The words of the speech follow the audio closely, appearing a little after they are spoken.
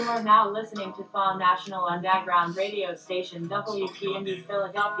are now listening to Fawn National Underground radio station WPND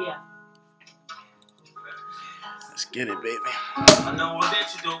Philadelphia. Let's get it, baby. I know I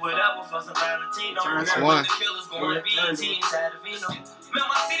bet you do whatever for some Valentino. Turn one. The killers going BT inside of Vino. Man,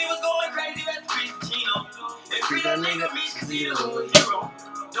 my city was going crazy at the Cristino. And free that nigga me, Casino, a hero.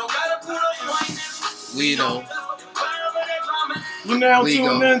 Don't gotta pull up points. We know. You now We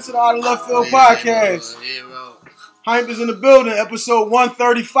tuned go. in to the Out of Left Field We podcast. hero. Hype is in the building, episode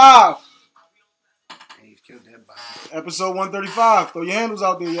 135. He killed that body. Episode 135. Throw your handles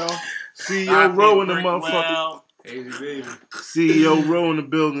out there, y'all. CEO Row in the motherfucker. Easy, baby. CEO Row in the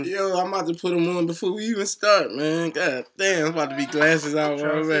building. Yo, I'm about to put them on before we even start, man. God damn, I'm about to be glasses out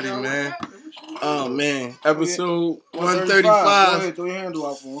already, man. Oh, man. Episode 135. Go ahead, throw your handle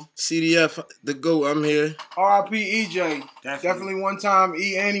out for him. CDF, the GOAT, I'm here. R.I.P. EJ. Definitely one time.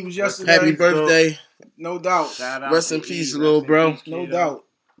 E. Annie was yesterday. Happy birthday. No doubt. Rest in peace, little bro. No doubt.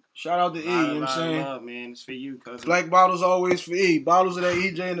 Shout out to E, you know what I'm saying? Love, man. It's for you, cousin. Black bottles always for E. Bottles of that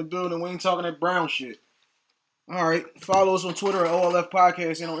EJ in the building. We ain't talking that brown shit. All right. Follow us on Twitter at OLF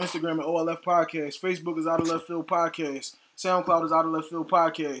Podcast and on Instagram at OLF Podcast. Facebook is Out of Left Field Podcast. SoundCloud is Out of Left Field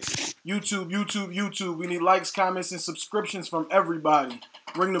Podcast. YouTube. We need likes, comments, and subscriptions from everybody.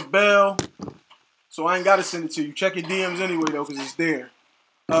 Ring the bell. So I ain't got to send it to you. Check your DMs anyway, though, because it's there.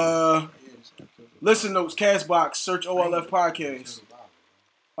 Listen notes, Castbox. Search OLF Podcast.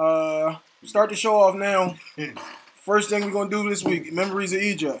 Start the show off now. First thing we're going to do this week, memories of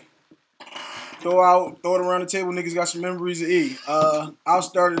EJ. Throw it around the table. Niggas got some memories of E. I'll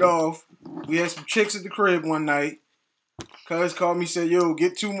start it off. We had some chicks at the crib one night. Cuz called me, said, yo,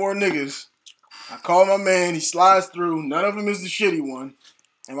 get 2 more niggas. I call my man. He slides through. None of them is the shitty one.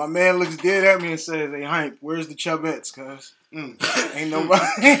 And my man looks dead at me and says, hey, Hank, where's the Chubettes, cuz? Ain't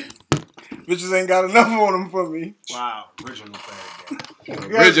nobody. Bitches ain't got enough on them for me. Wow. Original player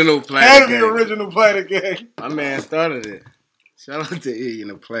game. Original player Had to be gang. original player game. My man started it. Shout out to E in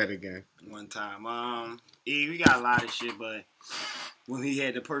the player game. One time. We got a lot of shit, but when he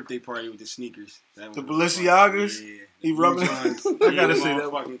had the birthday party with the sneakers. That The was Balenciagas? Yeah. He rubbing I gotta say that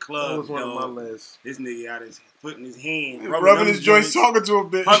fucking that club. was one of dog. my last. This nigga got his foot in his hand. rubbing his joints, talking to a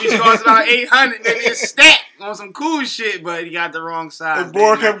bitch. Puppy cost about 800. Nigga, it's stacked on some cool shit, but he got the wrong side. The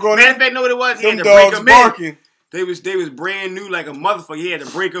boy kept going. Man, if they know what it was, he Them had to break dogs them barking. in. They was brand new like a motherfucker. He had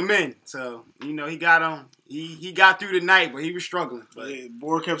to break them in. So, he got on. He got through the night, but he was struggling. But Yeah,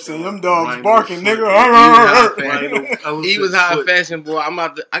 boy kept saying, them dogs Mine barking, was nigga. He was high fashion, boy.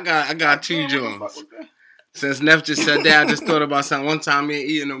 I got 2 joints. Since Neff just sat down, I just thought about something. One time, me and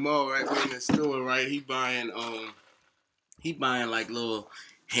E in the mall, right? We in the store, right? He buying like little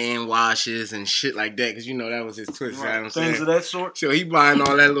hand washes and shit like that, cause that was his twist. You know what I'm saying? Things of that sort. So he buying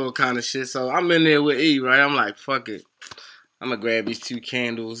all that little kind of shit. So I'm in there with E, right? I'm like, fuck it. I'm gonna grab these 2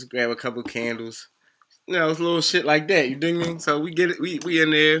 candles, grab a couple candles. It's little shit like that. You dig me? So we get it. We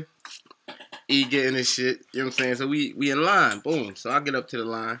in there. E getting this shit. You know what I'm saying? So we in line. Boom. So I get up to the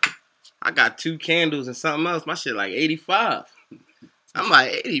line. I got 2 candles and something else. My shit like 85. I'm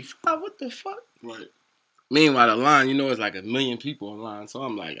like, 85? What the fuck? Right. Meanwhile, the line, it's like 1 million people in line. So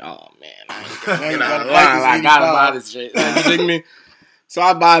I'm like, oh, man. I ain't gonna Ain't get out of gotta line. fight this I gotta 85. buy this shit. You dig me? So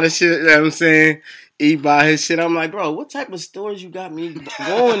I buy the shit, you know what I'm saying? E buy his shit. I'm like, bro, what type of stores you got me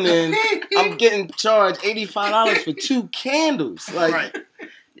going in? I'm getting charged $85 for 2 candles. Like, right.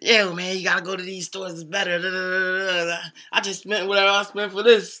 yo, man, you gotta go to these stores. It's better. I just spent whatever I spent for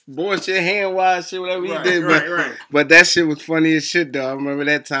this bullshit, hand wash shit, whatever he did. Right. But that shit was funny as shit, though. I remember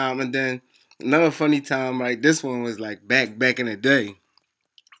that time. And then another funny time, right? This one was like back in the day.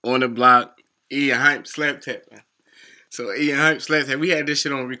 On the block, E and Hype slap tapping. So E and Hype slap tapping. We had this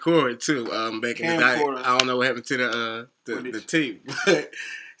shit on record too. Back in the day. Camcorder. I don't know what happened to the tape. But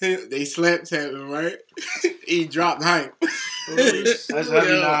they slap tapping, right? E dropped Hype. That's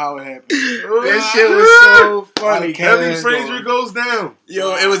heavy now how it happened. That shit was so funny. Heavy Cam- Fraser goes down.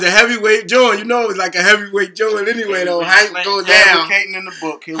 Yo, it was a heavyweight joint. It was like a heavyweight joint anyway, though. Hype goes down. Fabricating in the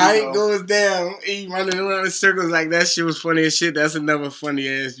book. Here we Hype go. goes down. E running around in circles like that shit was funny as shit. That's another funny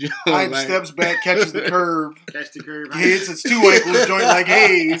ass joint. Hype Like, steps back, catches the curb. Catch the curve. Hits its 2 ankles, joint like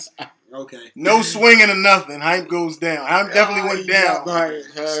Hayes. Okay. No swinging or nothing. Hype goes down. Hype definitely went down.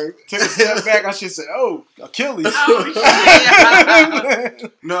 Took a step back. I should say, oh, Achilles.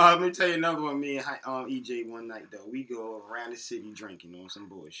 No, let me tell you another one. Me and EJ one night though, we go around the city drinking on some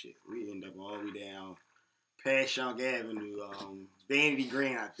bullshit. We end up all the way down past Shunk Avenue, Vanity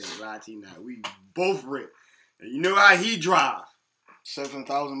Green, I think, right? We both ripped. And you know how he drive,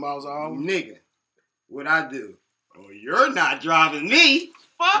 7,000 miles an hour. nigga. What I do? Oh, you're not driving me.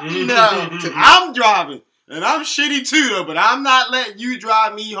 Fuck no. I'm driving. And I'm shitty too, though, but I'm not letting you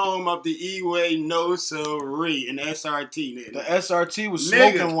drive me home up the E-way, no siree, in the SRT, nigga. The SRT was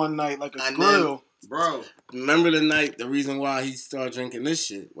Nigga. smoking one night like a And grill. Bro. Remember the night, the reason why he started drinking this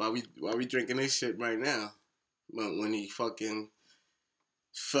shit, why we drinking this shit right now, but when he fucking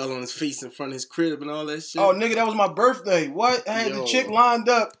fell on his face in front of his crib and all that shit. Oh, nigga, that was my birthday. What? I had the Yo. chick lined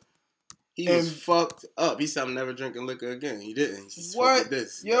up. He was fucked up. He said, I'm never drinking liquor again. He didn't. He just What? fucked with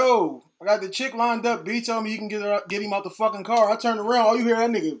this. Yo, I got the chick lined up. B told me he can get him out the fucking car. I turned around. All you hear that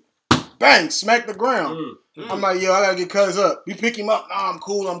nigga, bang, smack the ground. I'm like, yo, I gotta get cuz up. You pick him up. Nah, I'm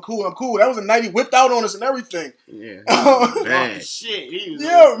cool. That was a night he whipped out on us and everything. Yeah. Oh, Bad. shit. He was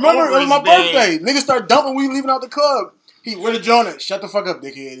Yeah, remember, it was my over his bag. birthday. Niggas start dumping we leaving out the club. Where the joint at? Shut the fuck up,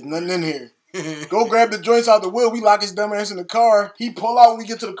 dickhead. There's nothing in here. Go grab the joints out the wheel. We lock his dumb ass in the car. He pull out when we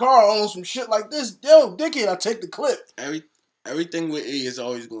get to the car on some shit like this. Yo, dickhead, I take the clip. Everything with E is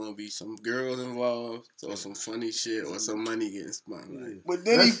always going to be some girls involved or some funny shit or some money getting spent. Like, But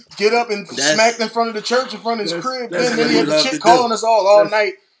then he get up and smacked in front of the church in front of his crib. that's Then what he had he the love chick to calling do. us all That's-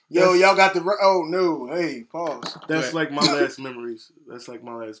 night. Yo, y'all got the... Oh, no. Hey, pause. That's Right. like my last memories. That's like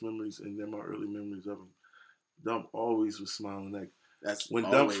my last memories, and then my early memories of him. Dump always was smiling. Like that's when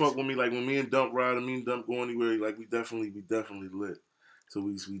always. Dump fuck with me, like when me and Dump ride, and me and Dump go anywhere, like we definitely lit. So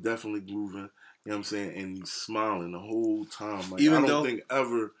we definitely grooving. You know what I'm saying? And he's smiling the whole time. Like Even I don't though- think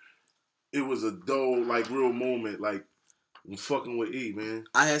ever it was a dull, like real moment, like when fucking with E, man.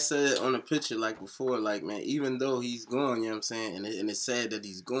 I had said on the picture like before, like, man, even though he's gone, you know what I'm saying, and it's sad that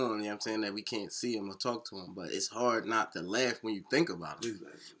he's gone, you know what I'm saying, that we can't see him or talk to him, but it's hard not to laugh when you think about him.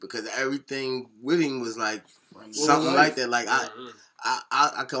 Exactly. Because everything with him was like something like that. Like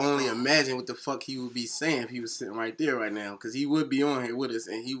I can only imagine what the fuck he would be saying if he was sitting right there right now. Because he would be on here with us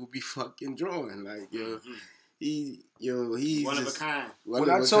and he would be fucking drawing. Like, he's One of a just kind. one When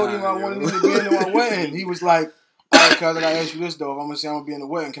of I a told kind, him I yo. wanted him to be in my wedding, he was like, all right, cuz, I gotta ask you this, though. If I'm gonna say I'm gonna be in the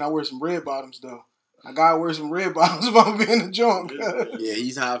wedding, can I wear some red bottoms, though? I gotta wear some red bottoms if I'm gonna be in the joint. Yeah,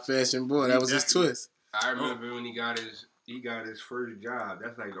 he's high fashion boy. That was his twist. I remember when he got his first job.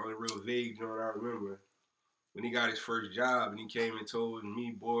 That's like the only real vague joint I remember. When he got his first job and he came and told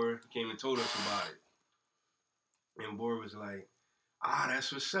me, Boy, he came and told us about it. And Boy was like,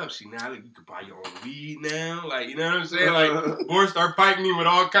 that's what's up. See, now you can buy your own weed now. Like, you know what I'm saying? Like, Boy started piping me with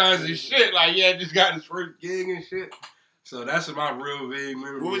all kinds of shit. Like, yeah, just got his first gig and shit. So that's my real vague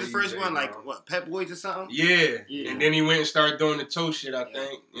memory. What was the of first EJ, one? bro. Like, what, Pep Boys or something? Yeah. And then he went and started doing the toe shit, I think. You know what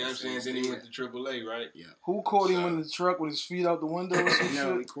I'm Yes, saying? yes, Then he yeah. went to AAA, right? Yeah. Who caught him in the truck with his feet out the window or some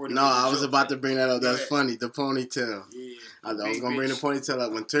No, shit? No, I was about to bring that up. That's Yeah. funny. The ponytail. Yeah. I was gonna bring the ponytail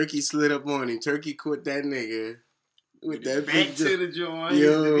up when Turkey slid up on him. Turkey caught that nigga with that Back big to the joint.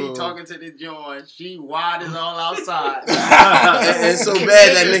 Yo. To be talking to the joint. She wide as all outside. And it's so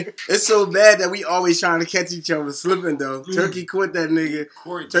bad that nigga, it's so bad that we always trying to catch each other slipping though. Turkey caught that nigga.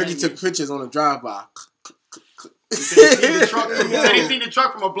 Corey Turkey Daniels. took pictures on the drive-by. He said he seen the truck from, he said he seen the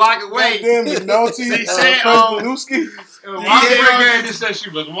truck from a block away. Goddamn, McNulty, He said, Beluski. My friend just said she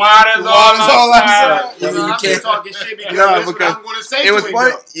was wide as all all outside. outside. You know, You I'm can't- just talking shit because No, that's because what I'm going to say It was to him.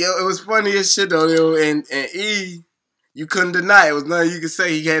 funny, though. yo. It was funny as shit though, yo. And E, you couldn't deny it. It was nothing you could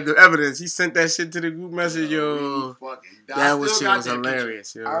say. He had the evidence. He sent that shit to the group message, yo. That was shit was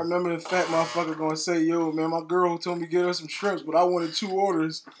hilarious, yo. I remember the fat motherfucker gonna say, yo, man, my girl told me to get her some shrimps, but I wanted 2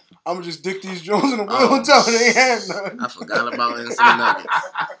 orders. I'm gonna just dick these Jones in the wheel Oh, until they ain't had none. I forgot about instant nuggets.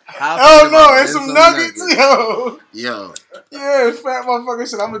 Oh no, and some nuggets, yo. Yo, Yeah, fat motherfucker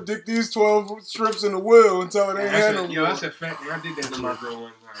said, I'm gonna dick these 12 shrimps in the wheel until they ain't had no more. That's a fact. I did that to my girl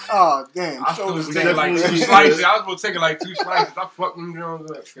one time. Oh, damn. I Show still was this taking like 2 definitely- slices. I was supposed to take like 2 slices. I fucked them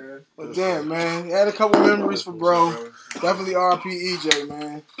Jones up, cuz. But damn, man. Had a couple memories for bro. Definitely RP EJ,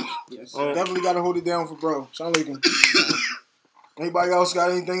 man. Yes, Oh. Definitely gotta hold it down for bro. Sound like him. Anybody else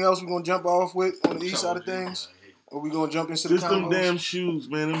got anything else we gonna jump off with on the east side of things? Or we gonna jump into the Just them combos? damn shoes,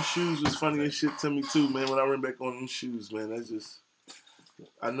 man. Them shoes was funny as shit to me too, man. When I ran back on them shoes, man, that's just.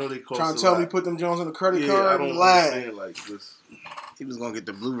 I know they cost Trying a to tell lot. me put them Jones on the credit I card don't and lie. understand like this. he was gonna get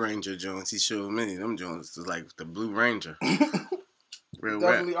the Blue Ranger Jones. He showed me them Jones was like the Blue Ranger. Real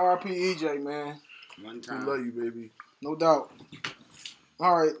rap. Definitely RP EJ, man. One We time. love you, baby. No doubt.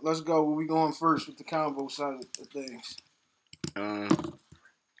 All right, let's go. Where we going first with the combo side of things? All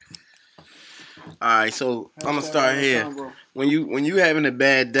right, so I'm gonna start Hashtag here. combo. When you having a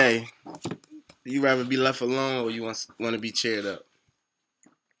bad day, do you rather be left alone or you want to be cheered up?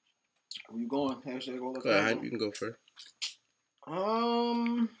 Where you going? Hashtag all the Go ahead, combo. you can go first.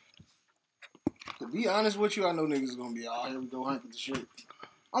 To be honest with you, I know niggas is gonna be all here we go hype with the shit.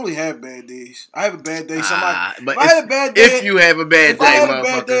 I only have bad days. I have a bad day. Somebody. But If I had a bad day, if you have a bad if I day, had a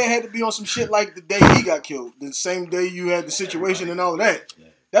bad day, it motherfucker. had to be on some shit like the day he got killed. The same day you had the situation and all of that.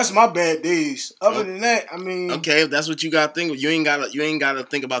 That's my bad days. Other than that, I mean, Okay, if that's what you gotta think, you ain't gotta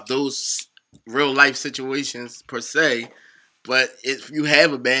think about those real life situations per se. But if you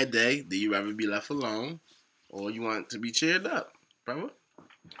have a bad day, do you rather be left alone, or you want to be cheered up, brother?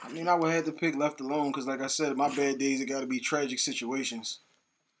 I would have to pick left alone because, like I said, my bad days it got to be tragic situations,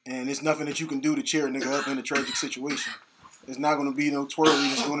 and there's nothing that you can do to cheer a nigga up in a tragic situation. There's not gonna be no twirly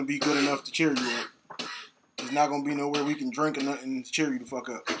that's gonna be good enough to cheer you up. There's not gonna be nowhere we can drink or nothing to cheer you the fuck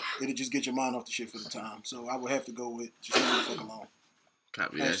up. It'll just get your mind off the shit for the time. So I would have to go with just leave me the fuck alone.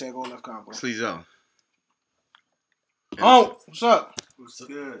 Copy that. Hashtag all left combo. Please on. Oh, what's up? What's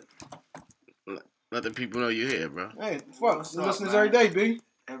good? Let the people know you're here, bro. Hey, fuck. What's We up, listeners man? every day, B.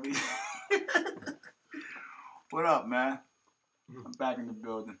 Every What up, man? I'm back in the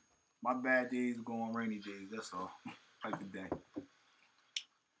building. My bad days go on rainy days. That's all. Like the day.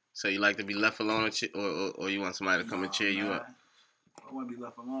 So you like to be left alone, or you want somebody to come and cheer you man. up? I want to be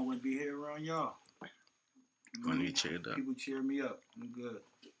left alone. I want to be here around y'all. Want to be cheered up? People cheer me up. I'm good.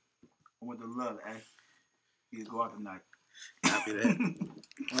 I want the love, eh? You go out tonight. Copy that.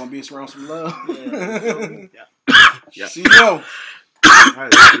 I want to be around some love. Yeah. CEO. I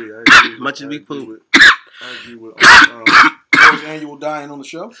agree. Much as we cool. I agree with. First annual dying on the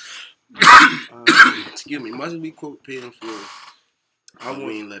show. Excuse me. Much as we quote Peyton Floyd.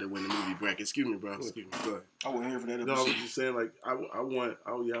 We ain't let it win the movie bracket. Excuse me, bro. Excuse me. Go ahead. I wasn't here for that No, I was episode. just saying, like, I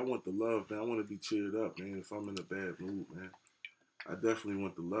want the love, man. I want to be cheered up, man. If I'm in a bad mood, man, I definitely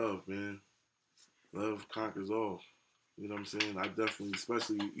want the love, man. Love conquers all. You know what I'm saying? I definitely,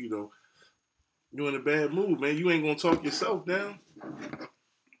 especially, you're in a bad mood, man. You ain't gonna talk yourself down.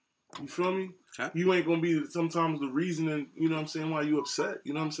 You feel me? Okay. You ain't gonna be sometimes the reason, you know what I'm saying, why you upset.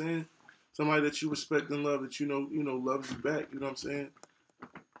 You know what I'm saying? Somebody that you respect and love that you know loves you back. You know what I'm saying?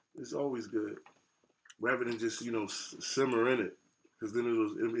 It's always good, rather than just simmer in it, because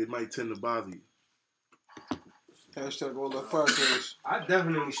then it might tend to bother you. Hashtag all left podcast. I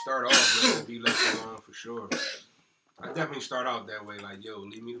definitely start off with be left alone for sure. I definitely start out that way, like, yo,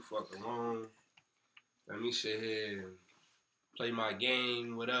 leave me the fuck alone. Let me sit here and play my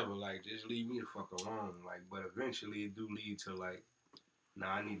game, whatever. Like, just leave me the fuck alone. Like, but eventually it do lead to like,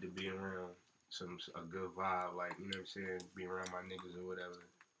 nah, I need to be around a good vibe. Like, you know what I'm saying? Be around my niggas or whatever,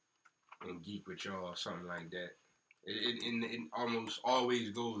 and geek with y'all or something like that. It almost always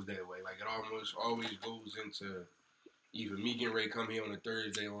goes that way. Like, it almost always goes into either me getting ready to come here on a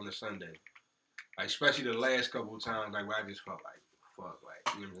Thursday or on a Sunday. Like, especially the last couple of times, like, where I just felt like, fuck,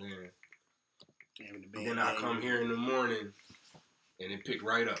 like, you know what I'm saying? And then I come here in the morning, and it pick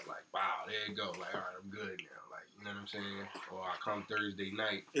right up, like, wow, there you go. Like, all right, I'm good now. Like, you know what I'm saying? Or I come Thursday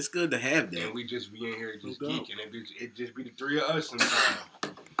night, It's good to have and that. we just be in here just No doubt. geeking. It just be the three of us sometimes.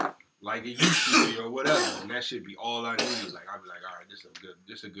 Like it used to be or whatever. And that should be all I need. Like, I'd be like, all right,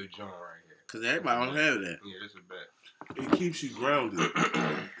 this a good joint right here. Because everybody don't have that. Yeah, this is bad. It keeps you grounded.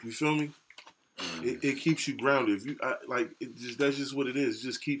 You feel me? It keeps you grounded. If you that's just what it is. It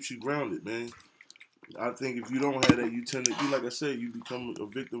just keeps you grounded, man. I think if you don't have that, you tend to, like I said, you become a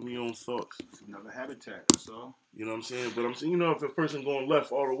victim of your own thoughts. It's another habitat, so. You know what I'm saying? But I'm saying, if a person going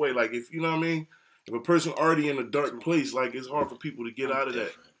left all the way, like if, you know what I mean? If a person already in a dark place, like it's hard for people to get out of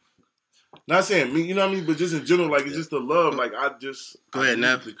that. Not saying me, you know what I mean? But just in general, like it's just the love. Like Go ahead, need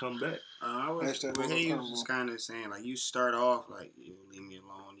Nev. to come back. I was Hashtag what all he left was just combo. kind of saying, like, you start off like, you leave me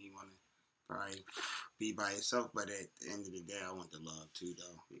alone. You want to probably be by yourself, but at the end of the day, I want the love too,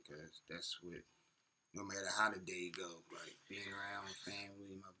 though, because that's what. No matter how the day go, like being around my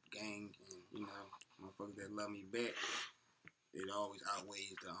family, my gang, and motherfuckers that love me back, it always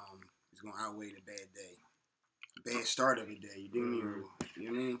outweighs it's gonna outweigh the bad day, bad start of the day. You dig me? You know what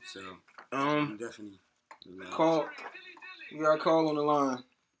I mean? So I'm definitely Call. We got a call on the line.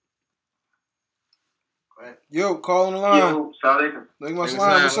 Yo, call on the line. Yo, Salaam. Nigga, my Nigga,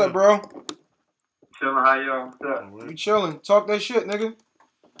 slime. What's up, bro? Chilling, how y'all? What's up? All right. We chilling. Talk that shit, nigga.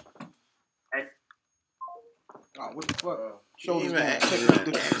 Hey. Oh, what the fuck? You Shoulders even down.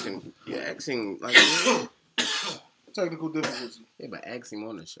 acting, you're acting like Technical difficulty. yeah, but ask him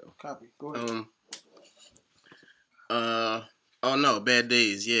on the show. Copy. Go ahead. Oh no, bad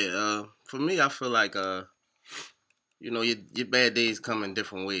days. Yeah. For me, I feel like your bad days come in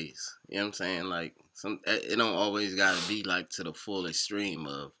different ways. You know what I'm saying? Like it don't always gotta be like to the full extreme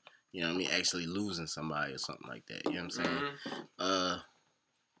of, you know what I mean, actually losing somebody or something like that. You know what I'm saying? Mm-hmm.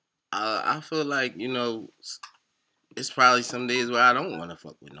 I feel like, it's probably some days where I don't want to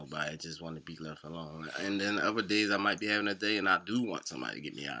fuck with nobody. I just want to be left alone. And then other days I might be having a day and I do want somebody to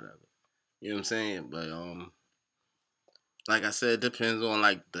get me out of it. You know what I'm saying? But like I said, it depends on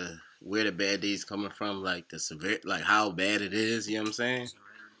like where the bad days coming from, like the severe, like how bad it is. You know what I'm saying?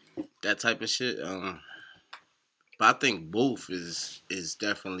 That type of shit. But I think both is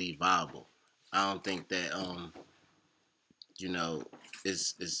definitely viable. I don't think that you know,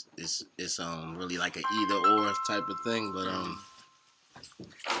 it's really like an either or type of thing. But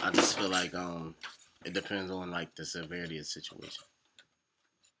I just feel like it depends on like the severity of the situation.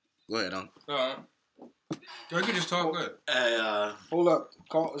 Go ahead, I can just talk good. Hold up.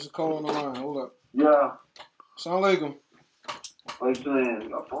 There's a call on the line. Hold up. Yeah. Assalamu alaikum. What you saying?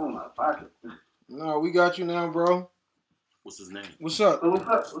 Your phone in my pocket. No, we got you now, bro. What's his name? What's up? So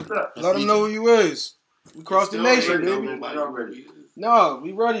what's up? Let them know who you is. We cross the nation, baby. Already. No,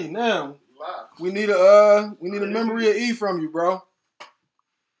 we ready now. We need a memory of E from you, bro.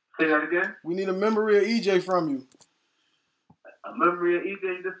 Say that again? We need a memory of EJ from you. A memory of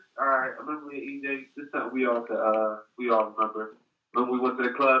EJ. Alright, a memory of EJ. This is something we all remember. When we went to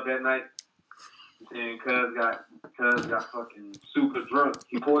the club that night, and Cuz got fucking super drunk.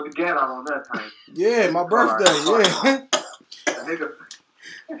 He poured the gat out on that time. Yeah, my birthday. Yeah. That nigga.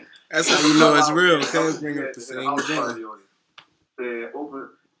 That's how you know it's real. Cuz bring up the same thing. Said,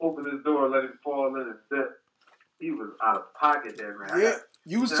 open his door, let him fall in and dip. He was out of pocket there, man. Yeah.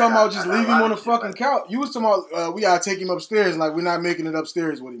 You was talking about just leave him on the fucking couch. You was talking about we gotta take him upstairs. Like we're not making it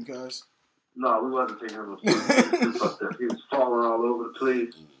upstairs with him, cuz. No, we wasn't taking him upstairs. He was falling all over the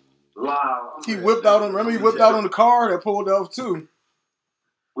place. Loud. He whipped out on. Remember, he whipped out on the car that pulled up too.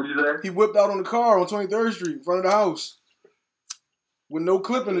 What'd you say? He whipped out on the car on 23rd Street in front of the house with no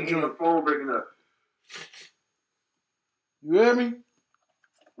clip in the joint. The phone breaking up. You hear me?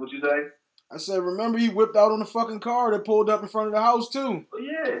 What'd you say? I said, remember he whipped out on the fucking car that pulled up in front of the house too. Oh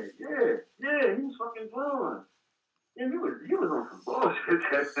yeah. He was fucking blowing. Yeah, he was on some bullshit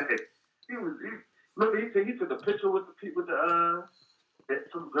that day. Remember he took a picture with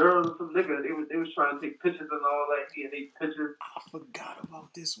some girls and some niggas. They was trying to take pictures and all that. He and they pictures. I forgot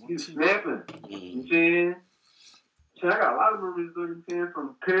about this one. He was snapping. You know what I'm saying? I got a lot of memories, you know what I'm saying,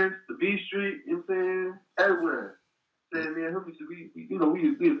 from Paris to B Street, you know what I'm saying? Everywhere. Saying, man, we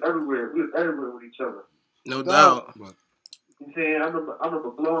was everywhere. We was everywhere with each other. No doubt. You know what I'm saying? I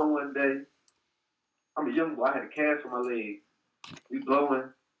remember blowing one day. I'm a young boy. I had a cast on my leg. We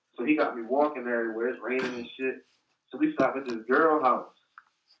blowing. So he got me walking everywhere. It's raining and shit. So we stopped at this girl house.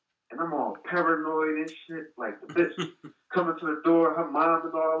 And I'm all paranoid and shit. Like the bitch coming to the door, her mom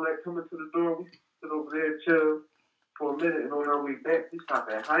and all that coming to the door. We sit over there, chill for a minute. And on our way back, we stop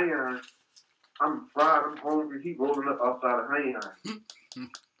at Hyan. I'm fried, I'm hungry. He rolling up outside of Hyan.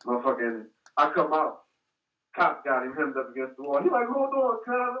 Motherfucking, I come out. Cop got him hemmed up against the wall. He like, hold on,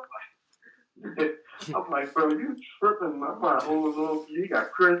 cuz. I'm like, bro, you tripping. I'm not holding on to you. He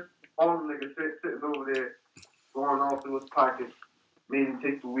got Chris, all the niggas sitting over there, going off through his pocket. Made him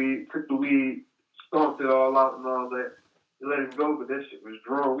take the weed, took the weed, stomped it all out and all that. They let him go, but that shit was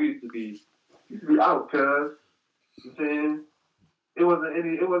drawn. We used to be out, cuz. You know what I'm saying? It wasn't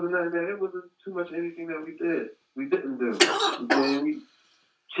nothing that, it wasn't too much anything that we didn't do. You know what I'm saying? We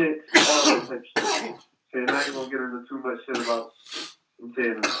chicks, all that type of shit. And I ain't gonna get into too much shit about, I'm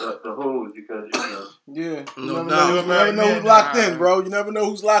saying, the hoes because, you know. Yeah. No You doubt. never know who's locked in, bro. You never know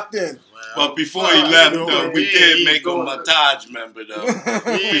who's locked in. But before he left, though, we did make him a Taj member, though.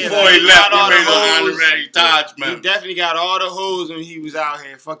 Before he left, we made him an honorary Taj member. He definitely got all the hoes when he was out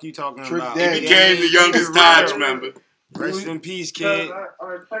here. Fuck you talking Trick about. Daddy. He became the youngest Taj member. Rest in peace, kid.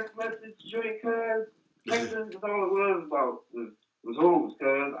 Our text message joint, cuz, texting is all it was about, was hoes,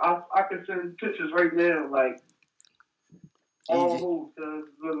 cuz. I can send pictures right now, like, all hoes, cuz.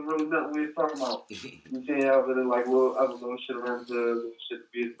 It wasn't really nothing we was talking about. You know what I'm saying? Other than, like, other little shit around the little shit to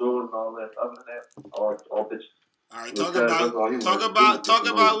be doing and all that. Other than that, all bitches. All right, talk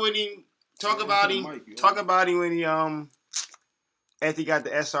about him when he after he got the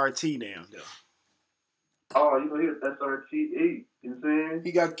SRT down. Oh, you know, he was SRT8. You know what I'm saying?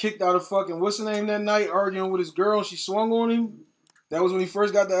 He got kicked out of fucking, what's the name that night, arguing with his girl. She swung on him. That was when he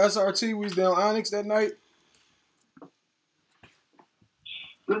first got the SRT. We was down Onyx that night.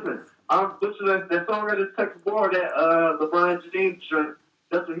 Listen, that song I just text board that LeBron James joint.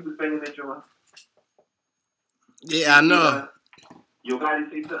 That's what he was banging that joint. Yeah, I know. You gotta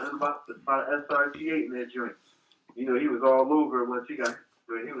say something about the SRT8 in that joint. You know, he was all over it once he got.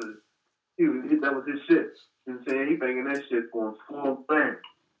 That was his shit. You know what I'm saying? He banging that shit for full bang.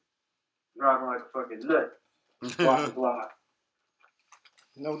 Driving like a fucking nut. Block.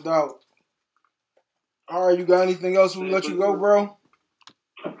 No doubt. All right, you got anything else? We'll let you go, bro.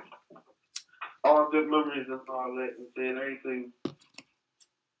 All good memories and all that, and saying everything.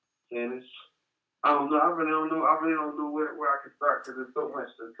 And it's, I don't know. I really don't know where I can start because there's so much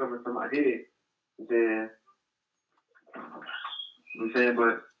that's coming to my head. I'm saying,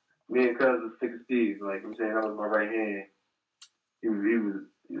 but me and Cuz was 60s. Like I'm saying, that was my right hand. He was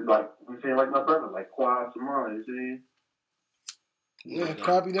like I'm saying, like my brother, like Quad Samara. You see? Yeah,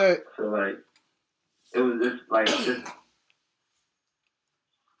 copy that. So like, it was just like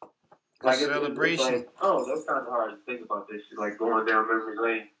like celebration. It's like, oh, that's kind of hard to think about this shit. Like going down memory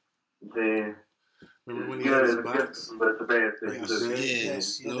lane. Then Remember when he had his box? But it's a bad thing.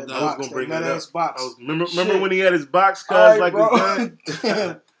 Yes. No doubt. I was gonna bring that up. Box. Remember when he had his box, cuz right, like bro. his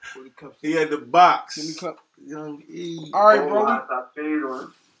dad? He had the box. Give me cup. Young E. All right, bro. I paid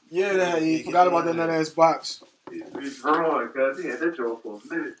on. Yeah, he forgot about that nut ass box. He's drawing because he had that joke for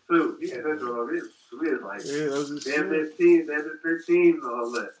a minute too. He had that joke. We was like, that was his damn shit. 15, damn 13, and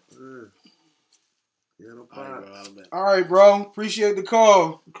all that. Yeah, no problem. All right, bro. Appreciate the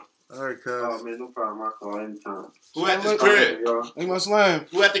call. All right, cuz. Oh man, no problem. I call anytime. Who at the crib? Hey, my slam.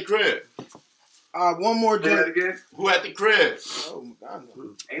 Who at the crib? One more Say that drink. again? Who at the crib? Oh, God,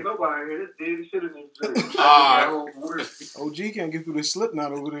 no. Ain't nobody here. This daily shit in this drink. Alright. OG can't get through this slip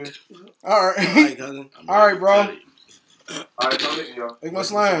knot over there. All right. Alright, cousin. All right, bro. Alright, come in, y'all. Hey, my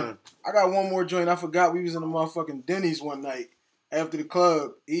slam. I got one more joint. I forgot we was in the motherfucking Denny's one night after the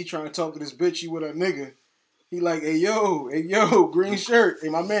club. He trying to talk to this bitch. He with her nigga. He like, hey yo, green shirt. Hey,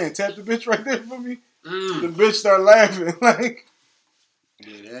 my man, tap the bitch right there for me. The bitch start laughing like.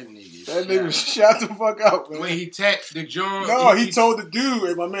 Yeah, that nigga shot the fuck out, man. When he tapped the joint. No, he told the dude,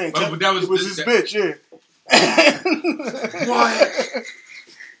 hey, my man, but that was, it was his bitch, yeah. What?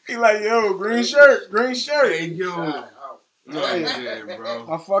 He like, yo, green shirt. Hey, yo. Yeah, bro.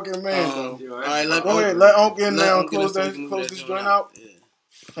 My fucking man, though. All right, Go ahead, let Unc in now and close this joint out. Yeah.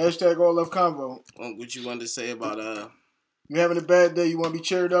 Hashtag all left convo. What you wanted to say about You having a bad day? You want to be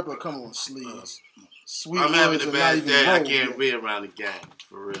cheered up? Or come on, sleeves. Sweet I'm having words a are bad not day. even I bold can't yet. be around the gang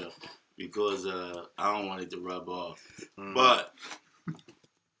for real because I don't want it to rub off. But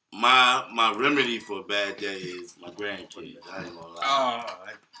my remedy for a bad day is my grandkids. I ain't gonna lie.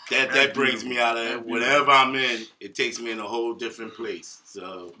 That brings me out of it. Whatever I'm in, it takes me in a whole different place.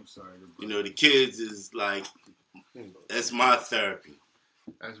 So you know, the kids is like that's my therapy.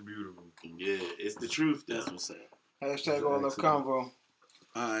 That's beautiful. Yeah, it's the truth. That's what's up. Hashtag all left convo.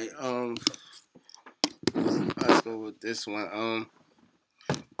 All right, let's go with this one.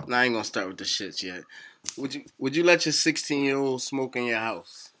 Nah, I ain't gonna start with the shits yet. Would you let your 16-year-old smoke in your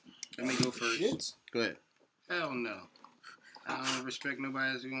house? Let me go first. Shit? Go ahead. Hell no. I don't respect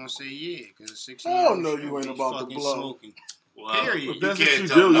nobody that's gonna say yeah, because 16 Hell no, you ain't about to blow. Smoking. Well, Period. you That's can't what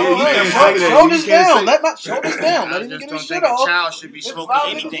tell you do. me. Yeah, No, you hey, can't say that. shoulders You can't down. say- Let my shoulders down. Let I him just get don't his think shit a off. child should be It's smoking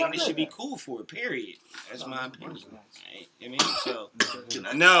violent anything as that fuck. should be cool for it, period. That's my opinion. Right? I mean, so, Can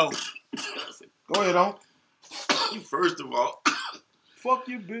I no. discuss it? Go ahead, on. First of all, Fuck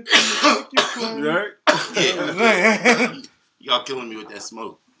you, bitch. Fuck you, clown. yeah, y'all killing me with that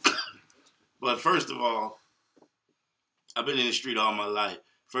smoke. But first of all, I've been in the street all my life.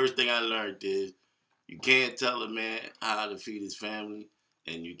 First thing I learned is you can't tell a man how to feed his family,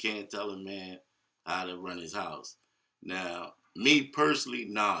 and you can't tell a man how to run his house. Now, me personally,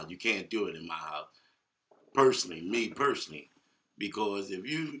 nah, you can't do it in my house. Me personally, because if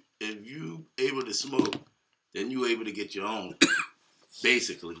you able to smoke, then you able to get your own.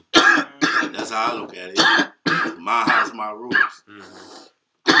 Basically, that's how I look at it. My house, my rules.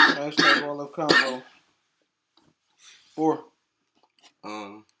 Hashtag all left convo. 4.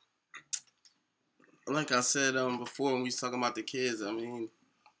 Like I said before when we was talking about the kids, I mean,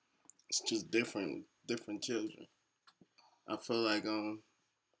 it's just different children. I feel like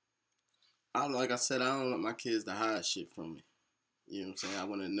like I said, I don't want my kids to hide shit from me. You know what I'm saying? I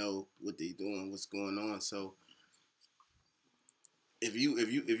want to know what they doing, what's going on. So if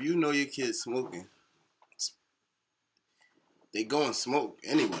you know your kid's smoking, they go and smoke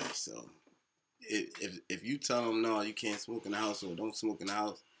anyway. So if you tell them no, you can't smoke in the house or don't smoke in the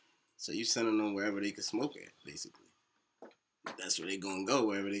house, so you sending them wherever they can smoke at, basically. That's where they gonna go,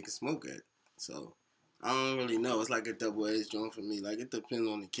 wherever they can smoke at. So I don't really know. It's like a double-edged joint for me. Like it depends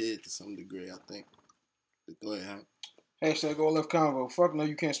on the kid to some degree, I think. But go ahead, Hank. Hashtag all left convo. Fuck no,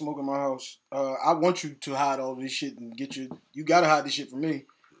 you can't smoke in my house. I want you to hide all this shit and you gotta hide this shit from me.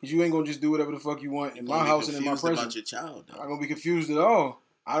 Because you ain't gonna just do whatever the fuck you want in my house and in my presence. About your child, though. I'm gonna be confused at all.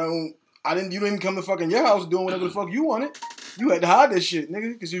 You didn't come to fucking your house doing whatever the fuck you wanted. You had to hide that shit,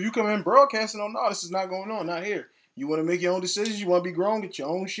 nigga. Because if you come in broadcasting on, no, this is not going on, not here. You want to make your own decisions. You want to be grown. Get your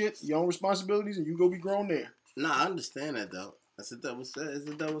own shit, your own responsibilities, and you go be grown there. Nah, I understand that though. That's a double set. It's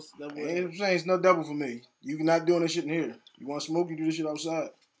a double. And I'm saying it's no double for me. You not doing this shit in here. You want to smoke? You do this shit outside.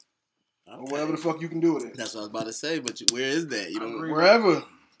 Or whatever the fuck you can do with it. That's what I was about to say. But where is that? You don't wherever.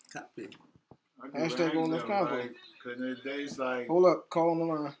 Copy. Hashtag on this convo. Cause there's days like. Hold up, call on the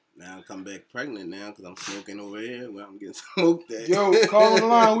line. Now I come back pregnant now because I'm smoking over here where I'm getting smoked at. Yo, call on the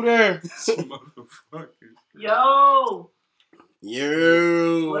line. Who there? Motherfucker. Yo.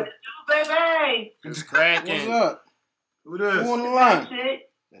 Yo. What it do, baby? It's cracking. What's up? Who this? Who on the line? Shit.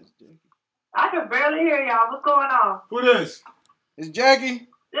 I can barely hear y'all. What's going on? Who this? It's Jackie.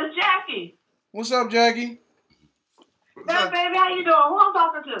 This Jackie. What's up, Jackie? Hey, baby, how you doing? Who I'm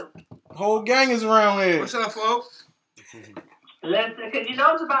talking to? Whole gang is around here. What's up, folks? Listen, because you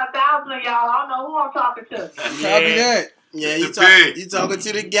know it's about 1,000 of y'all. I don't know who I'm talking to. Copy that. Yeah, Mr. you talking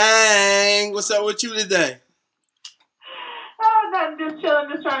to the gang. What's up with you today? Oh, nothing, just chilling,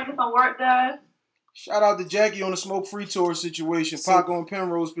 just trying to get some work done. Shout out to Jackie on the Smoke Free Tour situation. Paco and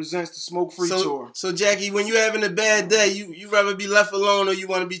Penrose presents the Smoke Free Tour. So Jackie, when you having a bad day, you rather be left alone or you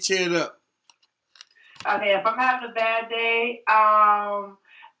want to be cheered up? Okay, if I'm having a bad day,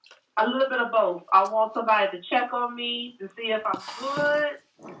 a little bit of both. I want somebody to check on me to see if I'm good,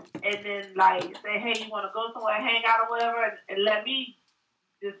 and then like say, hey, you want to go somewhere, hang out or whatever, and let me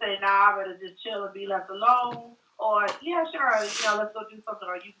just say, nah, I'd rather just chill and be left alone. Or yeah, sure, let's go do something,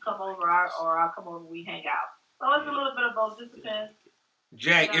 or you come over, or I'll come over and we hang out. So it's a little bit of both. Just depends.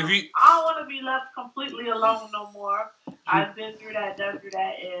 Jack, I don't want to be left completely alone no more. I've been through that, done through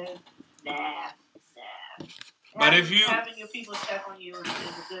that, and nah. But having your people check on you is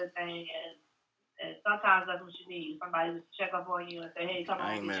a good thing, and sometimes that's what you need. Somebody to check up on you and say, "Hey, come on."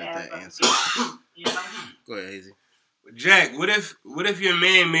 I ain't mad at that answer. You know? Go ahead, Hazy. Jack, what if your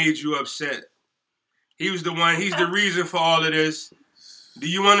man made you upset? He's the reason for all of this. Do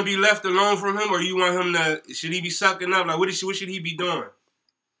you want to be left alone from him, or do you want him to? Should he be sucking up? Like, what should he be doing?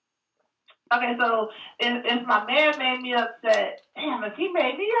 Okay, so if my man made me upset, damn, if he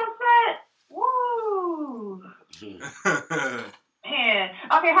made me upset, woo. Man,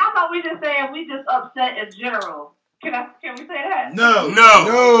 okay, how about we just say if we just upset in general? Can we say that? No.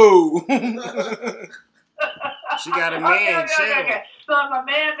 She got a man. Okay. So if my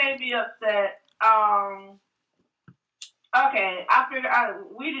man made me upset, okay, I figured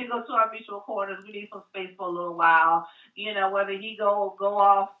we didn't go to our mutual corners. We need some space for a little while. Whether he go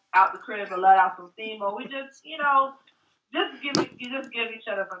off out the crib and let out some steam, or we just give each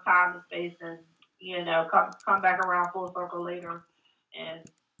other some time and space, and come back around full circle later, and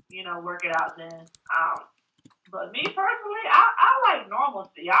work it out then. But me personally, I like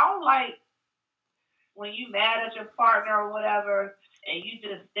normalcy. I don't like when you mad at your partner or whatever, and you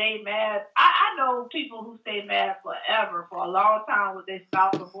just stay mad. I know people who stay mad forever, for a long time with their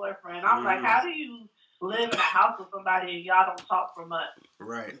spouse or boyfriend. I'm like, how do you live in a house with somebody and y'all don't talk for months?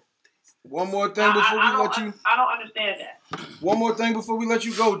 Right. One more thing before we let you. I don't understand that. One more thing before we let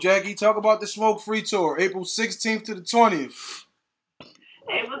you go, Jackie. Talk about the Smoke Free Tour, April 16th to the 20th.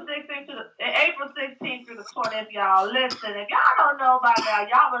 April 16th through the 20th, y'all. Listen, if y'all don't know by now,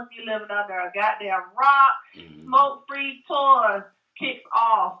 y'all must be living under a goddamn rock. Smoke Free Tour kicks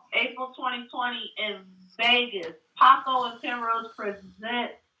off April 2020 in Vegas. Paco and Penrose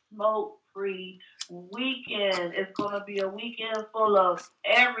present Smoke Free Weekend. It's going to be a weekend full of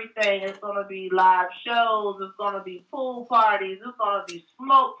everything. It's going to be live shows. It's going to be pool parties. It's going to be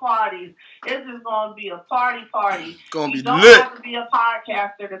smoke parties. It's just going to be a party. It's going to be you don't lit. have to be a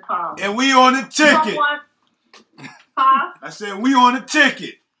podcaster to come. And we on the ticket. Huh? I said we on the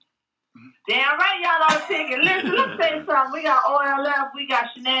ticket. Damn right, y'all on the ticket. Listen, let's say something. We got OLF. We got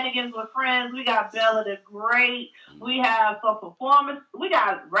Shenanigans with Friends. We got Bella the Great. We have some performance. We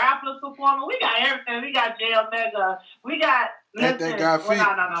got rappers performing. We got everything. We got J Omega. We got. Ain't that guy feet?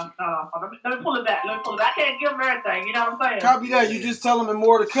 No. Let me pull it back. I can't give them everything. You know what I'm saying? Copy that. You just tell them and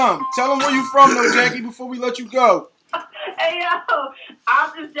more to come. Tell them where you from, though, Jackie, before we let you go. Hey, yo, I'm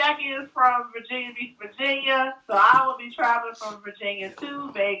just Jackie is from Virginia Beach, Virginia. So I will be traveling from Virginia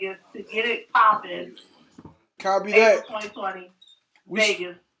to Vegas to get it popping. Copy that. April 2020,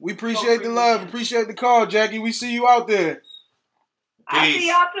 Vegas. We appreciate the love. Appreciate the call, Jackie. We see you out there. I see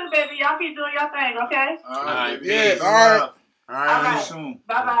y'all too, baby. Y'all keep doing your thing, okay? All right. Yeah, all right. Soon.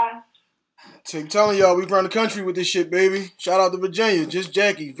 Bye-bye. I'm telling y'all, we run the country with this shit, baby. Shout out to Virginia. Just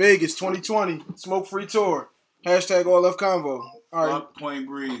Jackie. Vegas 2020. Smoke Free Tour. Hashtag all left convo. All right. Point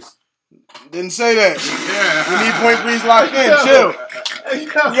Breeze. Didn't say that. We need Point Breeze locked in. Yo. Chill. Hey,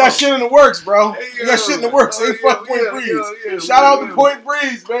 We got shit in the works, bro. Hey, We got shit in the works. Ain't fuck Point Breeze. Shout out to Point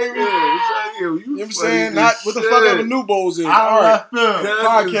Breeze, baby. You You know what I'm saying? Not what the fuck ever New Bowls is. All I right. left them.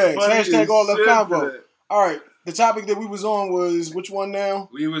 Podcast. Hashtag all left convo. All right. The topic that we was on was which one now?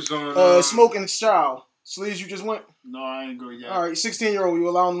 We was on Smoking style. Sleeves, you just went? No, I ain't go yet. All right. 16-year-old, you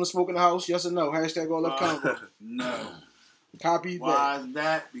allowing them to smoke in the house? Yes or no? Hashtag all left convo. No. Copy that. Why is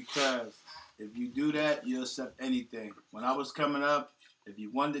that? Because if you do that, you'll accept anything. When I was coming up, if you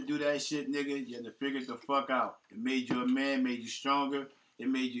wanted to do that shit, nigga, you had to figure it the fuck out. It made you a man, made you stronger. It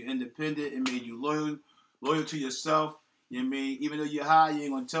made you independent. It made you loyal to yourself. You know what I mean? Even though you're high, you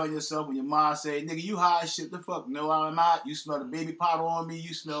ain't gonna tell yourself when your mom say, nigga, you high as shit, the fuck? No, I'm not. You smell the baby powder on me.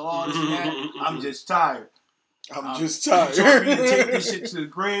 You smell all this and that. I'm just tired. I'm just You tired. told me to take this shit to the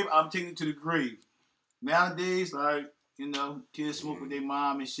grave. I'm taking it to the grave. Nowadays, like, you know, kids smoke with their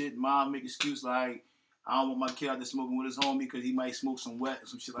mom and shit. Mom make excuse like, I don't want my kid out there smoking with his homie because he might smoke some wet or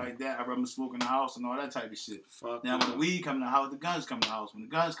some shit like that. I'd rather smoke in the house and all that type of shit. Fuck Now, when the weed come in the house, the guns come in the house. When the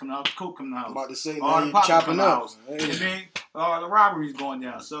guns come in the house, the coke come in the house. I'm about to say, all now the you poppers come chopping in the up. house. You know what I mean? All the robberies going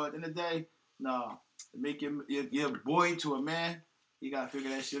down. So at the end of the day, no. To make your boy to a man, you got to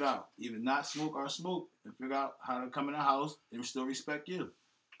figure that shit out. Either not smoke or smoke and figure out how to come in the house and still respect you.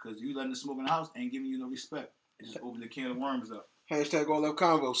 Because you letting the smoke in the house ain't giving you no respect. It just open the can of worms up. Hashtag all left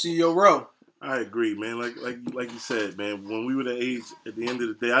convo. CEO Row. I agree, man. Like you said, man. When we were the age, at the end of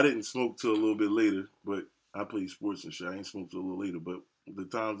the day, I didn't smoke till a little bit later, but I played sports and shit. I ain't smoked till a little later, but the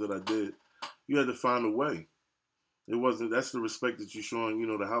times that I did, you had to find a way. It wasn't. That's the respect that you're showing. You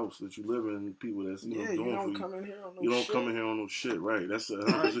know, the house that you live in, people that's doing you don't for you. come in here on no You don't shit. come in here on no shit, right? That's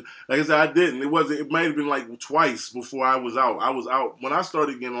 100%. Like I said, I didn't. It wasn't. It might have been like twice before I was out. I was out when I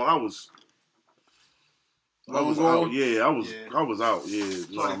started getting on. I was out. Yeah, I was out. Yeah,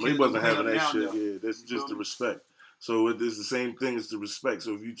 no, he wasn't having that shit. Yeah, that's just the respect. So it is the same thing as the respect.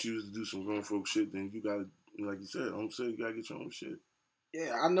 So if you choose to do some grown folk shit, then you gotta, like you said, you gotta get your own shit.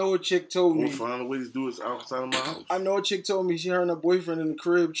 Yeah, I know a chick told Or me. find a way to do it outside of my house. I know a chick told me she her and her boyfriend in the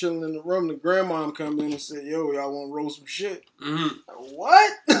crib chilling in the room. The grandmom come in and said, "Yo, y'all want to roll some shit?" Mm-hmm.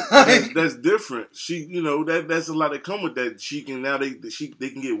 What? That's different. She, you know, that's a lot that come with that. She can now they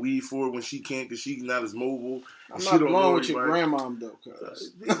can get weed for it when she can't because she's not as mobile. I'm not blowing with your grandmom though,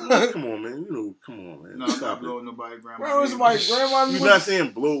 cuz. Come on, man. You know, come on, man. No, I'm not blowing nobody grandma. Bro, it's like grandma. You're not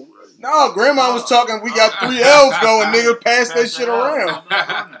saying blow. No, grandma was talking. We got 3 L's going, nigga. Pass that shit around.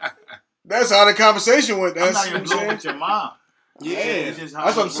 That's how the conversation went. That's I'm not even blowing with your mom. Yeah, it's just how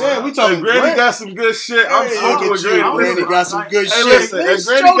that's what I'm it saying. works. We talking. Granny got some good shit. I'm Hey, smoking look with at you. Granny. Granny got some good Hey, shit. listen, Nigga, and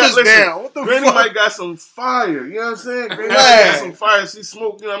Granny shoulders got down. What the Granny fuck? might got some fire. You know what I'm saying? Granny might Right. got some fire. She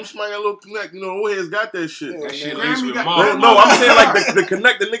smoked. You know, she might got a little connect. You know, old heads got that shit. That shit Granny laced with got- mom. No, I'm saying like the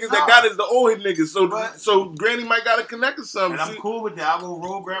connect. The niggas that No. got is the old head niggas. But- So Granny might got to connect or something. And I'm cool with that. I go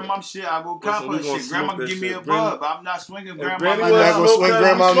roll grandma shit. I go Listen, cop we her gonna shit. smoke Grandma that give me shit. a Granny- bub. I'm not swinging If grandma Granny like was not gonna smoke, swing that,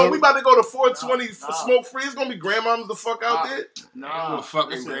 grandma, smoke, no. we about to go to 420 for Nah. smoke free. It's gonna be grandmoms the fuck out there. Nah, No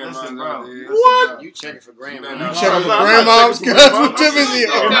fucking listen, grandmas listen, out bro. there. Listen, What? bro. You checking for grandma. You You better checking for I'm not grandmoms? checking Cuz for what tip is he If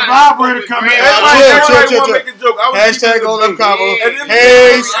the on? vibrator come in, Everybody Chill. want to make a joke. I was Hashtag keeping it all a left beat. combo. At the end of the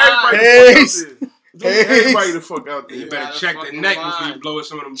Haze. day, Haze. everybody the fuck out there. You You better gotta check the fucking neck before you mind. blow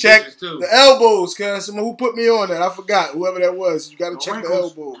some of them Check bitches too. the elbows, cuz. Who put me on that? I forgot. Whoever that was. You got to No check the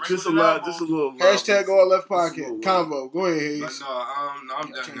wrinkles. elbows. Just a lot, just a little. Hashtag all left Just a pocket. little Convo. Go ahead, But Hayes. no,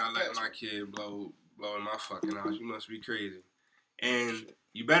 I'm definitely not letting my kid blow in my fucking house. You must be crazy. And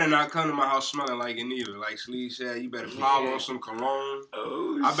you better not come to my house smelling like it neither. Like Sleeve said, you better pile on some cologne.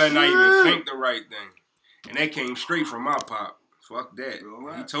 Oh, I better not even think the right thing. And that came straight from my pop. Fuck that.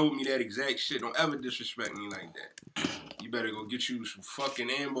 He told me that exact shit. Don't ever disrespect me like that. You better go get you some fucking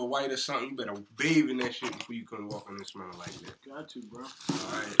Amber White or something. You better bathe in that shit before you come walk in and smelling like that. Got to, bro.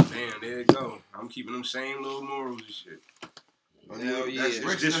 Alright, damn, there you go. I'm keeping them same little morals and shit. Hell yeah.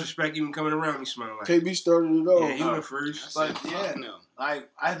 That's disrespect even coming around me smelling like KB started it off. Yeah, he went first. But Fuck yeah, no. like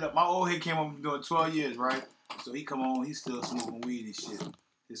my old head came on doing 12 years, right? So he come on, he's still smoking weed and shit.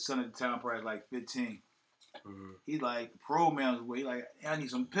 His son at the time probably like 15. Mhm. He like pro man's away. He like, hey, I need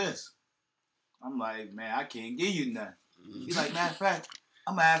some piss. I'm like, man, I can't give you nothing. He's like, matter of fact,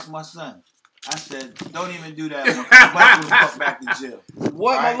 I'm gonna ask my son. I said, don't even do that. I'm about to fuck back to jail.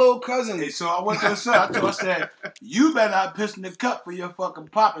 What? Right? My little cousin. And so I went to the son. I said, you better not piss in the cup for your fucking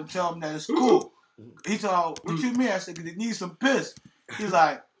pop and tell him that it's cool. He told, what you mean? I said, because he needs some piss. He's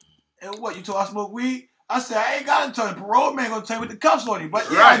like, and what, you told I smoke weed? I said, I ain't got to tell him. Parole man gonna tell you with the cuffs on him. But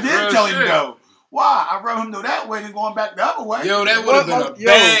yeah, Right, I did real tell him shit. though. Why? I'd rather him know that way than going back the other way. Yo, that would have been a Yo,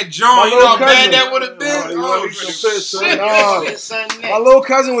 bad my joint. You little know how bad cousin- that would have been? Oh, Oh, shit. My little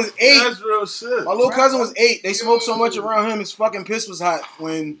cousin was 8. That's real shit. My little cousin was 8. They smoked so much around him, his fucking piss was hot.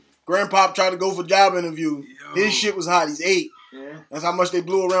 When Grandpop tried to go for job interview, his shit was hot. He's 8. Yeah. That's how much they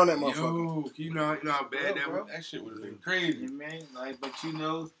blew around that motherfucker. Yo, you know how bad Yeah, bro. that shit would have been crazy. You mean, like, but you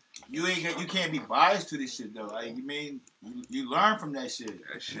know, you can't be biased to this shit though. Like, you mean, you learn from that shit.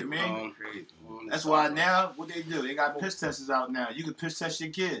 That shit You was mean? crazy. That's why now what they do, they got piss testers out now. You can piss test your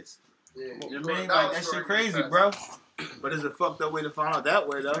kids. You know what I mean? Like that shit crazy, bro. But it's a fucked up way to find out that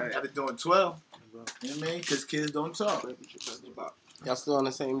way though. After doing 12. You know what I mean? Because kids don't talk. Y'all still on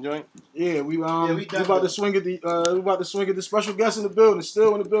the same joint? Yeah, we we about to swing at the special guest in the building,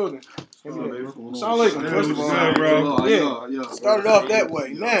 still in the building. Sound like him, first of all. bro. Yeah. Started off that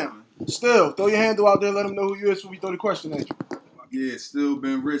way. Now, still, throw your handle out there, let them know who you is before we throw the question at you. Yeah, still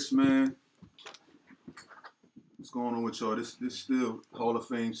been rich, man. What's going on with y'all? This still Hall of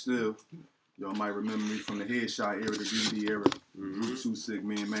Fame still. Y'all might remember me from the Headshot era, the DVD era. Too Sick,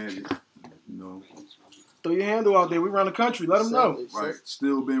 me and Magic. You know. Throw your handle out there. We around the country. Let them know. Right.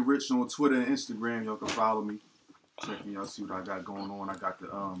 Still been rich on Twitter and Instagram. Y'all can follow me. Check me out, see what I got going on. I got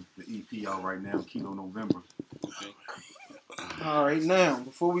the EP out right now, Kilo November. All right, now,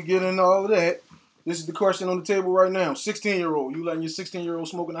 before we get into all of that, this is the question on the table right now. 16-year-old. You letting your 16-year-old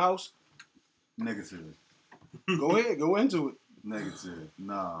smoke in the house? Negative. Go ahead. Go into it. Negative.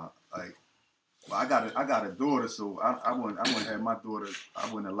 Nah. Like, well, I got a daughter, so I wouldn't have my daughter.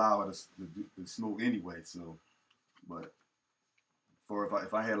 I wouldn't allow her to smoke anyway. So, but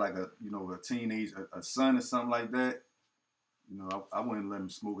if I had like a teenage a son or something like that, I wouldn't let him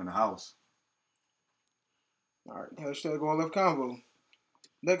smoke in the house. All right. Hashtag all left convo.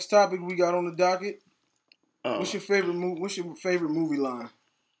 Next topic we got on the docket. What's your favorite movie line?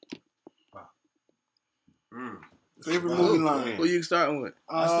 Favorite movie line. Who you starting with?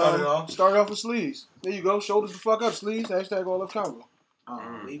 I started off. Start off with Sleeves. There you go. Shoulders the fuck up, Sleeves. Hashtag all left convo.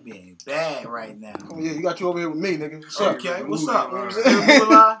 Oh, we being bad right now. Oh yeah, you got you over here with me, nigga. What's up? Okay, what's up? Movie Movie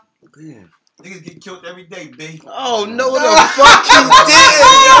line? Damn. Niggas get killed every day, B. Oh, no the fuck you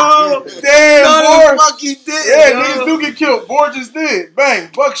didn't, yo. Damn, No boy. the fuck you didn't, Yeah, yo. niggas do get killed. Board just did. Bang.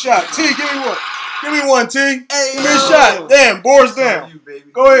 Buckshot. T, give me one. Give me one, T. Hey, Give me a yo. shot. Damn, board's down. You,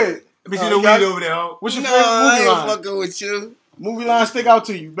 baby. Go ahead. Let me see You the weed got it? over there, ho. What's your No, favorite I movie ain't line? fucking with you. Movie line stick out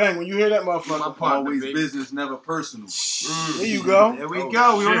to you. Bang, when you hear that My motherfucker. partner, Always baby. business, never personal. There you go. There we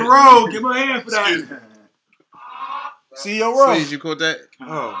go. We on the road. Give me a hand for that. See your row. Sleeves, you caught that? Oh,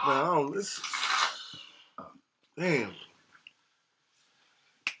 man, I don't listen. Damn.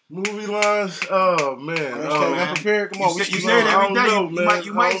 Movie lines? Oh, man. Hashtag unprepared. Come on. You we say it every day. know, You man. might I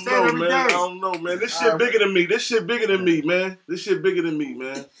don't say it know, every man. day. I don't know, man. This All shit right. bigger than me. This shit bigger than me, man. This shit bigger than me,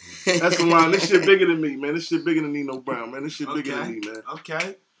 man. That's the line. This shit bigger than me, man. This shit bigger than Nino Brown, man. This shit bigger than me, man.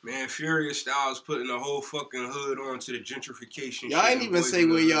 Okay. Man, Furious Styles putting the whole fucking hood on to the gentrification Y'all shit. ain't even say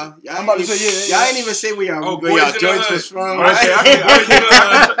where y'all. I'm about to say, yeah. Y'all ain't even say where y'all, Oh, where Boys y'all in the joints Hood. was from.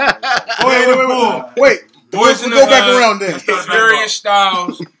 Wait. Boys in We'll the go back Hood. around then. Furious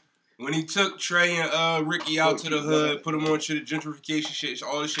Styles, when he took Trey and Ricky out to the hood, put them on to the gentrification shit.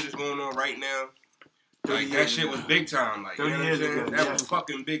 All this shit is going on right now. Like, that shit was big time. Like, you know what I'm saying? That was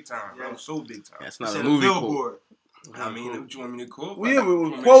fucking big time. That was so big time. That's not Said a movie quote. billboard. I mean, what you want me to quote? Well, yeah, What you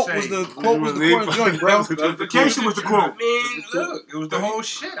but want me quote to was say? the point joint, bro. Vacation was the quote. I mean, look, it was the whole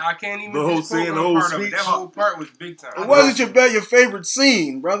shit. I can't even The whole just quote scene, one the whole part of it. speech. That whole part was big time. It wasn't your favorite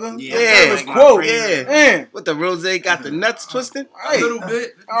scene, brother. Yeah, That was like my quote. favorite. Man. What the rose got the nuts twisted? A little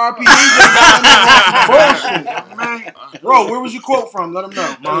bit. R.I.P. Bullshit. Bro, where was your quote from? Let them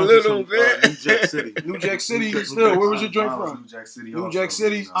know. A little bit. New Jack City. New Jack City. Still, where was your joint Mine was from? New Jack City. New also. Jack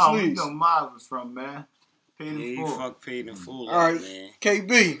City. Oh, you Sleeves. know Miles was from, man. Paid Yeah, in he full. fuck paid in full All up, right, man. KB.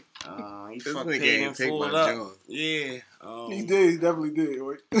 He This fuck nigga paid in ain't take full my up. joint. Yeah. He did. He definitely did.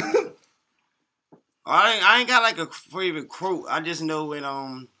 Wait. I ain't got like a favorite quote. I just know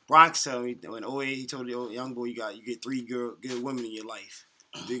when Bronx told me when OA he told the old young boy you get 3 good women in your life.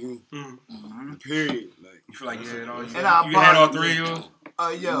 You dig me? Mm-hmm. Period. Like You feel like you had all, And I you had all apologize. 3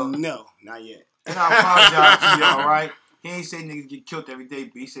 of yours? Yo. no, not yet. And I apologize to y'all, right? He ain't say niggas get killed every day,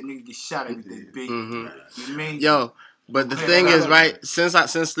 B. He said niggas get shot every day, B. Mm-hmm. You mean? Yo, but the Yeah, thing yeah. is, right? Since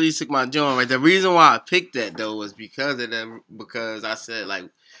Sleeves took my joint, right? The reason why I picked that though was because of that. Because I said like,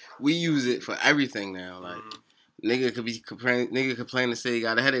 we use it for everything now. Like, nigga could be complain to say he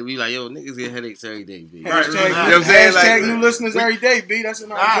got a headache. We like, yo, niggas get headaches every day, B. Hashtag, You know what I'm saying? hashtag Like, new listeners every day, B. That's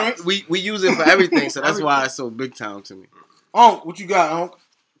in our joint. we use it for everything, so that's why it's so big time to me. Unc, what you got, Unc?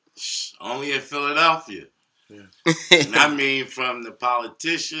 Only in Philadelphia. And I mean from the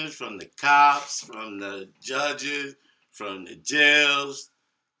politicians, from the cops, from the judges, from the jails,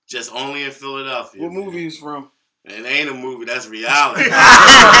 just only in Philadelphia. What movie is from? It ain't a movie, that's reality.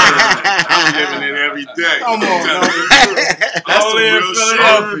 I'm living it every day. Come on, that's only some in real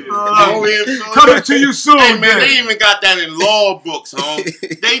Philadelphia. shit. Only in Philadelphia. Coming to you soon, Hey, man, man. they even got that in law books, home.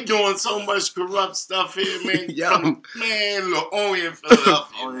 They doing so much corrupt stuff here, man. Man, look, only in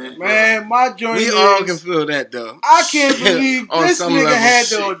Philadelphia. Man, my joint We is, all can feel that though. I can't believe On this some nigga level. had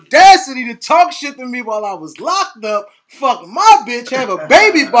the audacity to talk shit to me while I was locked up. Fuck my bitch, have a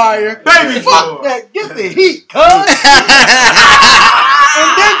baby buyer. Fuck that, get the heat, cuz.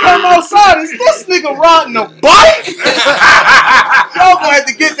 And then come outside, is this nigga riding a bike? Y'all gonna have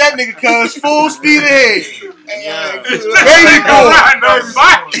to get that nigga, cuz, full speed ahead. Baby boy.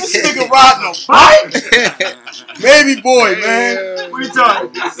 This nigga riding a bike? Baby boy, man. What you talking?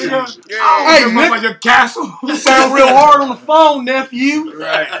 Hey, nigga, your castle. you sound real hard on the phone, nephew.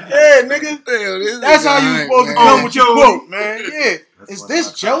 Right. Yeah, nigga. That's how you supposed to come with your quote, man. Yeah. Is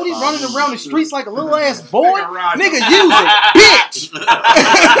this Jody running around the streets like a little ass boy? Nigga, use a bitch.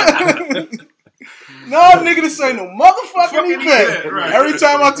 No, nigga, this ain't no motherfucking event. Right. Every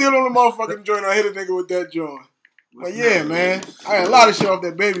time I tell on the motherfucking joint, I hit a nigga with that joint. But yeah, man. I had a lot of shit off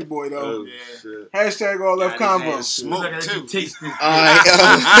that baby boy, though. Hashtag all left convo. Smoke too.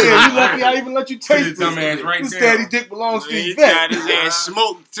 Yeah, you lucky I even let you taste this. Right This there. daddy dick belongs to He his vet. got his ass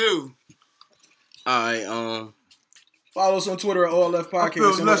smoked too. Alright, Follow us on Twitter at All Left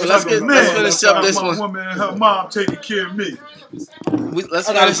Podcast. let's finish up this one. Woman and her mom taking care of me. Let's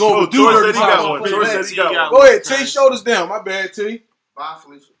I gotta finish. go with George Dude said he got one. Play George that. said he got one. Go ahead, T. Shoulders down. My bad, T. Bye,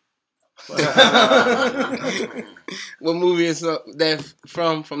 Felicia. What movie is that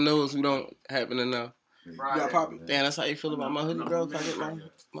from those who don't happen to know? You got Poppy. Damn, that's how you feel about my hoodie, bro? Can I get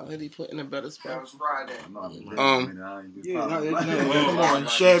my hoodie put in a better That spot? was Friday. Yeah, come on,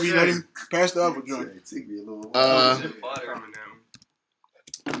 Shabby. Let him pass the other joint.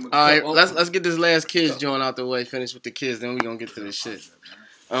 Alright, let's get this last kids joint out the way. Finish with the kids, then we gonna get to the shit.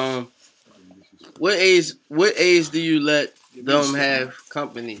 What age do you let them have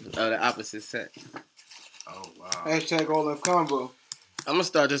company of the opposite sex? Oh wow. Hashtag All Left Convo. I'm gonna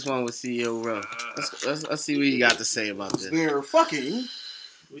start this one with CEO Row. Let's see what you got to say about this. They're fucking.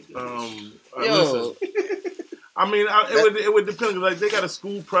 Yo, I mean, it would depend. Like they got a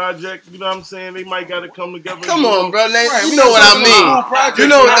school project, you know what I'm saying? They might got to come together. come on, bro. Right, You know what I mean. You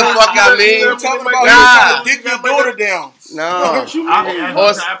know what the fuck I mean. We're talking about Nah. you trying to dick your daughter down. No. What you mean? He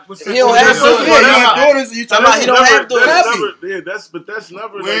don't have Yeah, you got daughters and you trying He don't have daughters. That's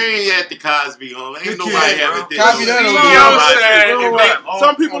never. We ain't at the Cosby home. Ain't nobody ever did Cosby that. done You know what I'm saying?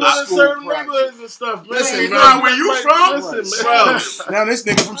 Some people live in certain neighborhoods and stuff. Man. Listen, You bro. know where you from? Listen, Bro. man. Now this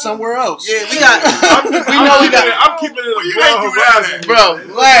nigga from somewhere else. Yeah, we got. I'm keeping it you a ain't do broad that, horizon. Bro,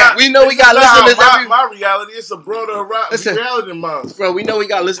 we know we got listeners everywhere. My reality, it's a broader Listen. reality than mine. Bro, we know we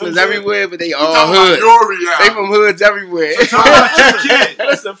got listeners I'm saying? everywhere, but they all Talking about hood. your They reality. from hoods everywhere.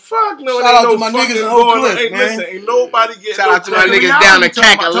 Listen, fuck no. Shout out to ain't no my fucking niggas in Oak going- Cliff, ain't, man. Listen, ain't nobody getting Shout no out to my cutty. niggas down in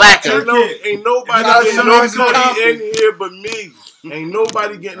Kakalaka. Ain't nobody Shout out to getting my no niggas in cutty Compton. in here but me. Ain't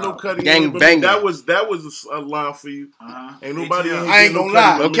nobody getting no cutty Gang in here but me. banger. That was a line for you. Ain't nobody in here I ain't getting no gonna lie.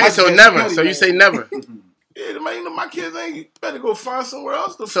 cutty but me. Okay, so never. So you say never. Yeah, man, my kids ain't better go find somewhere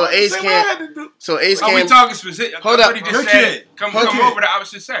else to So fuck. Ace Same way I can't- had to do. So Ace Are we can. talking specific? Hold I up. already just Your said, kid. come Your kid. over the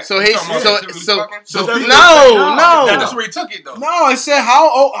opposite sex. So We Ace. talking about specifically fucking? So No. That's where he took it though. No, it said how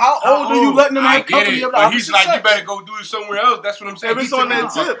old are you letting them I have get company it, of the but he's opposite like, you sex? better go do it somewhere else. That's what I'm saying. If it's He on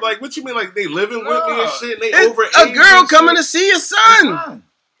took that it. tip, like what you mean? Like they living with me and No. shit. And they It's over a 80 girl and coming to shit. see your son.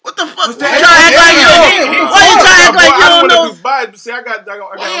 What the fuck? Why you that? trying to act like you don't? Why you trying to act like you I don't don't know? want to be biased, but see, I got. Why you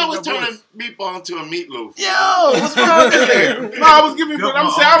always turning meatball into a meatloaf? Yo, what's wrong with this? No, I was giving, but I'm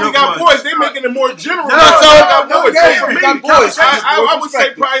saying I already got boys. They making it more general. No, I got no, boys. no, So for you me, got boys. I would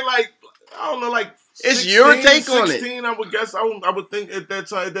say probably like I don't know, like. It's 16, your take on it. 16, I would guess. I would think at that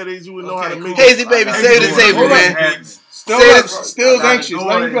time, at that age, you would know how to make Hazy baby, save the table, man. Still's anxious.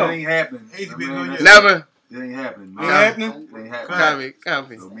 Let him It go. ain't happening. Never. It ain't happening. Ain't happening? It ain't happening.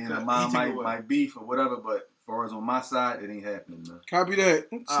 Copy. So me and her mom might beef or whatever, but as far as on my side, it ain't happening, man. Copy that.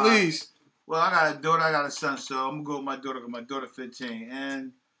 Sleaze. Well, I got a daughter, I got a son, so I'm gonna go with my daughter. 'Cause my daughter 15,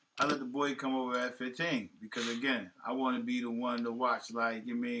 and I let the boy come over at 15 because again, I want to be the one to watch. Like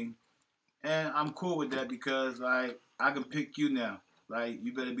you mean, and I'm cool with that because like I can pick you now. Like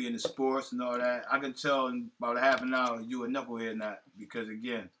you better be in the sports and all that. I can tell in about a half an hour you a knucklehead not because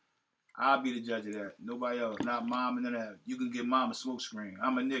again, I'll be the judge of that. Nobody else, not mom and none of that. You can give mom a smoke screen.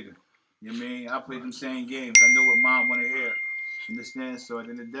 I'm a nigga. You know what I mean? I play them same games. I know what mom want to hear. Understand? So at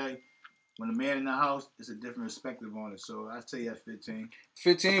the end of the day. when a man in the house, it's a different perspective on it. So I say at 15.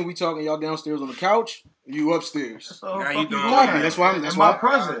 15, we talking y'all downstairs on the couch, you upstairs. So Now fuck you you doing doing Copy, that? that's why I'm, That's my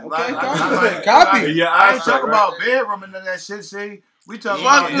present. Okay, Like, copy. Yeah, I ain't eyesight, talking right? about bedroom and none of that shit, see? We talking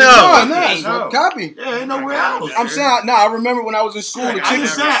Fuck about... no. Copy. Yeah, ain't nowhere else. I'm saying, I remember when I was in school, the I chick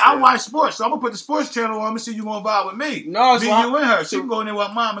just said, I watch sports, so I'm gonna put the sports channel on and see you gonna vibe with me. No, it's me, why- you, and her. She can go in there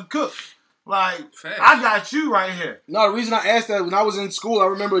with mom and cook. Like, Facts. I got you right here. No, the reason I asked that, when I was in school, I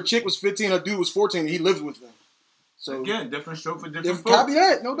remember a chick was 15, a dude was 14, and he lived with them. So Again, different stroke for different if, folks. copy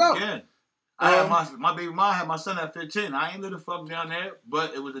that, no doubt. Again, I had my baby mom had my son at 15. I ain't little fuck down there,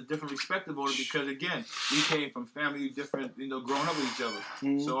 but it was a different perspective on it because again, we came from family different, growing up with each other.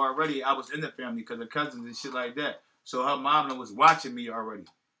 Mhm. So already I was in the family because of cousins and shit like that. So her mom was watching me already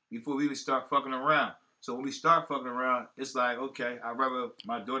before we even start fucking around. So when we start fucking around, it's like, okay, I'd rather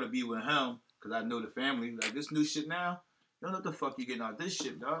my daughter be with him because I know the family. Like this new shit now, you don't know what the fuck you getting out this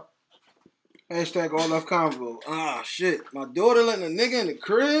shit, dog. Hashtag all left convo. Ah, shit. My daughter letting a nigga in the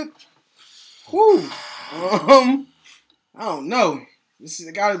crib? Whew. I don't know. This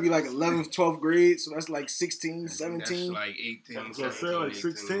has got to be like 11th, 12th grade, so that's like 16, 17. That's like 18. I was gonna say like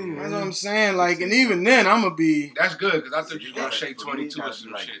 16. That's what I'm saying. Like, and even then, I'm going to be... That's good, because I thought you were going to shake 22 or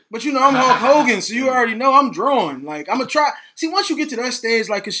some shit. But you know, I'm Hulk Hogan, so you already know I'm drawing. Like, I'm going to try... See, once you get to that stage,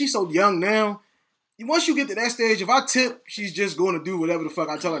 like, because she's so young now, once you get to that stage, if I tip, she's just going to do whatever the fuck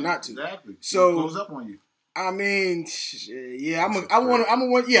I tell her not to. Exactly. So... Close up on you. I mean, yeah, I'm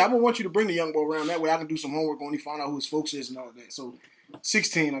gonna want you to bring the young boy around. That way I can do some homework on him, find out who his folks is and all that. So,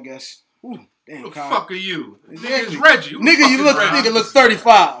 16, I guess. Ooh, damn, Who the Kyle. fuck are you? Exactly. Nigga's Reggie. Who the Nigga, fuck you is look, Reggie? nigga look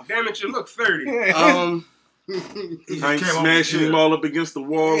 35. Damn it, you look 30. I ain't smashing him all up against the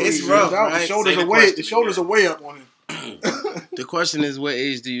wall. It's rough, The right? shoulders Say are the way, question the shoulders again. are way up on him. The question is, what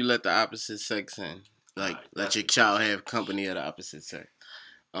age do you let the opposite sex in? Like, let your child have company of the opposite sex.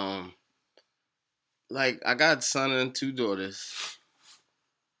 Like, I got a son and 2 daughters.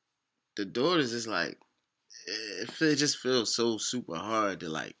 The daughters is like, it just feels so super hard to,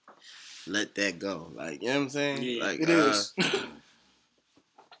 like, let that go. Like, you know what I'm saying? Yeah, like, it is.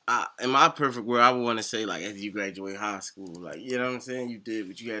 In my perfect world, I would want to say, like, as you graduate high school, like, you know what I'm saying? You did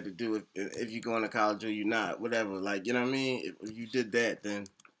what you had to do. If you're going to college or you're not, whatever. Like, you know what I mean? If you did that, then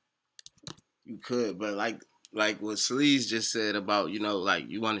you could. But, like what Sleaze just said about, like,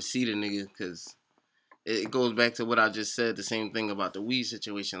 you want to see the nigga because it goes back to what I just said, the same thing about the weed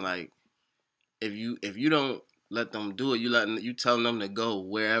situation. Like, if you don't let them do it, you telling them to go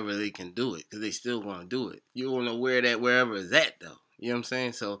wherever they can do it because they still want to do it. You don't know where that wherever is at, though. You know what I'm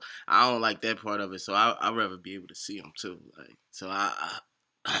saying? So I don't like that part of it. So I'd rather be able to see them too. Like, so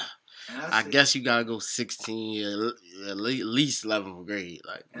I guess you gotta go 16, at least 11th grade.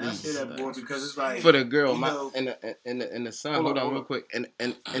 Like, And I say that, boy, because it's like for the girl, you and the son. Hold on, real quick. And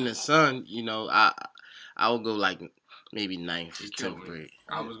the son, I would go like maybe 9th or 10th grade.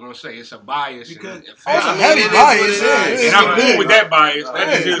 I was going to say, it's a bias. Because it's a heavy bias. And I'm cool with that bias.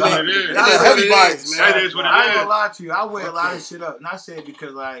 That is what it is. It's a heavy bias, man. That is what it is. I ain't gonna lie to you. I weigh a lot of shit up. And I say it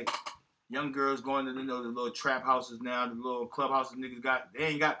because, like, young girls going to the little trap houses now, the little clubhouses niggas got. They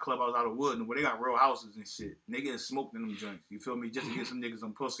ain't got clubhouses out of wood no more. They got real houses and shit. And they getting smoked in them joints. You feel me? Just to get some niggas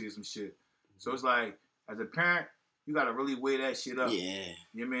some pussy or some shit. So it's like, as a parent, you gotta really weigh that shit up. Yeah.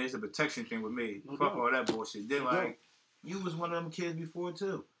 You know what I mean? It's a protection thing with me. Fuck all that bullshit. Then, like, you was one of them kids before,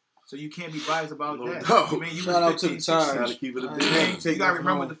 too. So you can't be biased about that. I mean, you Shout was out to the 15, time. 16. Gotta keep it a You bit. gotta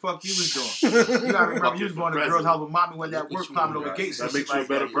remember what the fuck you was doing. You gotta remember you was going to the girl's house with mommy when that work climbing over gates and That shit makes you a like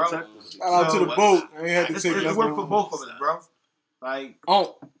better that, bro. protector. Shout out to the boat. I ain't had to It's take it nothing worked for home. both of us, bro. Like,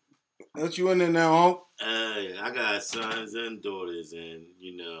 Oh, let you in there now, Honk. I got sons and daughters, and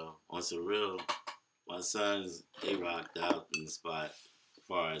on some real, my sons they rocked out in the spot as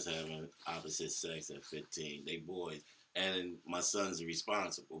far as having opposite sex at 15. They boys, and my sons are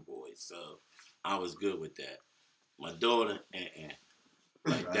responsible boys, so I was good with that. My daughter,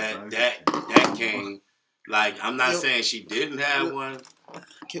 like that came. Like, I'm not saying she didn't have one,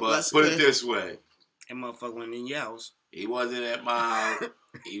 but put it this way. That motherfucker went in your house. He wasn't at my house.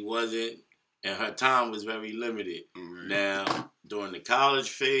 He wasn't, and her time was very limited. Mm-hmm. Now, during the college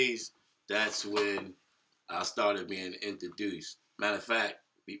phase, that's when I started being introduced. Matter of fact,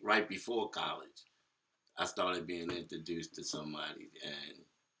 right before college, I started being introduced to somebody,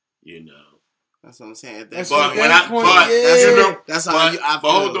 and That's what I'm saying. That's but what when that I, point- but yeah. That's how but, I but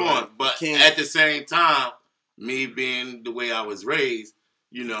feel. hold on. Like, But can't- at the same time, me being the way I was raised,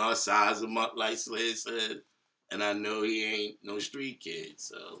 I size him up like Sled said, and I know he ain't no street kid.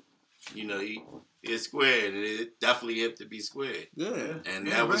 So you know, it's squared. It definitely had to be squared. Yeah. And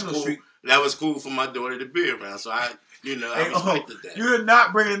Yeah, that was Brindle cool. Street. That was cool for my daughter to be around. So I respected that. You're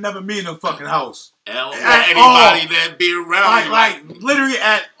not bringing another me in the fucking house. Hell, At anybody all. that be around me. Like literally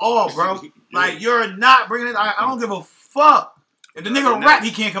at all, bro. Like, you're not bringing it. I don't give a fuck. If the nigga rap,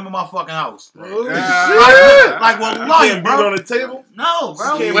 he can't come in my fucking house. Like, well, lying, bro. On the table? No,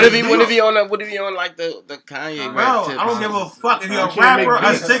 bro. What if he on like the Kanye Bro, rap tip? I don't give a fuck if you're a can't make rapper,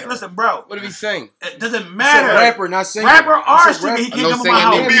 a beats. singer. Listen, bro. What if he sing? It doesn't It's matter. a rapper, not singer. Rapper or It's a singer, he rapper. can't No come in singing, my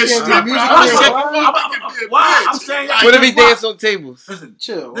nigga. house. Be a Yeah, stripper. music I career. said, Why? I'm saying that. What if he because dance on tables? Listen,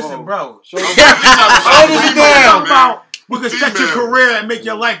 Chill. listen, bro. Shoulders Talking down. about we can set your Female. career and make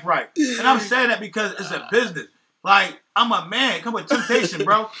your life right. And I'm saying that because it's a business. Like, I'm a man. Come with temptation,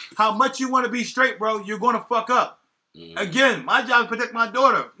 bro. How much you want to be straight, bro, you're going to fuck up. Again, my job is to protect my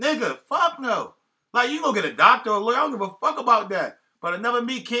daughter. Nigga, fuck no. Like, you gonna get a doctor or a lawyer. I don't give a fuck about that. But another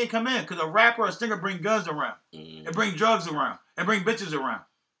me can't come in because a rapper or a singer bring guns around. And bring drugs around. And bring bitches around.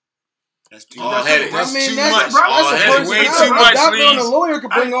 That's too All much. headed. I That's mean, too that's much. bro, All that's a headed. person- Way bro, too bro, much, doctor and a please. lawyer could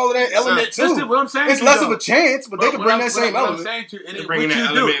bring all of that element too. Listen, what I'm saying It's to you, less though. of a chance, but they could bring that same what I'm element. saying to you, it They're is bringing what that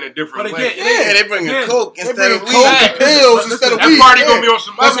you element do. in a different But way. again, Yeah, they bringing again, coke They instead bring of coke weed. and pills instead of That weed. party yeah. gonna be on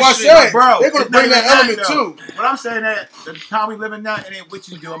some That's other why I shit. said Bro, they're gonna it's bring not that even element that, too. But I'm saying that the time we live in now, it ain't what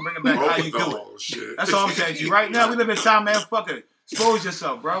you do. I'm bringing back how you do it. Oh, shit. That's all I'm saying to you. Right now, we live in time, man. Fuck it. Expose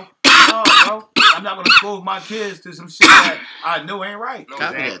yourself, bro. No, bro. I'm not gonna expose my kids to some shit that I know ain't right. Copy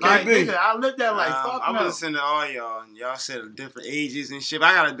that. Like, Can't be. nigga, I lived that life. Fuck I was no. listening to all y'all, and y'all said different ages and shit. But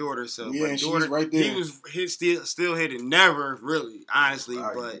I got a daughter, so Yeah, my and she's daughter, right there. He was still hitting, never really, honestly.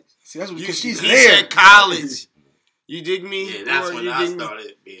 Right. But See, that's you, because she's he there. said college. You dig me? Yeah, that's Or when you I dig me?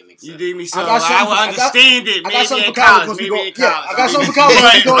 started being You accepted. dig me? So I got something I will for- understand it. I got Maybe something in for college college. once we Maybe go- in yeah, college. I got something for college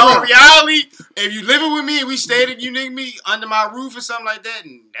once we But go on around. reality, if you living with me and we stayed at you dig me under my roof or something like that,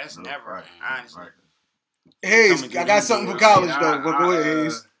 and that's never Right. honestly. Hayes, Coming I to got you, something for boy. college Yeah, though. But go ahead,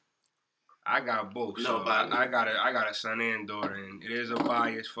 Hayes. I got both. No, So but- I got a son and daughter, and it is a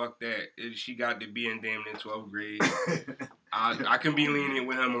bias. Fuck that. She got to be in damn near 12th grade. I can be lenient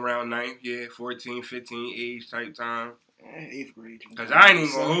with him around 9th, yeah, 14, 15 age type time. 8th grade. Cause I ain't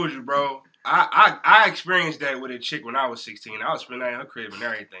even gonna hold you, bro. I experienced that with a chick when I was 16. I was spending at her crib and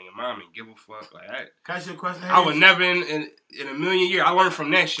everything, and mom didn't give a fuck like that. Can I ask you a question? I would never in a million years. I learned from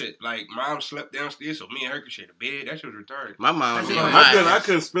that shit. Like mom slept downstairs, so me and her could share the bed. That shit was retarded. My mom. Yeah, I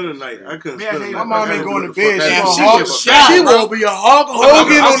couldn't spend a night. I couldn't Yeah, spend a yeah, night. My mom I ain't gotta going do to what the bed. fuck She I gonna do. Hulk. shot, She bro. will be a Hulk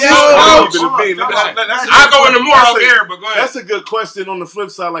Hogan on I'm your so couch. to the beat. I go into more out there, but go ahead. That's a good question. On the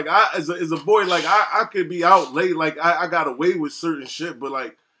flip side, like I as a boy, like I could be out late. Like I got away with certain shit, but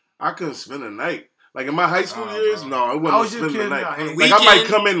like I couldn't spend a night. Like in my high school Nah, years, bro. no, I How wasn't was your spending the kid night. now? Hey, Like I might weekend?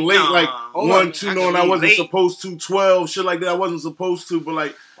 come in late, Nah. like Hold 1, on. 2, I knowing could I be wasn't late. supposed to, 12, shit like that. I wasn't supposed to, but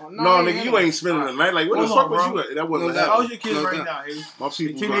like, no, nigga, you ain't spending the night. Like, where the Hold fuck on, was bro. you at? That wasn't No How's happening. your kids No right doubt. now, Hayes? My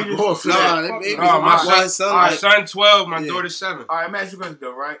people Teenagers? going for Nah, that. that baby. No, my my son, son. my Like, son 12, my Yeah. daughter 7. All right, I'm asking you a question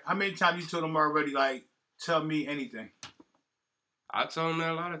though, right? How many times you told them already, like, tell me anything? I tell him that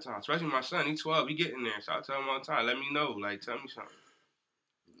a lot of times, especially my son. He's 12, he getting there, so I tell him all the time, let me know, like, tell me something.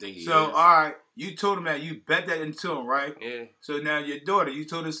 So, all right, you told him that. You bet that into him, right? Yeah, So now your daughter, you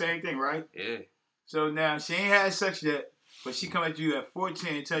told her the same thing, right? yeah. So now she ain't had sex yet, but she come at you at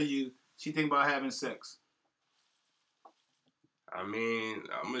 14 and tell you she think about having sex. I mean,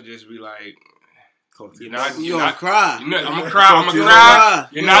 I'm gonna just be like, you you're not, gonna cry. I'm gonna cry. I'm gonna You cry.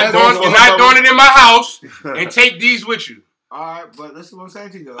 You're not doing it in my house, and take these with you. All right, but listen what I'm saying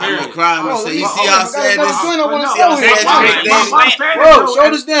to you though. I'm gonna cry. I'm gonna Oh, say, let you me- see oh, how I sad gotta this go in, I wanna No, say I'm it. saying, saying Bro, is,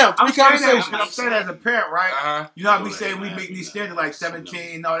 shoulders down. I'm Three saying that, conversations. I'm saying that as a parent, right? Uh-huh. You know how we say we make these standards like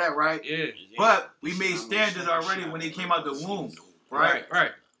 17 and all that, right? Yeah. But we made standards already when they came out the womb, right?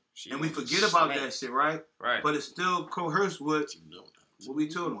 Right. And we forget about that shit, right? Right. But it's still coerced with what we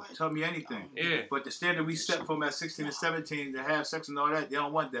told them. Tell me anything. Yeah. But the standard we set for them at 16 and 17 to have sex and all that, they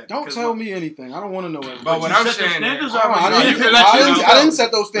don't want that. Don't Because tell me anything. I don't want to know everything. But what you I'm set the saying standards is, already. I No, you didn't, can let I you didn't, know. I didn't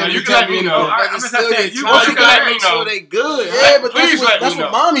set those No, standards. you can let me know. Alright, But I'm it's just still saying, your you child. want You you can let to me make know sure they good. Yeah, but Please let that's me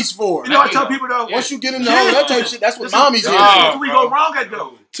what know. mommy's for. You know, I tell people though. Once you get into Yeah. all that type of shit, that's what Listen, mommy's this here. is Oh, where we go wrong at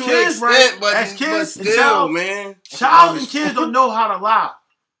though. To Kids, an right? extent, but, As but kids and still, child, man. child and kids don't know how to lie.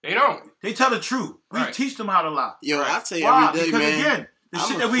 They don't. They tell the truth. We Right. teach them how to lie. Yo, I tell you Why? every day, Because man. again, the I'm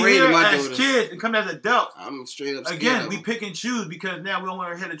shit that we afraid of hear my as daughters. kids and come as adults, I'm straight up scared again, of we them. pick and choose because now we don't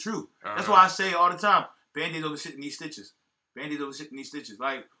want to hear the truth. That's Uh-huh. why I say all the time, Band-Aid over shit in these stitches. Band-Aid over shit in these stitches.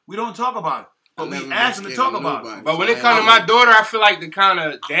 Like, we don't talk about it. But I've never we been ask them to scared talk of about nobody. it. But when it So comes to I- my daughter, I feel like the kind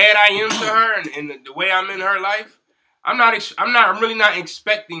of dad I am to her and the way I'm in her life, I'm really not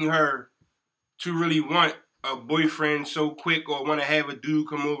expecting her to really want a boyfriend so quick or want to have a dude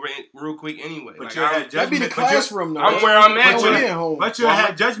come over real quick anyway. But Like, you had That'd be the judgment. classroom, though. I'm where I'm at. But with you it. at home. But you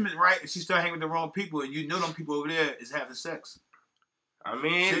had judgment, right? If she started hanging with the wrong people, and you know them people over there is having sex. I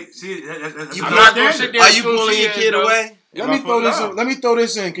mean, See, that's I'm not gonna sit there. Are you pulling your kid away? Let me throw this in. Let me throw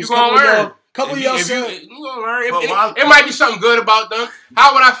this in, because You gonna learn. couple of y'all said. You gonna learn. But It might be something good about them.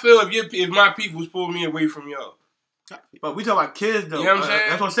 How would I feel if my peoples pulled me away from y'all? But we talk about kids though. You know what I'm saying?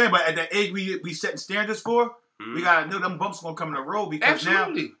 That's what I'm saying. But at the age we setting standards for, we gotta know them bumps gonna come in the road because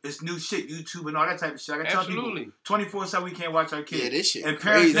Absolutely. now it's new shit, YouTube and all that type of shit. I gotta tell Absolutely. people 24/7 we can't watch our kids. Yeah, this shit And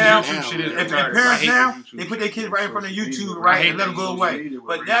parents crazy now, now, shit is man. and retarded. I parents hate now, the YouTube they put their kids right in front of YouTube, media, right, right? and let them go Social away. media,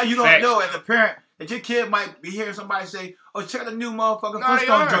 But right. now you don't Facts. know as a parent that your kid might be hearing somebody say, "Oh, check out the new motherfucking No, they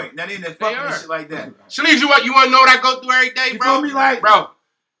Flintstone are. joint." Now they in there fucking and are. shit like that. Sleeves, you want to know what I go through every day, You bro? feel me? Like, Bro,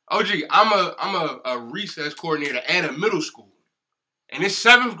 OG, I'm a recess coordinator at a middle school. And it's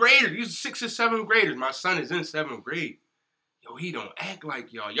 7th graders. These are 6th and 7th graders. My son is in 7th grade. Yo, he don't act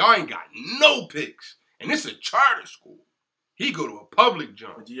like y'all. Y'all ain't got no picks. And it's a charter school. He go to a public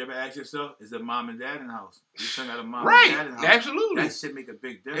joint. but you ever ask yourself, is there mom and dad in the house? You still got a mom Right. and dad in the house. Absolutely. That shit make a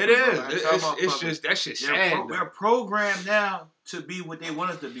big difference. It is. Bro. I tell It's motherfuckers, just, that shit they're sad. we're programmed now to be what they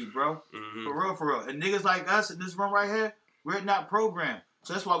want us to be, bro. Mm-hmm. For real. And niggas like us in this room right here, we're not programmed.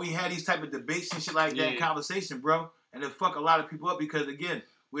 So that's why we had these type of debates and shit like that in conversation, bro. And it fuck a lot of people up because, again,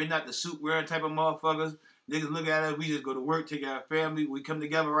 we're not the suit wearing type of motherfuckers. Niggas look at us, we just go to work, take our family, we come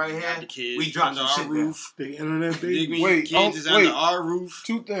together right here, The kids we drop under some our shit roof. Big internet baby. Wait, Kids is under our roof.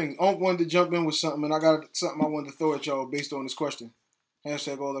 Two things. Unc wanted to jump in with something, and I got something I wanted to throw at y'all based on this question.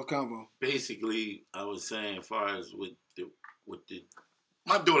 Hashtag all love combo. Basically, I was saying, as far as with the,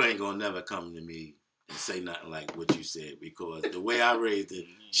 my daughter ain't gonna never come to me and say nothing like what you said because the way I raised her,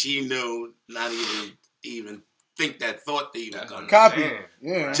 she knew not even think that thought to even come. Copy.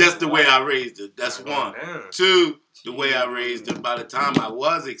 Yeah. Just the way I raised her. That's one. Damn. Two, the way I raised her. By the time I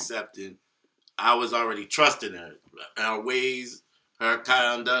was accepting, I was already trusting her. Her ways, her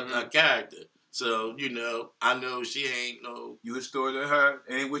conduct, her character. So, I know she ain't no... You restored to her,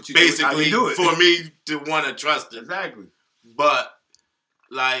 ain't what you basically, do it. for me to want to trust her. Exactly. But,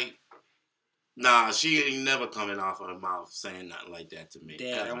 nah, she ain't never coming off her mouth saying nothing like that to me.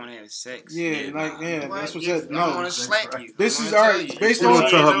 Dad, I want to have sex. Yeah, that's what said. I No, want to slap you. this is all right. Based on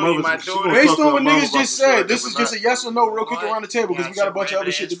Based on what niggas just said, this is just a yes or no real quick around the table because we got a bunch of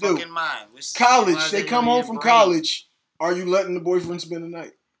other shit to do. College, they come home from college. Are you letting the boyfriend spend the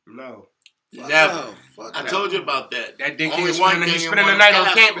night? No. Never. I told you about that. That dick Only is one spending, thing he's in spending the one night on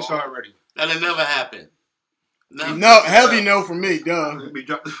class. campus already. That'll never happen. No, heavy no for me, duh.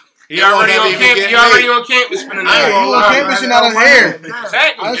 He already on campus. He already on campus spending the Hey, night. you on campus, you're not on here.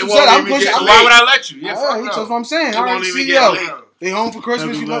 Exactly. That's what I'm pushing. So why would I let you? Yeah, All fuck right, no. that's what I'm saying. It All right, won't even see get yo. late. They home for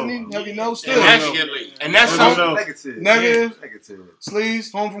Christmas. Heavy You no. letting me? Heavy no still. And that's something. Negative. Negative. Negative.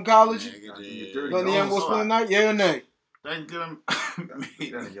 Sleeves home from college. Dirty Letting the young boy spend the night. Yeah or nay? Thanksgiving.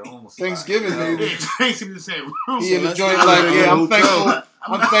 Thanksgiving, baby. Thanksgiving the same room. He in the let's joint not like, go yeah, to I'm the thankful.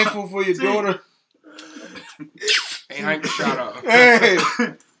 I'm thankful for your daughter. Ain't Hank shout out. Hey,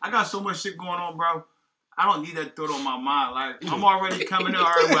 I got so much shit going on, bro. I don't need that thought on my mind. Like, I'm already coming in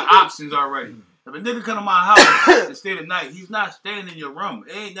already with options already. If a nigga come to my house and stay the night, he's not staying in your room.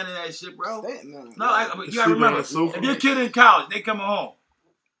 It ain't none of that shit, bro. No, you gotta remember, if your kid in college, they coming home.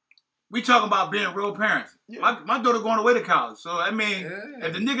 We talking about being real parents. Yeah. My daughter going away to college. So, I mean,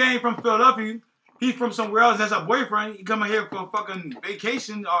 if the nigga ain't from Philadelphia, he's from somewhere else, that's a boyfriend, he coming here for a fucking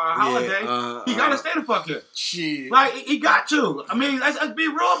vacation or a holiday, he gotta stay the fuck here. Shit. Like, he got to. I mean, let's be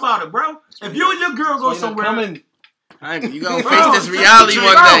real about it, bro. If you and your girl go somewhere... You gonna face this reality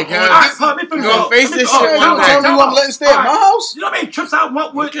one day, cuz. You gonna face this shit one day. Tell me I'm letting stay at my house? You know what I mean? Trips I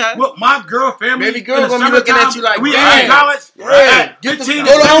want with my girl family. Baby girl gonna be looking at you like, we damn. in college. Yeah. Get the 15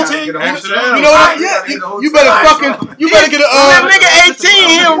 go to home. 17. You know what? Yeah. You better fucking. You better get a. That nigga 18.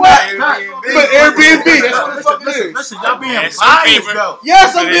 He don't But Airbnb. That's what the fuck it is. Listen, y'all being biased though.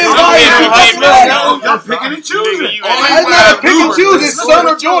 Yes, I'm being biased. Y'all picking and choosing. It's not a pick and choose. It's son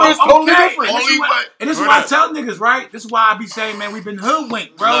or daughter. It's totally different. And this is why I tell niggas, right? This is why I be saying, man, we've been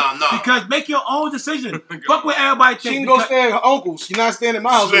hoodwinked, bro. No. Because make your own decision. Fuck what everybody She think. can go stay at her uncle's. You're not staying at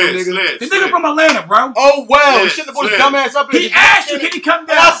my house with a nigga. The nigga from Atlanta, bro. Oh, well. He shouldn't have put his dumb ass up here. He asked you, can he come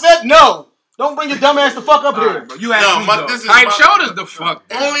down? And I said no. Don't bring your dumb ass the fuck up here. Bro, you asked me, though. this is Hype shoulders the fuck.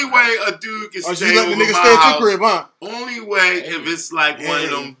 Only way a dude can Or stay you letting over the nigga my stay at house. your crib, huh? Only way if it's like one of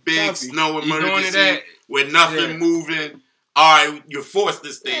them big snow You doing emergencies that? with nothing moving.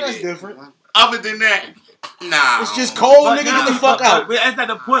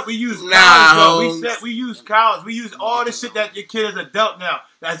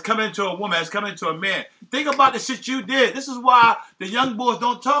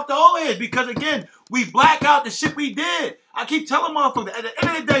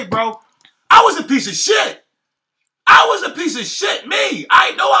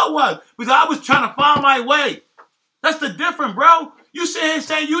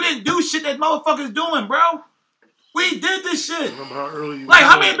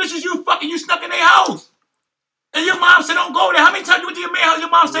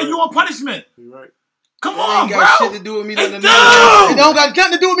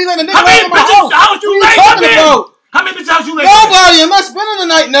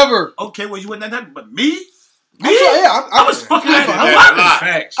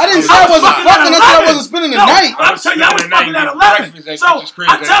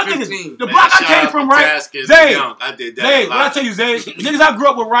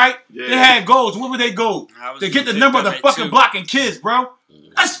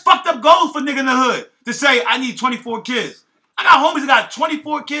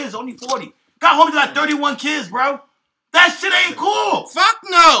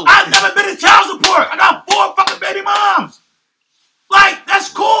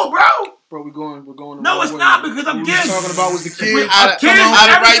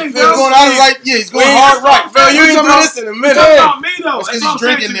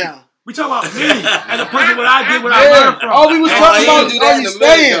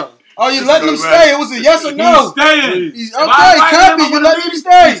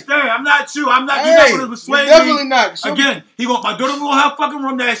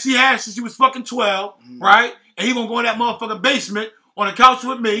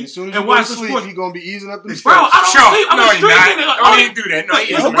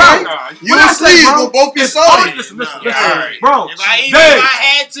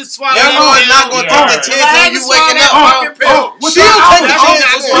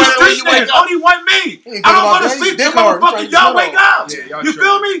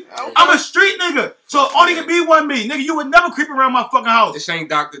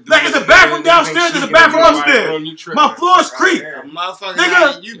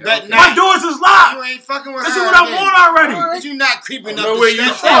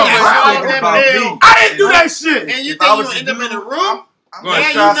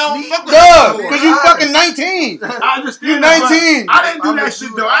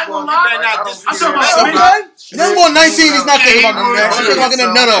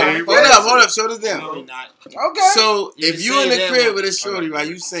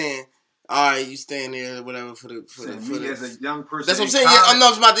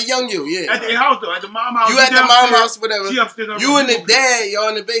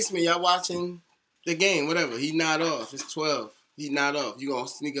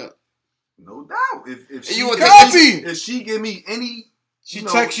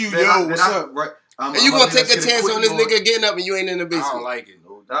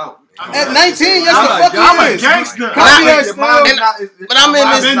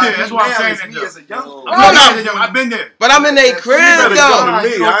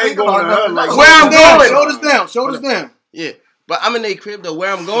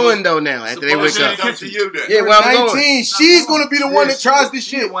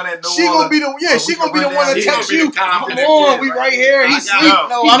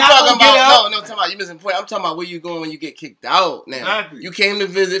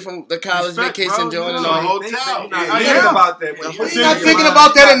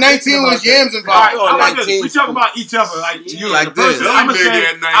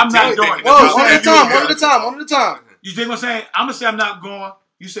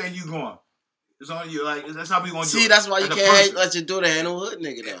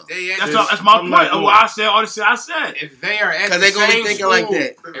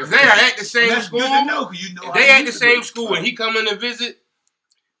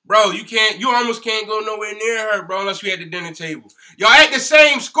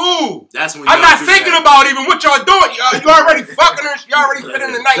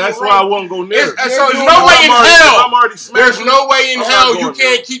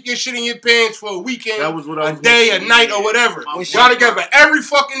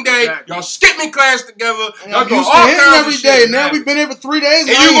 to all hitting kinds every of day. shit. Now we've been here for 3 days.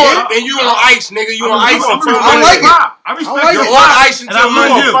 And you on ice, nigga. You on ice. I like it. I respect like You're it. on ice until You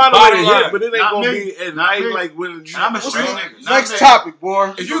gonna you. find a way to Bottom hit, line. but it ain't Not gonna me. be at Not night me. like when. And I'm a straight nigga. Next topic,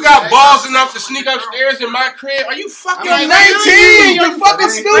 boy. If you got balls enough to sneak upstairs in my crib, are you fucking You're crazy? 19. You're fucking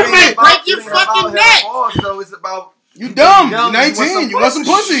It ain't stupid. about- Break your it ain't about fucking having neck. balls, though. It's about You dumb. You're You 19. You want some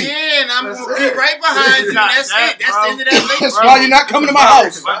pussy. Yeah, and I'm gonna be right behind you. That's it. That's the end of that That's link. why you're not coming to my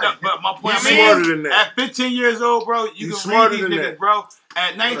house. But my point He's is, smarter than that. at 15 years old, bro, you He's can smarter read these than niggas, that. bro.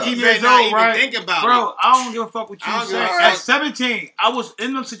 At 19 You years better not old, even right? think about Bro, it. I don't give a fuck what I you don't say. give a At fuck. 17, I was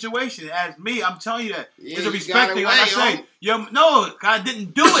in them situation. As me, I'm telling you that. Yeah, It's a you respect got thing. away, Like I say, no, I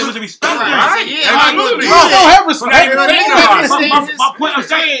didn't do it. It was a respect thing. Right. Yeah, I'm not absolutely. gonna Bro, do don't it. have respect. My point I'm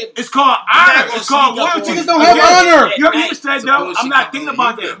saying, it's called honor. It's called loyalty. Niggas don't have honor. You even said, though, Suppose I'm she not come thinking over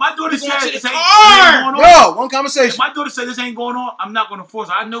about here. that. My daughter You said going to this the ain't car. going on. Yo, one conversation. My daughter said this ain't going on. I'm not gonna force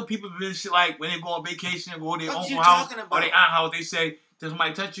her. I know people do this shit like when they go on vacation or go to their What you uncle house talking or about? their aunt house. They say, "Does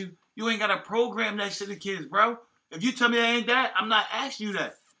somebody touch you?" You ain't gotta program that shit to kids, bro. If you tell me that ain't that, I'm not asking you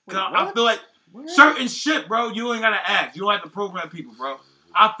that. Cause I feel like certain shit, bro, you ain't gotta ask. You don't have to program people, bro.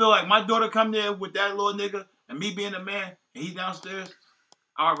 I feel like my daughter come there with that little nigga and me being a man and he downstairs.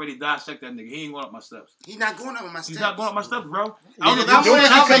 I already dissect that nigga. He ain't going up my steps. He's not going up my steps. He's not going up my steps, bro. And if Don't I want to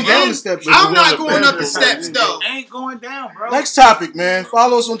come come down in, the steps. I'm not going up the steps, though. Ain't going down, bro. Next topic, man.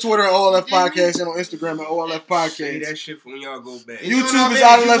 Follow us on Twitter at OLF Podcast and on Instagram at OLF Say Podcast. that shit for when y'all go back. You YouTube going is up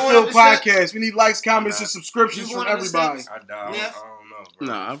Out of you Left going Field up the steps? Podcast. We need likes, comments, and subscriptions You from going up the everybody. steps? I don't know, bro.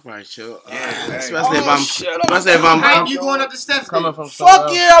 No, I'm probably chill. Yeah, Especially if Oh, I'm, shit, especially if Hype, I'm you going up the steps, coming then? from somewhere Fuck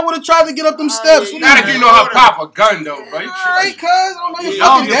else. yeah, I would have tried to get up them steps. yeah, Not if you know how to pop a gun, though, bro. You Alright, tripping. cuz. I don't know your Yeah,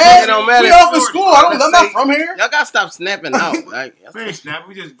 fucking y'all dad. it don't matter. We off in school. I'm not from here. Y'all gotta stop snapping out. Like, We ain't snap.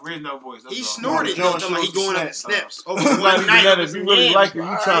 We just raised no voice. That's He all. snorted, John though, talking about he shows going up the snap. steps over It's not one even night. that. If you really like her,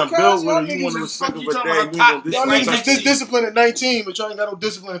 you trying to build with her, y'all you want to niggas respect fuck her, you but talking then about you pop gonna this Y'all right niggas next was to you. disciplined at 19, but y'all ain't got no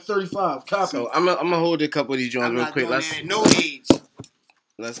discipline at 35. Copy. so I'm gonna hold a couple of these joints I'm real not quick. doing that at no age.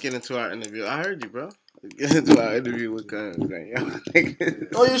 Let's get into our interview. I heard you, bro. Let's get into our interview with Guns.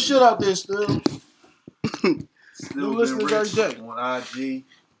 Throw your shit out there still. Still New been listeners rich every day. on IG.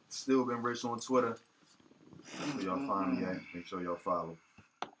 Still been rich on Twitter. That's where y'all find me at. Make sure y'all follow.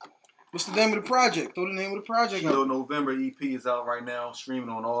 What's the name of the project? Throw the name of the project Still out. November EP is out right now, streaming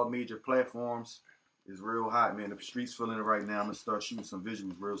on all major platforms. It's real hot, man. The streets feeling it right now. I'm gonna start shooting some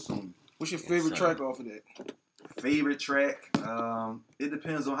visuals real soon. What's your favorite track off of that? Favorite track? It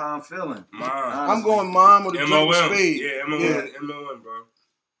depends on how I'm feeling. Mom. I'm going Mom or the Drink with MOM. Spade. Yeah, MOM, bro.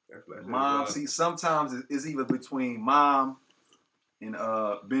 That's like Mom, see, sometimes it's either between Mom and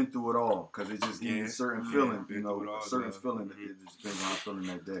Been Through It All, because it just gives you a certain feeling, Been Through It All, a certain yeah. feeling that it just depends on how I'm feeling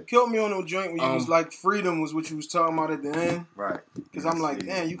that day. Killed me on no joint when you was like freedom was what you was talking about at the end. Right. Because I'm like,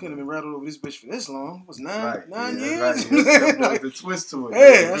 damn, you couldn't have been rattled over this bitch for this long. It was nine Yeah, years. Right. That's the twist to it.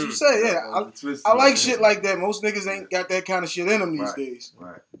 Yeah, that's what I'm saying. Yeah, I like it. shit like that. Most niggas ain't got that kind of shit in them these days.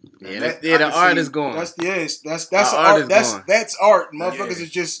 Right. The art is going. That's that's The art. art is That's going. that's art. Motherfuckers Yeah.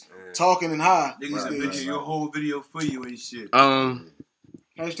 is just talking and high these Niggas days. picture your whole video for you and shit.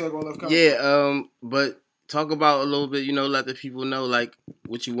 Hashtag all left comment. Yeah, but talk about a little bit, let the people know like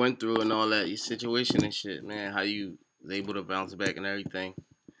what you went through and all that, your situation and shit, man. How you was able to bounce back and everything.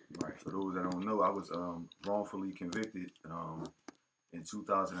 Right. For those that don't know, I was wrongfully convicted in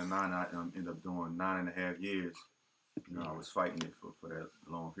 2009. I ended up doing 9.5 years. I was fighting it for that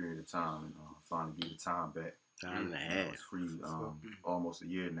long period of time, and finally get the time back. 9.5. I was free almost a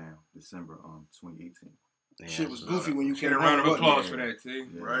year now, December 2018. Shit was goofy when you Get came a round home. of applause for that, T.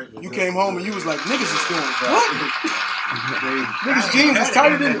 Right. You came home and you was like, niggas is doing what? Niggas jeans is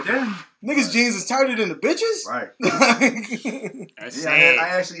tighter than niggas jeans is tighter than the bitches. Right. That's I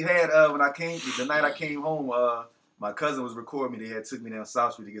actually had when I came the night I came home. My cousin was recording me. They had took me down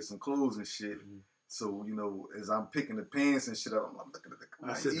South Street to get some clothes and shit. So as I'm picking the pants and shit up, I'm looking at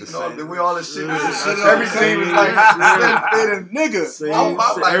the we all this shit. Everything was like fit nigga.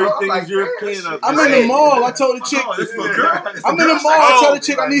 Everything is European. I'm in the mall. I told the chick. I'm in the mall. I told the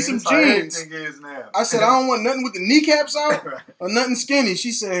chick I need some jeans. I said I don't want nothing with the kneecaps out or nothing skinny.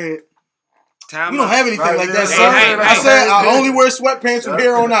 She said, "We don't have anything like that, son." I said I only wear sweatpants from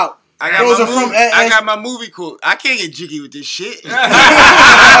here on out. I got my movie quote. I can't get jiggy with this shit.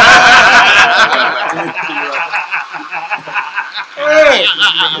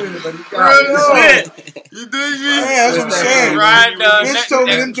 You dig me? Yeah, that's what I'm saying. Bitch told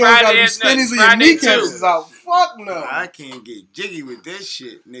me them joints got them skinnies or your kneecaps is out. Fuck no. I can't get jiggy with this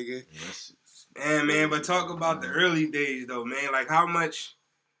shit, nigga. Man, but talk about the early days though, man. Like how much,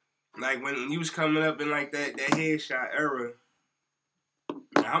 like when you was coming up in like that headshot era,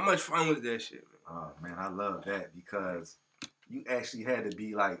 how much fun was that shit, man? Oh man, I love that because you actually had to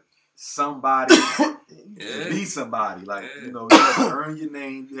be like somebody to be somebody. Like you had to earn your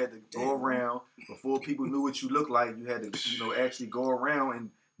name. You had to go around before people knew what you looked like. You had to actually go around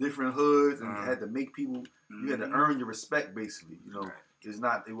in different hoods and you had to make people. You had to earn your respect, basically.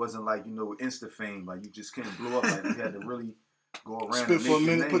 it wasn't like, you know, Insta fame. Like, you just couldn't blow up. Like, you had to really go around Spit and for a make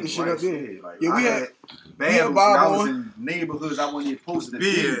your minute, put the name, shit right? up there. Yeah, like, Yeah, we had battles Bob when I was on. in neighborhoods I wasn't even posted to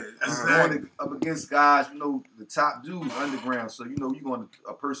Yeah, be. exactly. Going up against guys, you know, the top dudes underground. So, you know, you going to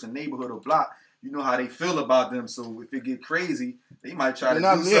a person neighborhood or block, you know how they feel about them. So if it get crazy, they might try to do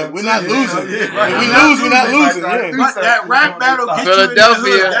something. We're not losing. Yeah, right. If we lose, we're not losing. Yeah. But that rap battle get Philadelphia.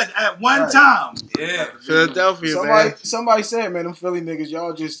 you in the hood at one time. Yeah. Philadelphia, man. Somebody said, man, them Philly niggas,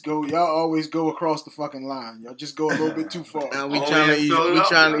 y'all always go across the fucking line. Y'all just go a little bit too far. We trying to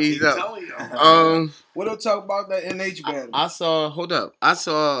ease up. What do talk about that NH battle? I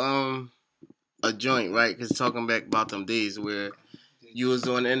saw a joint, right? Because talking back about them days where you was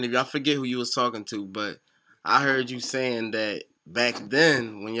doing the interview. I forget who you was talking to, but I heard you saying that back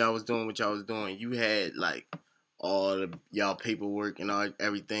then when y'all was doing what y'all was doing, you had like all the y'all paperwork and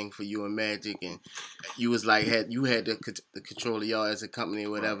everything for you and Magic, and you was like you had the control of y'all as a company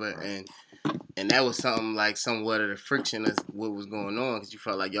or whatever, and that was something like somewhat of the friction of what was going on because you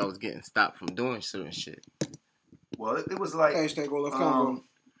felt like y'all was getting stopped from doing certain shit. Well, it was like that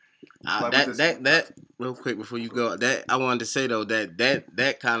real quick before you go. That I wanted to say though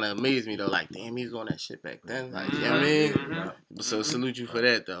that kind of amazed me though. Like, damn, he was on that shit back then. Like, you know what I mean? So salute you for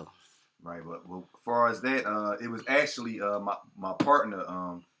that though. Right, but well, as far as that, it was actually my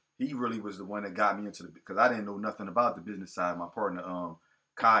partner. He really was the one that got me into because I didn't know nothing about the business side. My partner,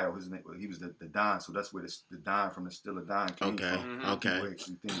 Kyle, his name, he was the Don, so that's where the Don from the Still a Don came from. Okay. People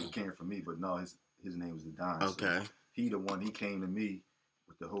actually think it came from me, but no, his name was the Don. Okay. So he came to me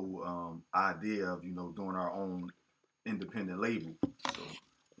with the whole idea of, you know, doing our own independent label. So,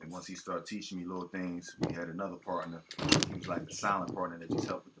 and once he started teaching me little things, we had another partner. He was like the silent partner that just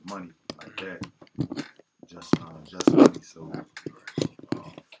helped with the money, like that. Just money. So,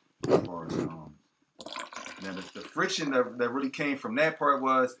 as far as now the friction that really came from that part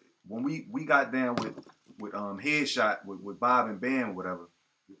was when we got down with Headshot with Bob and Bam or whatever.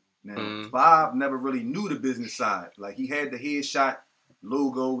 Now Bob never really knew the business side. Like, he had the Headshot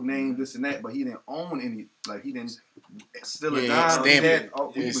logo, name, this and that, but he didn't own any. Like, he didn't still a dime. He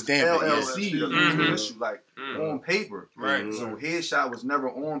was LLC, like on paper. Right. So Headshot was never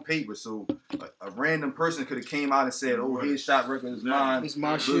on paper. So a random person could have came out and said, "Oh, Headshot record is mine. It's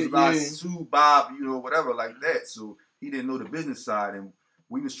my shit." To Bob, you know, whatever like that. So he didn't know the business side, and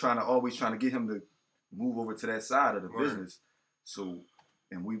we was always trying to get him to move over to that side of the business. So.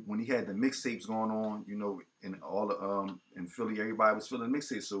 And when he had the mixtapes going on, you know, in all the in Philly, everybody was feeling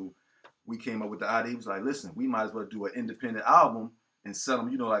mixtapes. So we came up with the idea. He was like, "Listen, we might as well do an independent album and sell them,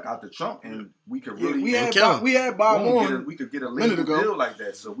 you know, like out the trunk, and we could really we had Bob on. We could get a label deal like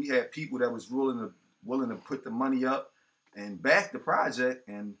that. So we had people that was willing to put the money up and back the project.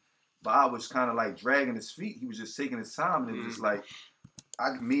 And Bob was kind of like dragging his feet. He was just taking his time, and it was just like,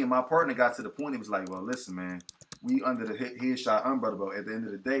 me and my partner got to the point. It was like, well, listen, man. We under the Headshot umbrella, but at the end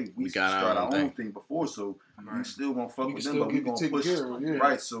of the day, we start our own thing before, so we still gonna fuck with them, but we gonna push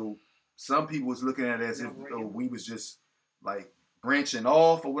right. So some people was looking at it as if we was just like branching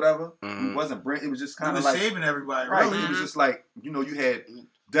off or whatever. We wasn't branching. It was just kind of like saving everybody. Right. Really. It was just like, you know, you had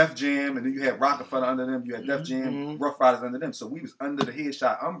Def Jam, and then you had Rockefeller under them. You had Def Jam, Rough Riders under them. So we was under the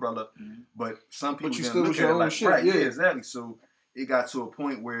Headshot umbrella, but some people didn't look at it like shit. Right. Yeah, exactly. So it got to a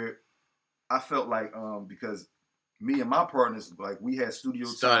point where I felt like because me and my partners, like, we had studio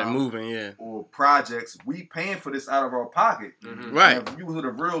started time moving, or projects. We paying for this out of our pocket, right? And if you was with a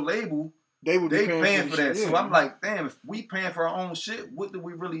real label, they paying for that. Yeah. So I'm like, damn, if we paying for our own shit, what do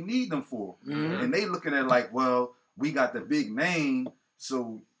we really need them for? And they looking at it like, well, we got the big name,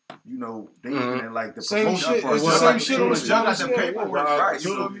 so you know they looking at like the same promotion shit. part. It's the same shit on the y'all got the paperwork, right?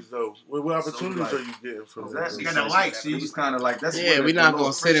 What opportunities are you getting from that? You got the likes. It was kind of like that's we're not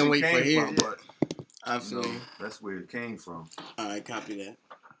gonna sit and wait for him. Absolutely. You know, that's where it came from. All right, copy that.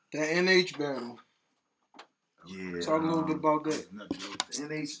 That NH battle. Yeah. Talk a little bit about that. The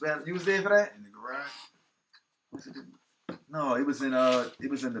NH battle. You was there for that? In the garage? No, it was in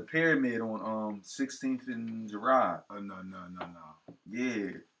the Pyramid on 16th and Girard. Oh no.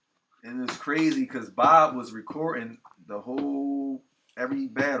 Yeah. And it was crazy because Bob was recording every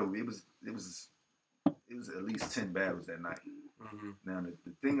battle. It was at least 10 battles that night. Now the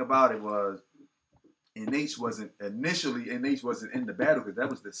thing about it was NH wasn't in the battle because that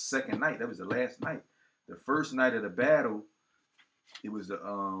was the second night. That was the last night. The first night of the battle, it was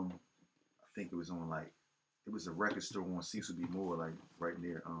I think it was on it was a record store on Cecil B. Moore, like right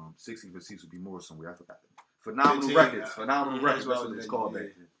near 60th with Cecil B. Moore somewhere. I forgot. Phenomenal Records. Phenomenal Records. That's what it was called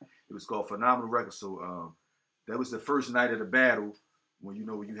back then. It was called Phenomenal Records. So that was the first night of the battle when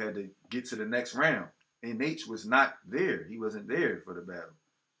you had to get to the next round. NH was not there. He wasn't there for the battle.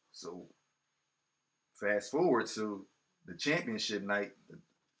 So fast forward to the championship night,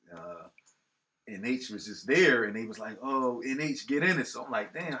 NH was just there, and they was like, "Oh, NH, get in it." So I'm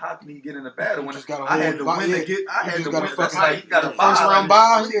like, "Damn, how can he get in the battle when I had to win to get? I had to win. That's like you got a first round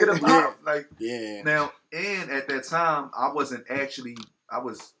bye. You get a bye. Like Now, and at that time, I wasn't actually. I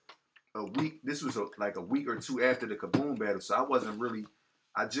was a week. This was like a week or two after the Kaboom battle, so I wasn't really.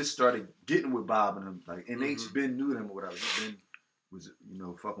 I just started getting with Bob and him. Like NH been knew them or whatever. He been was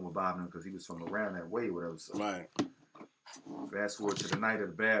fucking with Bob and him because he was from around that way or whatever. So right. Fast forward to the night of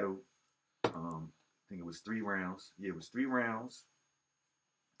the battle. I think it was 3 rounds. Yeah, it was 3 rounds.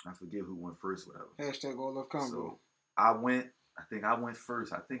 I forget who went first, whatever. Hashtag all love combo. So I think I went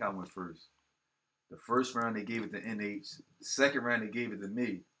first. The first round they gave it to NH. The second round they gave it to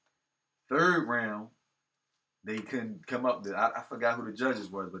me. Third round, they couldn't come up with, I forgot who the judges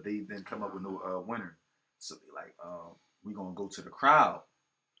was, but they didn't come up with no winner. So they like, we gonna go to the crowd.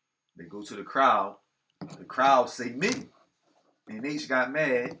 They go to the crowd. The crowd say me. NH got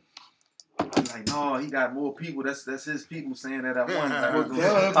mad. He's like, no, he got more people. That's his people saying that I won. Well,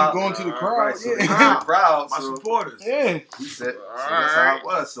 if you going to the crowd, right, so the crowd, my supporters. Yeah. He said, so that's how it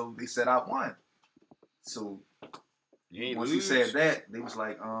was. So they said I won. So once he said that, they was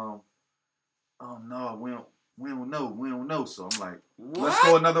like, oh no, we don't know. So I'm like, let's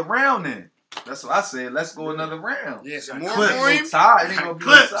go another round then. That's what I said. Let's go another round. Yeah, some more clips. for him. It ain't gonna be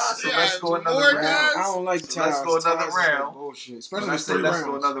no tie, so let's go another round. I don't like ties. Let's go another round. Bullshit. Especially I said, let's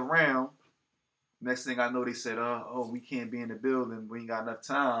go rounds. another round. Next thing I know, they said, we can't be in the building. We ain't got enough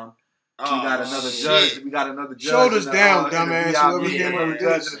time. We got another judge. We got another judge. Shoulders down, dumbass. I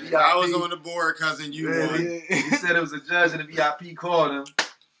was on the board, cousin. You won. He said it was a judge, and the VIP called him.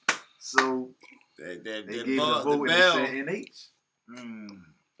 So they gave the vote, and they said NH.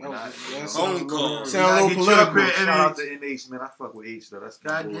 Phone call. Sound a little political. Shout out to NH, man. I fuck with H though. That's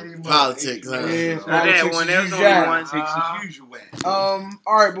politics. Yeah, that one. That was the only one.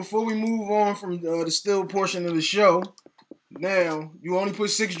 All right. Before we move on from the still portion of the show, now you only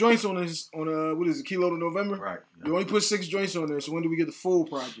put 6 joints on this what is it, Kilo to November? Right. Yeah. You only put 6 joints on there. So when do we get the full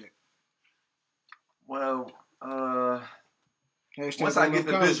project? Well, Hashtag once I get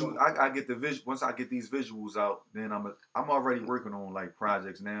the combo. visual, I get the visual. Once I get these visuals out, then I'm already working on like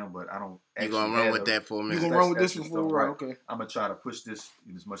projects now, but I don't. You gonna run with that for a minute? You gonna run with this before, right? Okay. I'm gonna try to push this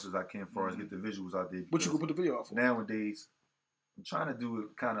as much as I can, as far as get the visuals out there. What you gonna put the video out for? Nowadays, I'm trying to do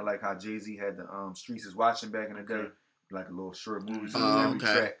it kind of like how Jay-Z had the Streets is Watching back in the day, like a little short movie. So every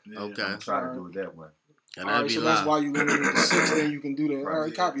track. Okay. I'm trying to do it that way. And all right, so that's why you limited to 6. Then you can do that. All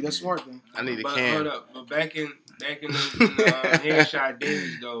right, copy. That's smart then. I need a But can. hold up. But back in the headshot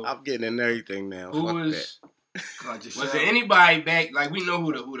days though, I'm getting in everything now. who Fuck was that. was there anybody back? Like we know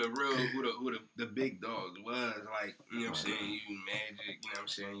who the big dogs was. Like you know what I'm saying. You Magic. You know what I'm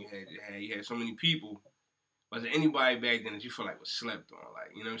saying. You had so many people. Was there anybody back then that you feel like was slept on?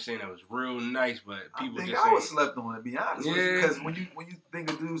 Like, you know what I'm saying? That was real nice, but people I think just I was saying, slept on, to be honest with you. Because when you think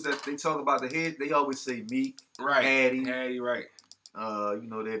of dudes that they talk about the head, they always say Meek, right, Hattie, right.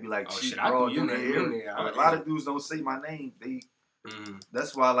 They'd be like, shit, I threw do your the name in area. there. A lot of dudes don't say my name.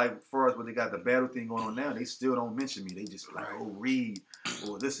 That's why, like, as far as when they got the battle thing going on now, they still don't mention me. They just be like, oh, Reed,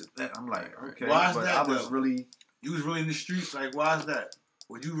 or this is that. I'm like, okay. Why is but that, I was though? really... You was really in the streets. Like, why is that?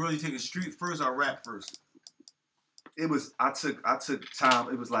 Would you really take a street first or rap first? It was, I took time.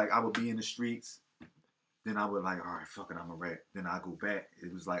 It was like I would be in the streets. Then I would like, all right, fuck it, I'm a rap. Then I go back.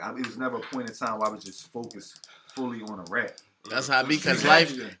 It was like, it was never a point in time where I was just focused fully on a rap. That's how I be, cause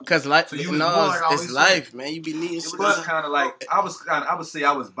life, So you was born like I it's always life, say. man. You be needing It was shit. just kind of like, I would say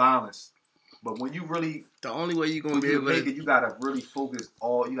I was balanced. But when you really, The only way you gonna when be you able make to, it, you gotta really focus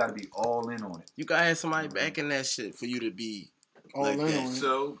you gotta be all in on it. you gotta have somebody back in that shit for you to be All like in that. on it.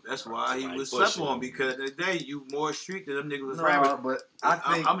 So that's why he was push slept it. on, because at the day you more street than them niggas was No, rapping. but I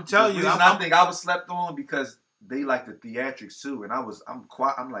think I'm telling you, I think I was slept on because they like the theatrics too, and I'm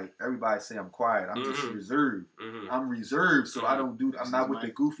quiet. I'm like everybody say I'm quiet. I'm just reserved. I'm reserved, so I don't do. I'm not with the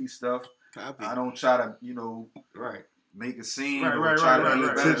goofy stuff. Copy. I don't try to, Right. make a scene Right, or right, try right, to be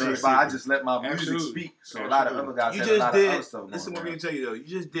right, better right, than right. everybody. I just let my music Absolutely. speak. So a lot of other guys You had just a lot of other did. stuff Listen, what going I'm on. gonna tell you though. You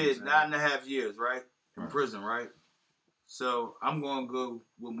just did 9.5 years, right, in prison, right? So I'm gonna go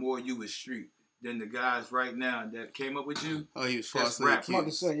with more you with street than the guys right now that came up with you. Oh, he was That's falsely rap. I'm about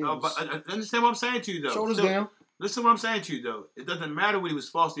to say, yeah, But understand what I'm saying to you though. shoulders So, down. listen what I'm saying to you though. It doesn't matter what he was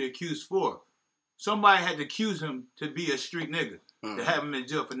falsely accused for. Somebody had to accuse him to be a street nigga to have him in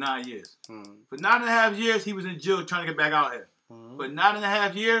jail for 9 years. For 9.5 years, he was in jail trying to get back out here. For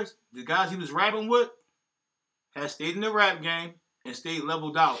 9.5 years, the guys he was rapping with had stayed in the rap game, and stayed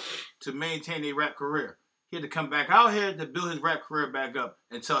leveled out to maintain a rap career. He had to come back out here to build his rap career back up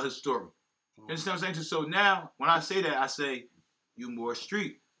and tell his story. You understand what I'm saying? So now, when I say that, I say you more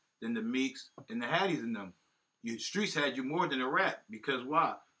street than the Meeks and the Hatties and them. You streets had you more than the rap because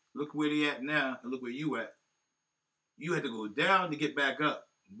why? Look where they at now and look where you at. You had to go down to get back up,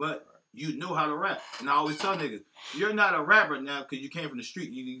 but you know how to rap. And I always tell niggas, you're not a rapper now because you came from the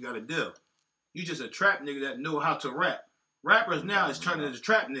street. You got a deal. You just a trap nigga that know how to rap. Rappers now is turning into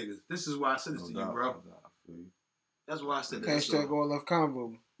trap niggas. This is why I said this to you, bro. That's why I said that. Hashtag All Left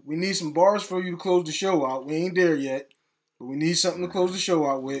Convo. We need some bars for you to close the show out. We ain't there yet, but we need something to close the show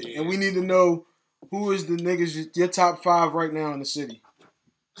out with, and we need to know who is the niggas your top 5 right now in the city.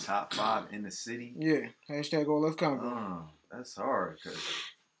 Top 5 in the city? Yeah. Hashtag All Left Convo. That's hard. Cause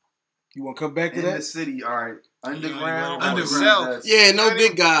you want to come back to in that? the city, all right. Underground. Yeah, no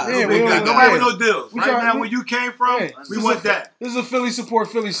big guys. Yeah, nobody with no deals. Right now, where you came from, we want that. This is a Philly support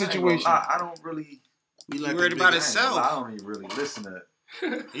Philly situation. I don't really. He worried about himself. I don't even really listen to.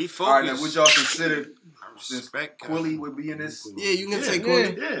 He focused. All right, now would y'all consider since Quilly would be in this? Yeah, you can say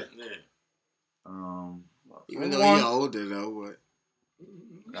Quilly. Yeah. Even though he's older though, but.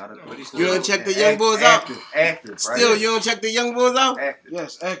 You don't check the young boys out? Active, right? Still, you don't check the young boys out? Active.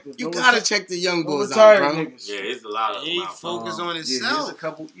 Yes, active. You gotta check the young boys out, bro. Yeah, it's a lot of them. He focused on himself. Yeah, a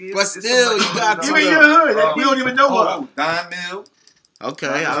couple, but still, you got you in your hood. We don't even know what. Don Mill.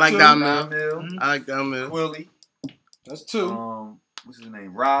 Okay, I like Don Mill. I like Don Mill. Quilly. That's 2. What's his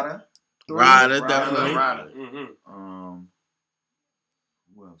name? Ryder, definitely. Ryder.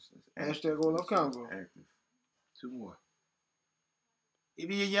 Who else? Hashtag All Left Convo. Active. 2 more.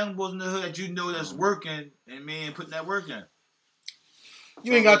 Even your young boys in the hood that you know that's working and man putting that work in.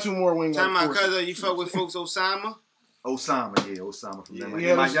 You ain't got 2 more. We ain't got Time out, 4. cuz you fuck with folks Osama? Osama from them.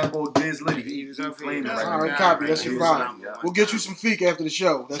 Yeah, My young boy Diz Liddy. He was up here. All right, copy. That's your 5. We'll get you some feek after the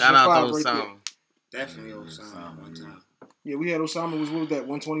show. That's Shout your out 5 to right Osama. there. Definitely Osama one time. Yeah, we had Osama. What was that?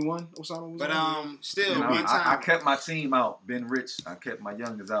 121. Osama was. But still, You know, one time I kept my team out. Ben Rich. I kept my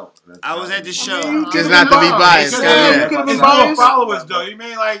youngers out. I was at the show. Just not to be biased. You could have been It's biased. followers though. You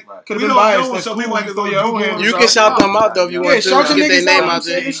mean like Could we have been don't biased. know, That's so we cool. want to go Throw your own hands You out. can shout them out though if you Yeah, want to. shout your Get their niggas name out. out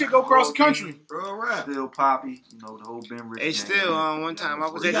there. This shit go across the country. Real rap. Still Poppy. You know the whole Ben Rich. Hey, gang. still, one time I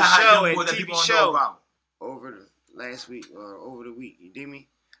was We at the got hot show, young at boys that TV people don't know show about. over the last week or over the week. You dig me?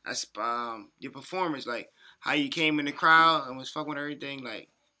 Your performance, like how you came in the crowd and was fucking with everything, like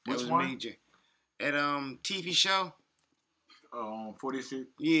that Which was one? major. At TV show, 46.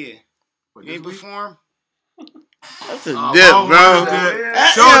 yeah, What, you ain't this week? perform. That's a dip, bro.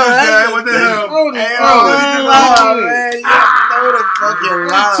 Shoulders, Dad. What the hell? Man, you throw the fucking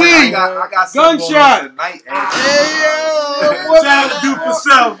line. T. I got Gunshot. tonight. Shout out to Duke for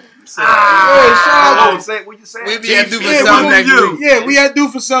self. Shout out to- What you saying? We be at do for Yeah, something we next gonna- week. Yeah, we had do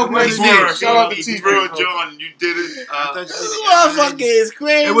for self next week. Word. Shout out to T. Bro, John, you did it. This motherfucker is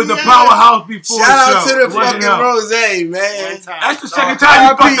crazy. It was the man. powerhouse before Shout out the show. to the It wasn't fucking him. Rose, man. That's the second time you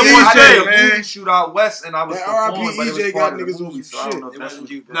fucked the R.I.P. one EJ, jail. man. Shoot out west, and I was That performing, R.I.P. but it was EJ part got of the niggas on movie, some so I don't shit. know if that's what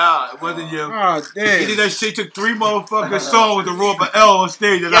you. Nah, it wasn't you. Ah, He damn. did that shit. Took 3 motherfucking songs to roll up an L on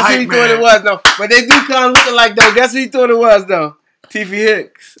stage as a Guess who hype he thought it man. was, though? But they do kind of looking like, though. Guess who he thought it was, though? T.V.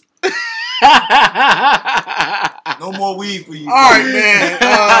 Hicks. No more weed for you. All right, man.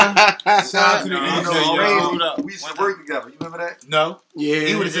 Shout out to the You know, EJ, yo. we used to work together. You remember that? No. Yeah.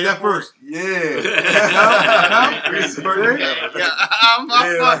 He would have said that first. Yeah. No? We used to work together. Yeah,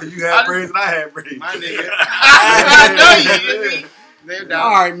 like you had braids and I had braids. My nigga. I know you. All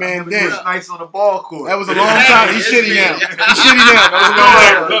right, man. He Damn. was nice on the ball court. That was a long time. He's shitty now. He's shitty now.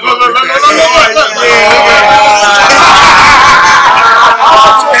 That was a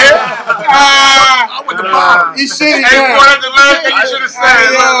I went to bottom. He's shitty Hey, boy, now. that's the last thing you should have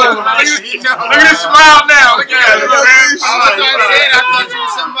said. Look at this smile now. Look at it. I thought you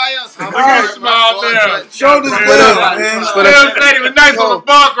was somebody else. Look at this smile now. Shoulders split up, man. Still said he was nice on the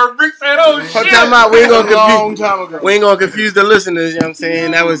bar, cause Rick said, oh Hold shit. time out. We ain't gonna Long confuse. time ago. We ain't gonna confuse the listeners. You know what I'm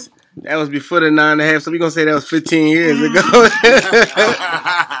saying? That was before the 9.5. So we gonna say that was 15 years ago.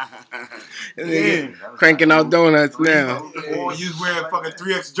 Damn. Cranking out donuts now. Or you was wearing fucking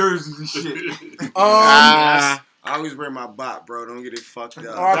 3X jerseys and shit. I always wear my bot, bro. Don't get it fucked up.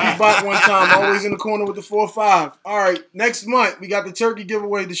 RP Bot one time, always in the corner with the 4-5. All right, next month we got the turkey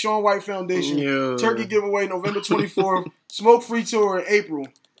giveaway, the Shaun White Foundation. Yeah. Turkey giveaway November 24th. Smoke Free Tour in April.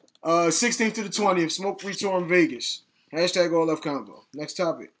 16th to the 20th. Smoke Free Tour in Vegas. Hashtag All Left Convo. Next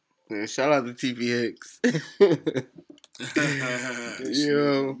topic. Yeah, shout out to T.P. Hicks.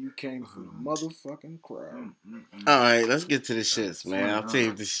 Yo. You came for the motherfucking crowd. All right, let's get to the shits, man. I'll tell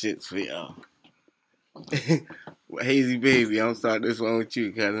you the shits for y'all. Hazy Baby, I'm starting this one with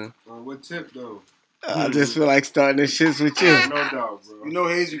you, cousin. What tip though? I just feel like starting this shit with you. No doubt, bro. You know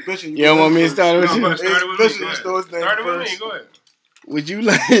Hazy Bishop. You don't want me to start with you? Hazy Bishop stole his name Start with me. first. Go ahead.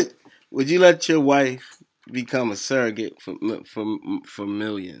 Would you let your wife become a surrogate for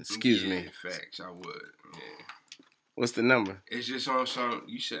millions? Excuse me. Facts, I would. Yeah. What's the number? It's just on some.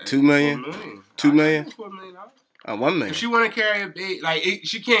 You said 2 million. 4 million. 2 million. $4 million. 1 million. If she want to carry a baby,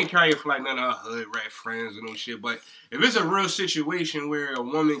 she can't carry it for like none of her hood rat friends or no shit. But if it's a real situation where a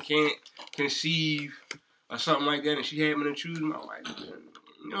woman can't conceive or something like that, and she having to choose my wife, then,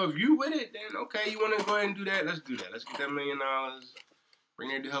 if you with it, then okay, you want to go ahead and do that. Let's do that. Let's get that $1 million, bring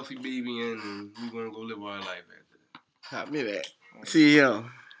that healthy baby in, and we're gonna go live our life after that. Copy that. CEO.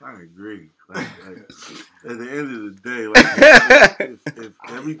 I agree. Like, at the end of the day, if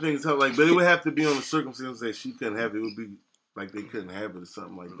everything's up, but it would have to be on the circumstance that she couldn't have it. It would be like they couldn't have it or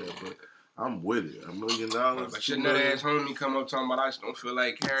something like that. But I'm with it. $1 million. But your nut ass homie come up talking about I just don't feel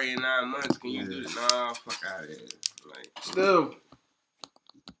like carrying 9 months. Can you do this? Nah, fuck out of here. Still.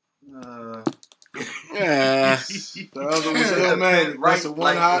 Yeah. The other was still mad. That's the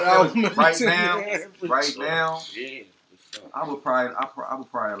one hot album. Right now. Yeah. I would probably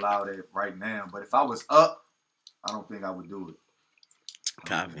allow that right now, but if I was up, I don't think I would do it.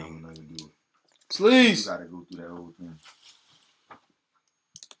 Copy. Please. You gotta go through that whole thing.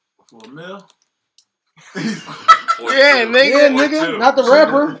 For $1 million? Yeah, nigga. Not the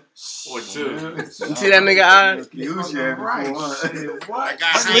rapper. Or 2. You see that nigga eyes?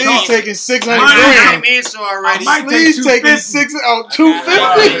 Sleeves taking 600 I'm grand. answer already. Sleeves taking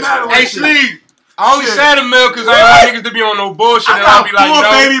 250. Hey, Sleeve. I only said $1 million because I ain't want niggas to be on no bullshit. And I'll be like, no.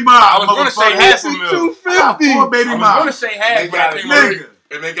 Baby mom, I was going to say half $1 million. 250. 4 baby I mom. was going to say half, but I think Nigga.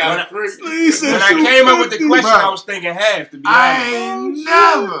 And they got it free. when I came up with the question, I was thinking half, to be honest. I ain't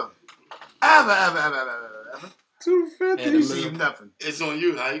never, ever 250. received nothing. It's on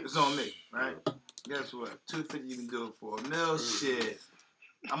you, Hype. It's on me, right? Guess what? 250 you can do it for $1 million. Shit.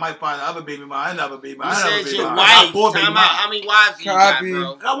 I might find another baby mom, another baby mom, You another said baby your mom. wife. Four baby Time out. moms. How many wives you got,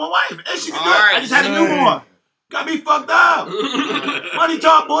 bro? I got one wife. And she can do All it. right. I just had a newborn. Got me fucked up. Money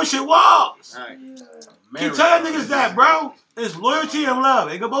talk, bullshit walks. All right. Keep telling niggas that, bro. It's loyalty and love.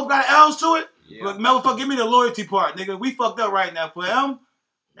 They both got L's to it. Yeah. Look, motherfucker, give me the loyalty part, nigga. We fucked up right now for him.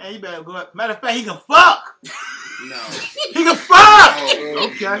 Man, you better go up. Matter of fact, he can fuck. No. He can fuck. No.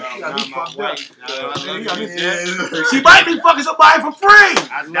 Okay. You got me fucked up. Yeah. She might be fucking somebody for free.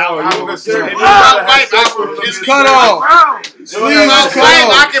 I know. It's cut off. Bro. My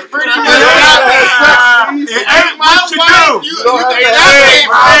wife, I can pretty much It ain't what you do.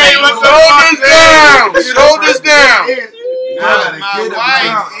 Shoulders down. My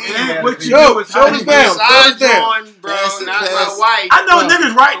wife. It ain't what you Yo, do. It's shoulders down. Side joint, bro. Not my wife. I know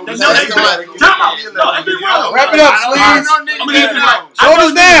niggas right. They know they right. Time out. No, it be real. Wrap it up, I Sleeves. don't know I'm gonna niggas be know. right.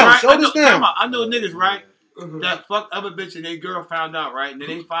 Shoulders down. Right. Shoulders down. Time out. I know niggas right that fucked other bitch and they girl found out right, and then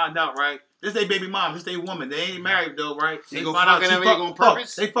they find out right. This they baby mom. This they woman. They ain't married though, right? They find gonna fuck she everything on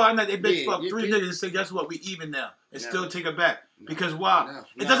purpose? They find out they bitch Yeah, fucked 3 yeah. niggas and say, guess what? We even now. And still take her back. Because why?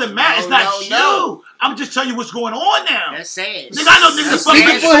 No, It doesn't matter. It's not you. no. I'm just telling you what's going on now. That's sad. Nigga, I know niggas That's fucking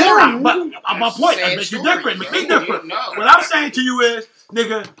sad bitches for story. him. But my point, sad that makes you story. different. Make me different. No. What I'm saying to you is,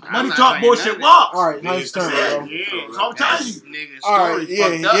 nigga, I'm money not talk, saying bullshit nothing. walks. All right, nice turn, bro. Yeah, So I'm telling you. Niggas All right, story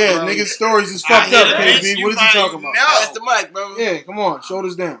fucked up, yeah, bro. niggas' stories is I fucked hit up, a bitch, KB. you What is he finally talking about? know. That's the mic, bro. Yeah, come on,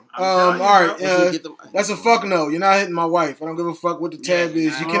 shoulders down. I'm All telling right, you, Get the mic. that's a fuck no. You're not hitting my wife. I don't give a fuck what the tab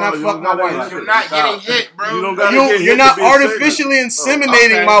is. You No, cannot you fuck don't my gotta wife. hit You're not getting hit, bro. You don't gotta get hit You're to not be a savior. artificially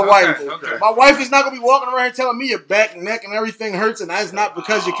inseminating my wife. Okay. My wife is not gonna be walking around telling me your back, neck, and everything hurts, and that's not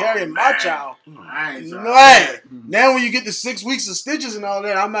because you're carrying my child. I ain't sorry. Lad. Now when you get the 6 weeks of stitches and all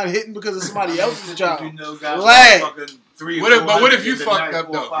that, I'm not hitting because of somebody else's child. You know, guys, Lad. fucking 3 or What if 400 you in the fucked night, up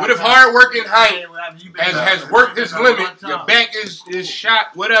 4 or though? 5 What if times? hard-working Hype You been has worked his limit? Your back is shot,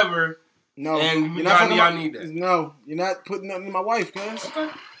 whatever. No, And you're not fucking y'all my- need that. No, you're not putting nothing in my wife, cuz.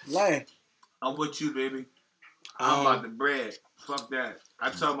 Lad. I'm with you, baby. I'm about the bread. Fuck that. I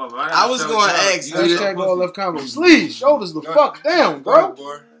told my I was gonna ask, dude. Hashtag all left combo. Sleeves, shoulders the fuck down, bro.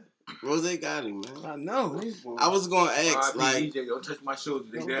 Rose got him, man. I know. I was gonna ask, like, don't touch my shoulder.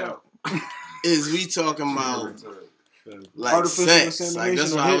 They No down. is we talking about like Artificial sex? Like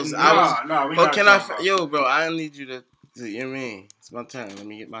that's insemination what or I was. hitting. I was. No, we Oh, not can I? talking about- Yo, bro, I need you to. You know what I mean? It's my turn. Let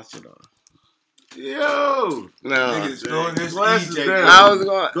me get my shit off. Yo. No, Niggas throwing his Glasses EJ. down. I was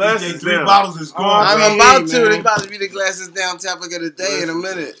going. Glasses EJ, 3 down. bottles is gone. I'm man. about to. Man. They about to be the glasses down topic of the day in a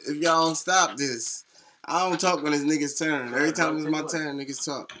minute. If y'all don't stop this, I don't talk when it's niggas' turn. Every time it's my turn, niggas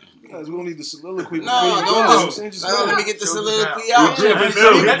talk. Guys, we don't need the soliloquy. No, before you no, go. no. I'm saying just go. Let me get the Show soliloquy the out. He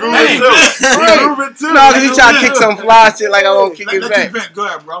grooving too. No, because he trying to kick some fly shit like I won't kick it Let back. you vent. Go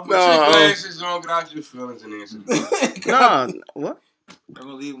ahead, bro. I'm No. with you. Glasses on, get out your feelings and answer. No, what? I'm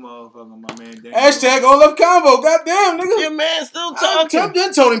gonna leave motherfucker, my man. Dan. Hashtag all love convo. Goddamn, nigga. Your man still I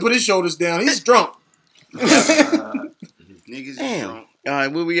talking. told him put his shoulders down. He's drunk. Niggas is Damn. drunk. All right,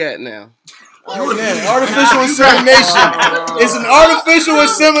 where we at now? Oh, man. Artificial insemination. It's an artificial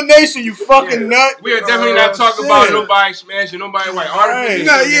insemination, you fucking nut. We are definitely not talking about nobody smashing nobody white. Right.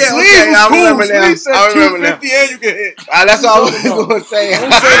 No, yeah, Sleeves okay, was I cool. remember now. Sleeves said I remember now. 250 and you can hit. That's all I was going to say.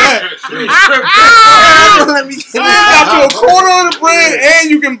 Don't say that. Let me get Sleeves got you a quarter of the bread and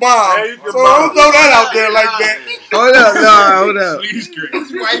you can bomb. So don't throw that out there like that. Hold up, no, hold up.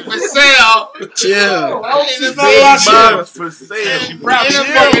 White for sale. Chill. It's not a lot of shit. For sale. She probably Yeah,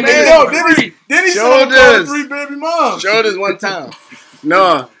 fucking man. No, then he said Shoulders. 3 baby moms. Showed us one time.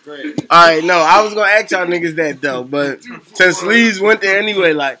 No. Alright, no, I was gonna ask y'all niggas that though, but since Lee's went there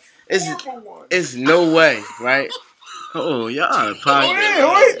anyway, like it's no way, right? Oh, y'all are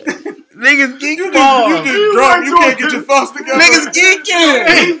Wait. Niggas geek You ball. just drunk. You can't get your thoughts together. Niggas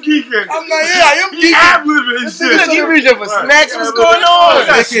geeking. I'm like, yeah, I am geeking. Look, you reaching for snacks. What's going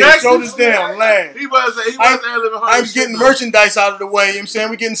on? Shoulders down, laugh. He wasn't living hard. I'm getting merchandise out of the way. You know what I'm saying?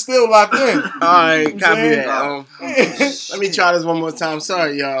 We're getting still locked in. Alright, copy saying? that. Let me try this one more time.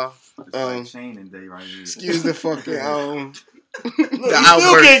 Sorry, y'all. Shane and Day right here. Excuse the fucking Look, you still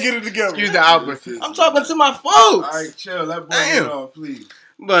outburst. can't get it together. Excuse the outburst. I'm talking to my folks. All right, chill. Let boy Damn. get off, please.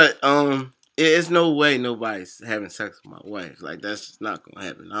 But it's no way nobody's having sex with my wife. Like that's just not gonna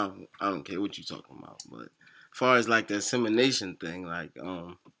happen. I don't care what you talking about. But as far as like the insemination thing, like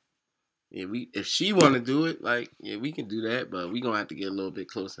yeah, if she want to do it, like yeah, we can do that. But we gonna have to get a little bit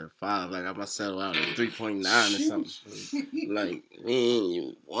closer to 5. Like I'm gonna settle out at 3.9 or something. Like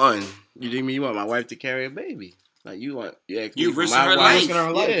you think me? You want my wife to carry a baby? Like you ask me You for risking my her wife?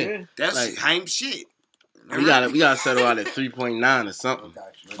 life. Yeah. That's Like- hype shit. We gotta settle out at 3.9 or something.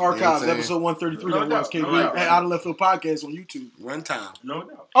 Archives, You know what I'm episode 133. No That was doubt. KB. No doubt. At Out of Left Field Podcast on YouTube. One time. No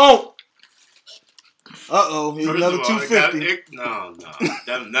doubt. Oh! Here's First another of all, 250. No.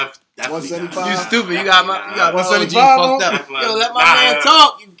 That's 175. You stupid. You got my 175 fucked up. on? Yo, let my man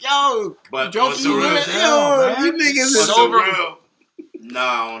talk. Yo, But joke on you some real with. shit, Yo, you niggas on is some sober. real,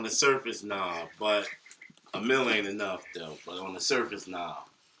 nah, on the surface, nah. But $1 million ain't enough, though. But on the surface, nah.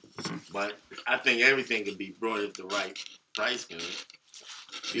 But I think everything could be brought at the right price, man.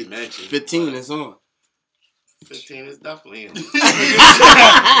 Be mentioned. 15 is on. 15 is definitely in. $1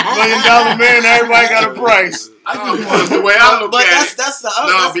 million man, everybody got a price. Because the way I look But at it, that's the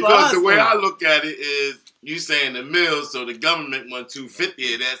no, because the way I look at it is you saying the mill, so the government want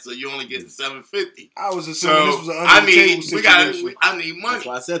 250 of that, so you only get 750. I was assuming this was So an under the table I situation. need money. That's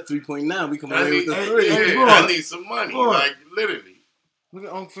why I said 3.9. We come I away need, with the 3. yeah, boy. I need some money, Boy. like literally. Look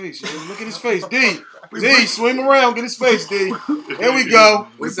at Unc's face. Yo. Look at his face. D, swing around. Get his face, D. There we go.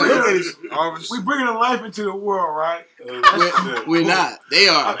 Look at his. We bringing a life into the world, right? We're not. They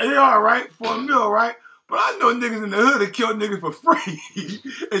are. They are, right? For $1 million, right? But I know niggas in the hood that kill niggas for free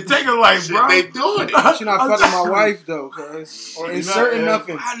and take a life, Shit, bro. they doing it. She not fucking my wife though, cuz. Or inserting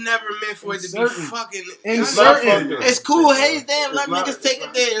nothing. I never meant for it to be Inserting. fucking. Inserting. It's cool. Hey, damn, let niggas take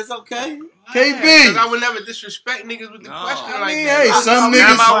it there. It's okay. KB. Because I would never disrespect niggas with the question I like mean, that. hey, some Not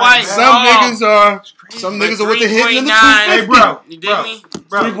niggas, my wife. some niggas are with the hitting in the 250. Hey, bro. You dig me?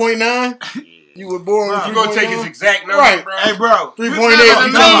 3.9. You were born with You gonna take his 3.9. exact number, Right. bro? Hey, bro. 3.8. You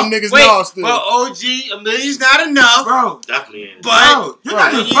Wait, telling them niggas no still. well, OG, $1 million's not enough. Bro. Definitely ain't. But Bro, you're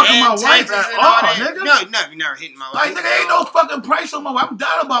not when even you fucking my add wife taxes at and all, all that, nigga. No, you're never hitting my wife. Like, nigga, ain't no fucking price on my wife. I'm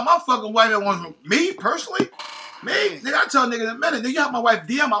down about my fucking wife that wants me, personally. Me? Nigga, I tell niggas in a minute, nigga, you have my wife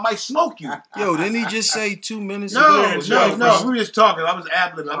DM, I might smoke you. Yo, didn't he just say 2 minutes No, ago? no, we were just talking. I was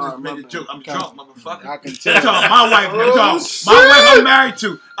ad-libbing. I was just my making a bad. joke. I'm drunk, motherfucker. I can I'm tell. talking my wife. I'm talking my wife I'm married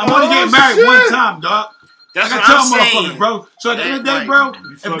to. I'm only getting married one time, dog. That's I what can I'm tell motherfuckers, saying. bro. So at the end of the day, Right.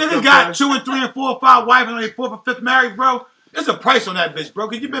 bro, if niggas got 2 and 3 and 4 or 5 wives and only 4th or 5th married, bro, there's a price on that bitch, bro,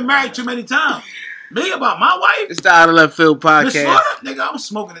 because you've been married too many times. Me about my wife? It's the Out of Left Field Miss podcast. Slaughter? Nigga, I'm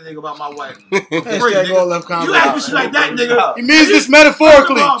smoking a nigga about my wife. Hashtag all left You convo. ask me shit like that, nigga. He means this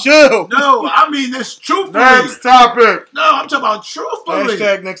metaphorically. Chill. No, I mean this truthfully. Next topic. No, I'm talking about truthfully.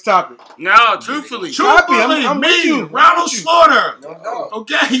 Hashtag next topic. No, truthfully. Copy, Truthfully, I'm me, with you. Ronald Slaughter.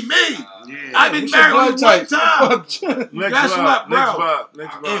 Okay, me. I've been What's your married only blood one time. Next Guess vibe, what, bro?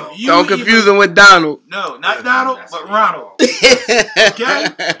 Next vibe. If you Don't confuse him with Donald. No, not Donald, but Ronald. Okay?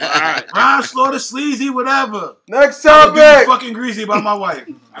 Alright. Ron Slaughter, sleazy, whatever. Next I'm topic. fucking greasy about my wife.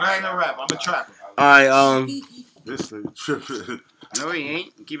 I ain't no rap. I'm a trapper. All right, This nigga tripping. No, he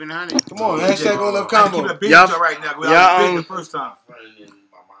ain't. Keeping 100. Come on, hashtag all left I had to combo. keep it big Y'all- right now. We y'all, was big the first time.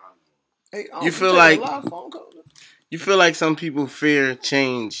 Hey, You feel take a like- live phone call. You feel like some people fear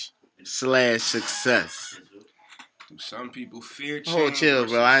change / success. Some people fear change. Hold chill, or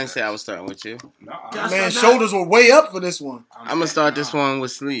bro. I didn't success. say I was starting with you. Nah, Man, shoulders were way up for this one. I'm gonna start this one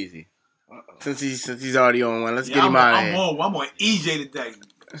with Sleazy. Since he's already on one, let's get Yeah, him out of here. I'm on EJ today.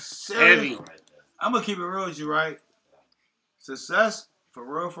 Heavy. I'm gonna keep it real with you, right? Success, for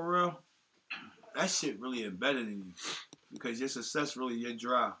real, that shit really embedded in you. Because your success really your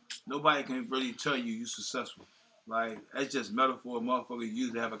drive. Nobody can really tell you successful. Like, that's just metaphor motherfuckers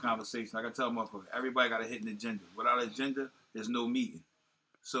use to have a conversation. Like I tell motherfuckers, everybody got a hidden agenda. Without an agenda, there's no meeting.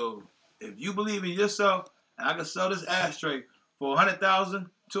 So, if you believe in yourself, and I can sell this ashtray for $100,000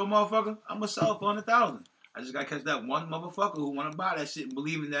 to a motherfucker, I'm gonna sell it for $100,000. I just gotta catch that one motherfucker who wanna buy that shit and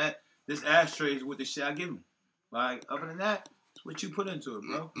believe in that this ashtray is what the shit I give him. Like, other than that, it's what you put into it,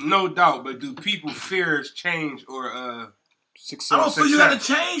 bro. No doubt, but do people fear change or Success. I don't feel you gotta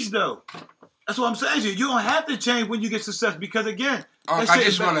change though. That's what I'm saying to you. You don't have to change when you get success because again, that I shit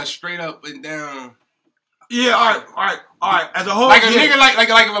just is- want to straight up and down. Yeah, all right. As a whole, Like a yeah. nigga, like if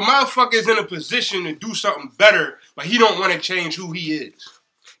a motherfucker is in a position to do something better, but he don't want to change who he is.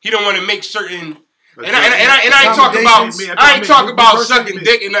 He don't want to make certain. And I ain't talking about sucking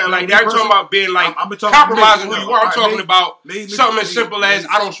dick and nothing like that. I'm talking about being like compromising who you are. I'm talking about something as simple as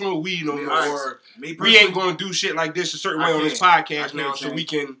I don't smoke weed no more. Or we ain't gonna do shit like this a certain way on this podcast now, so we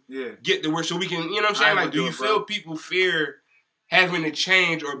can get the word. So we can, you know what I'm saying? Like, do you feel people fear having to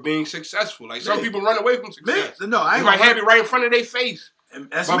change or being successful? Like some people run away from success. No, I they might have it right in front of their face.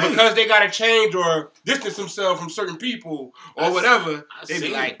 That's but me. because they gotta change or distance themselves from certain people or whatever, they be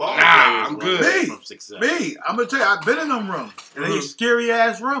like, nah, I'm good. Me, I'm gonna tell you, I've been in them rooms. And they scary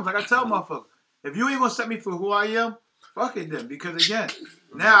ass rooms. Like I tell motherfuckers, if you ain't gonna set me for who I am, fuck it then. Because again,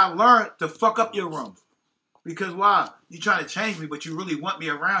 now I learned to fuck up your rooms. Because why? You trying to change me, but you really want me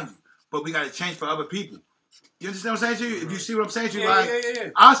around you. But we gotta change for other people. You understand what I'm saying to you? If you see what I'm saying to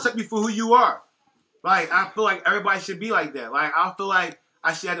you, I'll set you for who you are. Like, I feel like everybody should be like that. Like, I feel like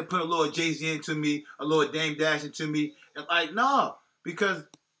I should have to put a little Jay-Z into me, a little Dame Dash into me. And like, no. Because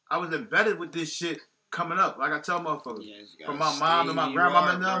I was embedded with this shit coming up. Like I tell motherfuckers. From my mom and my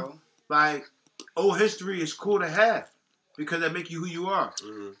grandmama and them. Like, old history is cool to have. Because that make you who you are.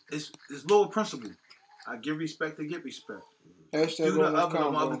 It's little principle. I give respect to get respect. Hashtag Do to all left other than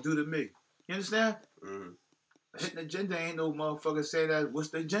combo. others do to me. You understand? Hitting agenda ain't no motherfucker say that. What's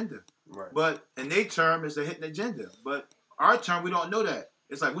the agenda? Right. But in their term, it's a hitting agenda. But our term, we don't know that.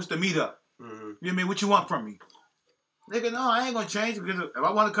 It's like, what's the meetup? You know what I mean? What you want from me? Nigga, no, I ain't gonna change because if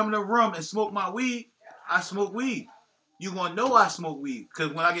I want to come in the room and smoke my weed, I smoke weed. You gonna know I smoke weed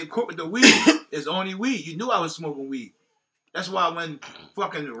because when I get caught with the weed, it's only weed. You knew I was smoking weed. That's why when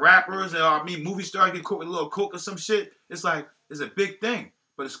fucking rappers or movie stars get caught with a little coke or some shit, it's like it's a big thing,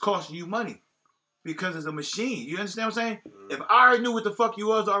 but it's costing you money. Because it's a machine. You understand what I'm saying? If I already knew what the fuck you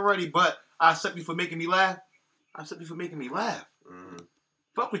was already, but I accept you for making me laugh, I accept you for making me laugh.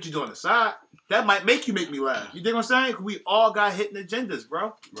 Fuck what you do on the side. That might make you make me laugh. You dig what I'm saying? We all got hidden agendas,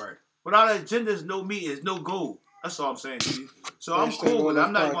 bro. Right. Without agendas, no meat is no gold. That's all I'm saying to you. So I'm cool with it.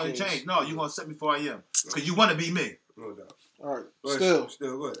 I'm not going to change. No, you're going to set me for I am. Because you want to be me. No doubt. All right.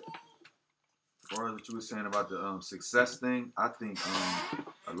 Still, what? As far as what you were saying about the success thing, I think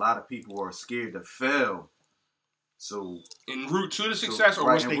a lot of people are scared to fail. So en route to the success, or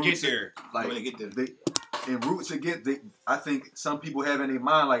once they get there, like when they get there, en route to get, I think some people have in their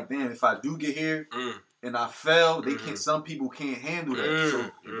mind like, damn, if I do get here and I fail, they can't. Some people can't handle that.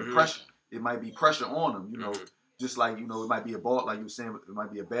 So the pressure, it might be pressure on them. You know, just like it might be a ball, like you were saying, it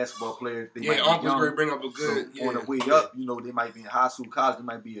might be a basketball player. They might be Uncle's young, going to bring up a good. so on the way up, they might be in high school, college. They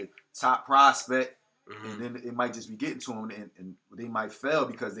might be a top prospect. And then it might just be getting to them, and they might fail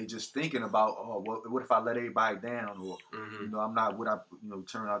because they just thinking about, what if I let everybody down, or I'm not what I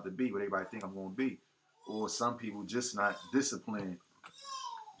turn out to be, what everybody think I'm going to be, or some people just not disciplined,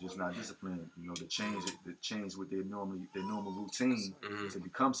 to change with their normal routine to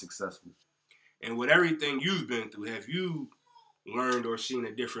become successful. And with everything you've been through, have you learned or seen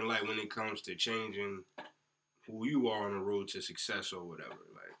a different light when it comes to changing who you are on the road to success or whatever?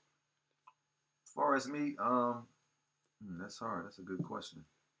 Like, as far as me, that's hard. That's a good question.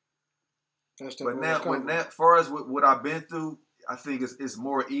 But as far as what I've been through, I think it's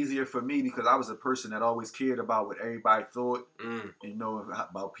more easier for me because I was a person that always cared about what everybody thought,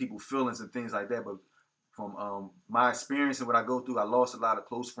 about people's feelings and things like that. But from my experience and what I go through, I lost a lot of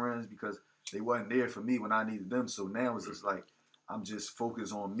close friends because they wasn't there for me when I needed them. So now it's just like I'm just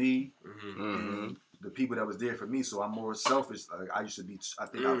focused on me and the people that was there for me. So I'm more selfish. Like I used to be. I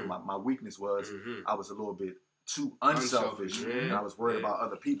think my weakness was I was a little bit too unselfish, and I was worried about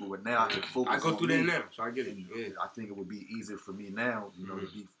other people. But now I can focus. I go through that now, so I get it. I think it would be easier for me now, you know, to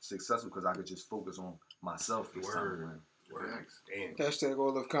be successful because I could just focus on myself this time around. Damn. Hashtag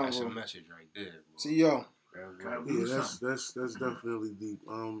all of convo. That's a message right there. Bro. CEO. Yeah, that's definitely deep.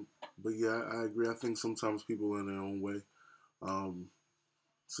 But yeah, I agree. I think sometimes people are in their own way.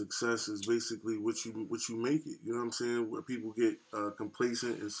 Success is basically what you make it. You know what I'm saying? Where people get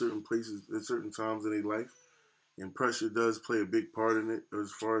complacent in certain places at certain times in their life, and pressure does play a big part in it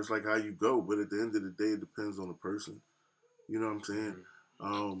as far as like how you go. But at the end of the day, it depends on the person. You know what I'm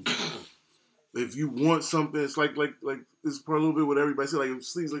saying? If you want something, it's like it's part a little bit what everybody said. Like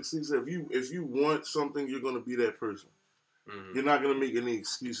Steve said, if you want something, you're gonna be that person. You're not gonna make any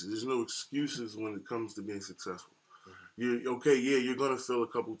excuses. There's no excuses when it comes to being successful. You're okay, yeah, you're gonna fail a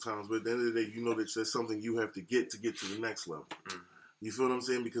couple times, but at the end of the day, you know that that's something you have to get to the next level. You feel what I'm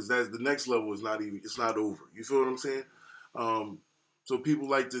saying? Because that's the next level is it's not over. You feel what I'm saying? So people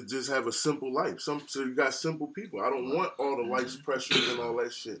like to just have a simple life. So you got simple people. I don't want all the life's pressures and all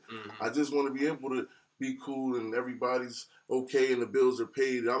that shit. I just want to be able to be cool and everybody's okay and the bills are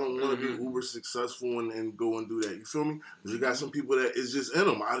paid. I don't want to be uber successful and go and do that. You feel me? Because you got some people that it's just in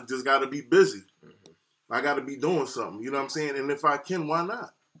them. I just got to be busy. I got to be doing something. You know what I'm saying? And if I can, why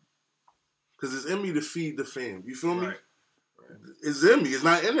not? Because it's in me to feed the fam. You feel me? Right. It's in me. It's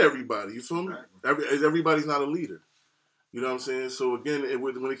not in everybody. You feel me? Everybody's not a leader. You know what I'm saying? So again,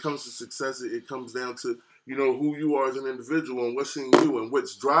 when it comes to success, it comes down to, you know, who you are as an individual and what's in you and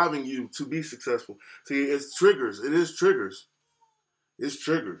what's driving you to be successful. See, it's triggers. It is triggers. It's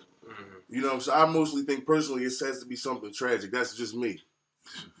triggers. You know, so I mostly think personally it has to be something tragic. That's just me.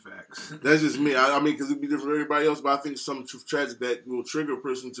 Facts. That's just me. I mean, because it'd be different for everybody else, but I think it's something tragic that will trigger a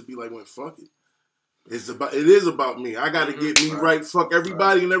person to be like, well, fuck it. It is about me. I got to get me right. Fuck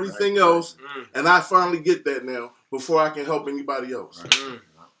everybody and everything else. And I finally get that now before I can help anybody else.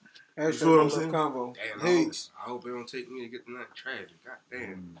 You feel what I'm saying? Damn, I hope it don't take me to get to nothing tragic. God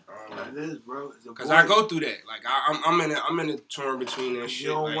damn. It is, bro. Because I go through that. Like I'm in a torn between that shit. You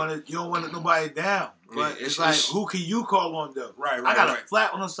don't want nobody down. But it's like, who can you call on though? Right. I got a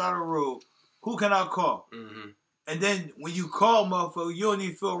flat on the side of the road. Who can I call? And then when you call, motherfucker, you don't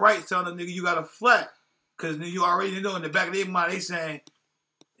even feel right telling the nigga you got a flat. Because you already know in the back of their mind, they saying,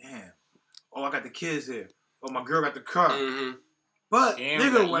 damn, I got the kids here. My girl got the car. But,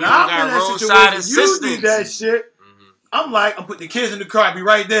 nigga, when I'm in that situation, you need that shit. I'm putting the kids in the car. I'll be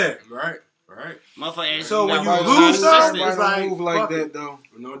right there. Right. Motherfucker. So when you lose something, it's like, move like that, though.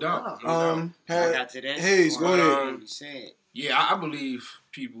 No doubt. Hayes, go ahead. Yeah, I believe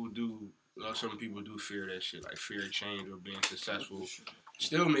people do. Some people do fear that shit, like fear of change or being successful.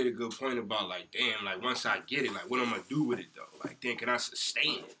 Still made a good point about like, damn, like once I get it, like what I'm gonna do with it though? Like, then can I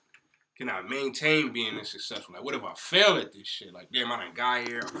sustain it? Can I maintain being this successful? Like, what if I fail at this shit? Like, damn, I done got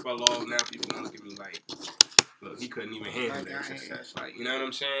here, I fell off. Now people gonna look at me like, look, he couldn't even handle that success. Like, you know what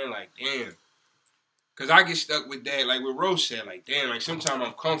I'm saying? Like, damn. Cause I get stuck with that, like what Rose said, like, damn, like sometimes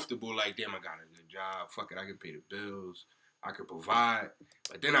I'm comfortable, like, damn, I got a good job, fuck it, I can pay the bills, I can provide.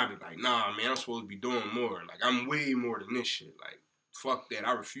 But then I be like, nah, man, I'm supposed to be doing more. Like, I'm way more than this shit. Like, fuck that.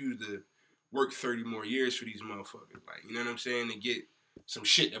 I refuse to work 30 more years for these motherfuckers. Like, you know what I'm saying? To get some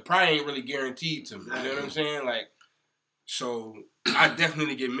shit that probably ain't really guaranteed to me. You know what I'm saying? Like, so I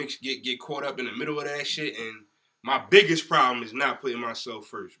definitely get caught up in the middle of that shit. And my biggest problem is not putting myself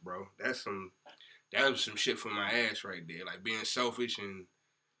first, bro. That was some shit from my ass right there. Like, being selfish and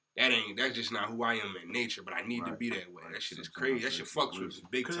that's just not who I am in nature, but I need to be that way. That shit is crazy. That shit fucks with me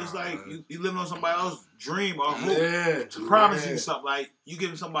big time. Because it's like you living on somebody else's dream or hope to promise you something. Like, you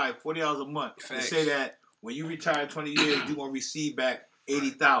giving somebody $40 a month to say that when you retire in 20 years, you're going to receive back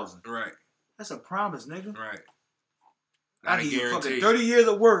 $80,000. Right. That's a promise, nigga. Right. I need you fucking 30 years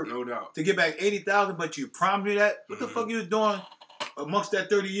of work no doubt to get back $80,000, but you promised me that? What the fuck you was doing amongst that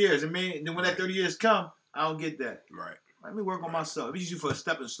 30 years? And then when that 30 years come, I don't get that. Right. Let me work on myself. Let me use you for a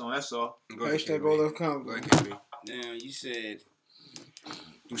stepping stone. That's all. Hashtag all of convo. Now, you said,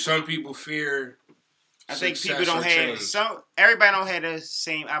 do some people fear? I think people don't have everybody don't have the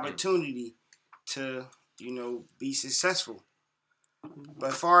same opportunity to, be successful. But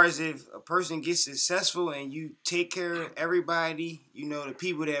as far as if a person gets successful and you take care of everybody, the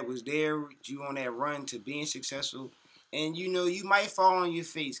people that was there with you on that run to being successful, and you might fall on your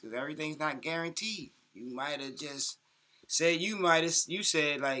face because everything's not guaranteed. You might have just said you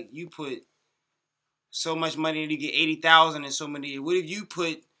said like you put so much money to get 80,000 and so many. What if you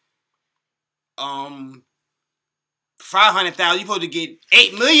put $500,000. You supposed to get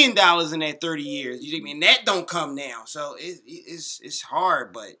 $8 million in that 30 years. You think, man, that don't come now. So it's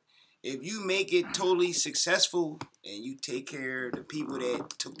hard, but if you make it totally successful and you take care of the people that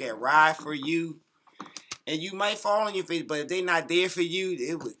took that ride for you, and you might fall on your face, but if they not there for you,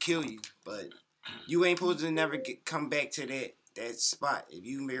 it would kill you. But you ain't supposed to never come back to that spot. If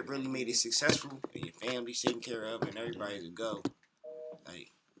you really made it successful and your family's taken care of and everybody's a go,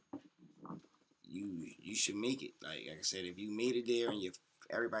 like you should make it. Like I said, if you made it there and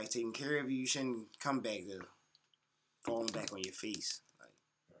everybody's taking care of you, you shouldn't come back to falling back on your face. Like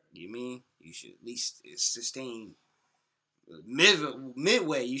you mean you should at least sustain.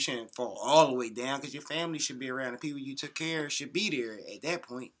 Midway, you shouldn't fall all the way down because your family should be around. The people you took care of should be there at that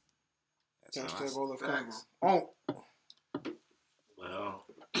point. That's how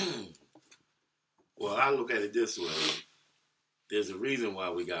Well, I look at it this way. There's a reason why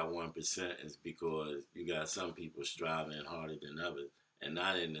we got 1% is because you got some people striving harder than others, and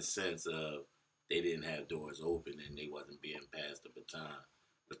not in the sense of they didn't have doors open and they wasn't being passed the baton,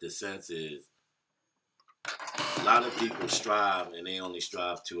 but the sense is a lot of people strive and they only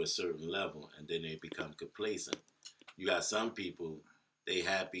strive to a certain level and then they become complacent. You got some people, they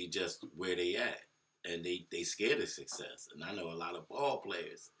happy just where they at and they scared of success. And I know a lot of ball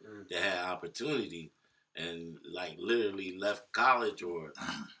players that had opportunity and like literally left college or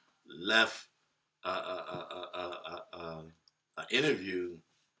left an interview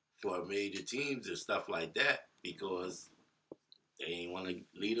for major teams and stuff like that because they ain't want to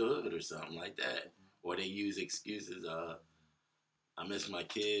lead a hood or something like that. Or they use excuses, I miss my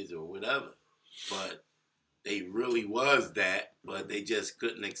kids or whatever. But they really was that, but they just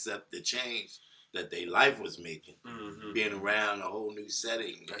couldn't accept the change that their life was making. Mm-hmm. Being around a whole new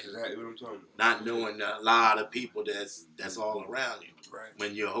setting. That's exactly what I'm talking about. Not knowing a lot of people that's all around you. Right.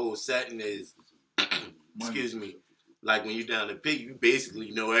 When your whole setting is, excuse me, like when you're down the pig, you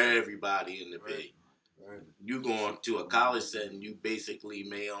basically know everybody in the pig. Right. You going to a college setting, you basically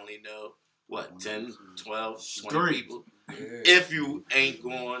may only know 10, 12, 20 people. Yeah. If you ain't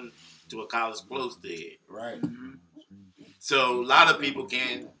going to a college close to it. Right. Mm-hmm. So a lot of people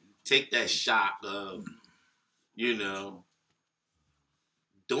can't take that shock of, doing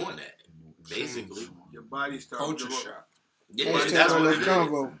that. Basically. Your body starts culture to shock. Yeah, that's what it is.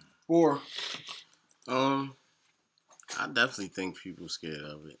 Convo. Or I definitely think people scared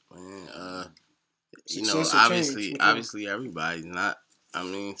of it, man. Obviously everybody's not. I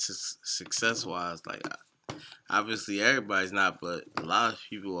mean, success-wise, like, obviously everybody's not, but a lot of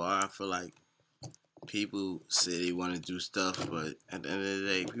people are. I feel like people say they want to do stuff, but at the end of the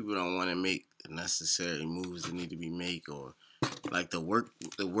day, people don't want to make the necessary moves that need to be made, or like the work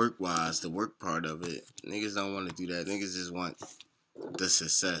part of it. Niggas don't want to do that. Niggas just want the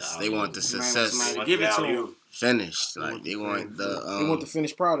success. They want the success give it to them. Finished. Like they want they want the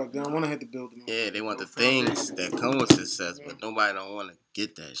finished product. They don't want to have to build them. Yeah, they want the things that come with success, but nobody don't want to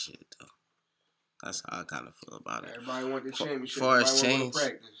get that shit though. That's how I kind of feel about it. Everybody want the championship. As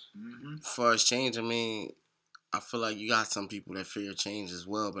far as change, I mean, I feel like you got some people that fear change as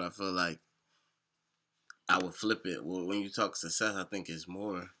well, but I feel like I would flip it. Well, when you talk success, I think it's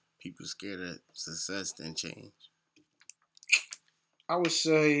more people scared of success than change. I would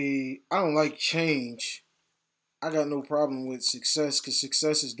say I don't like change. I got no problem with success because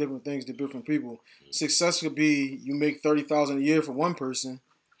success is different things to different people. Success could be you make $30,000 a year for one person,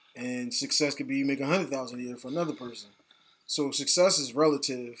 and success could be you make $100,000 a year for another person. So success is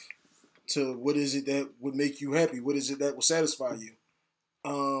relative to what is it that would make you happy. What is it that will satisfy you?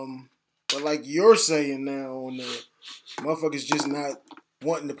 But like you're saying now, on the motherfuckers just not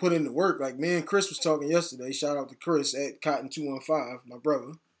wanting to put in the work. Like me and Chris was talking yesterday. Shout out to Chris at Cotton 215, my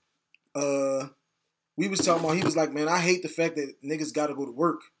brother. We was talking about, he was like, man, I hate the fact that niggas got to go to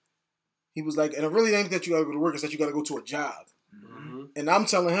work. He was like, and it really ain't that you got to go to work, it's that you got to go to a job. Mm-hmm. And I'm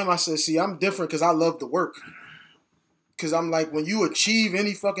telling him, I said, see, I'm different because I love the work. Because I'm like, when you achieve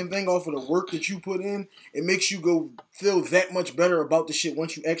any fucking thing off of the work that you put in, it makes you go feel that much better about the shit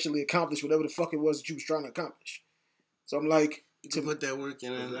once you actually accomplish whatever the fuck it was that you was trying to accomplish. So I'm like, to put that work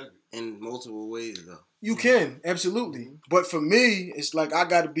in multiple ways, though. You can, absolutely. But for me, it's like I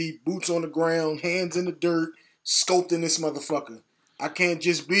got to be boots on the ground, hands in the dirt, sculpting this motherfucker. I can't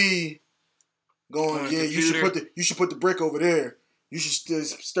just be going, yeah, you should put the brick over there. You should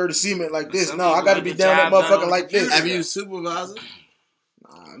stir the cement like this. No, I got to be down that motherfucker like this. Have you supervisor?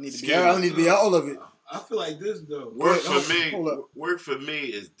 Nah, I need to be all of it. I feel like this though. Work for me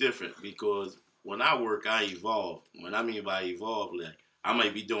is different because when I work, I evolve. When I mean by evolve, like I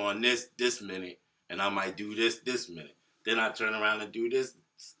might be doing this minute, and I might do this minute. Then I turn around and do this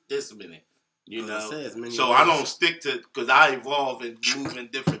minute. You As I know, said, it's many so ways. I don't stick to because I evolve and move in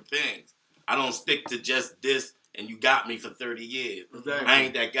different things. I don't stick to just this. And you got me for 30 years. Exactly. I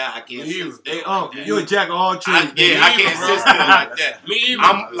ain't that guy. I can't sit still. Hey, like that. you're a jack of all trades. I can't sit still like that. Me either.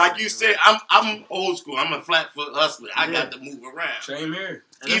 I'm like you said. I'm old school. I'm a flat foot hustler. I got to move around. Same here.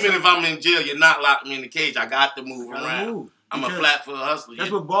 Even if I'm in jail, you're not locking me in the cage. I got to move around. I'm a flat foot hustler.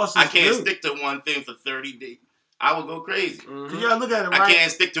 That's what bosses I can't do. stick to one thing for 30 days. I would go crazy. You gotta look at it, right? I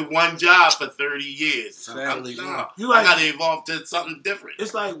can't stick to one job for 30 years. I gotta evolve to something different.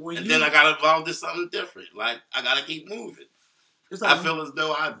 It's like when and then I gotta evolve to something different. Like I gotta keep moving. It's like I feel as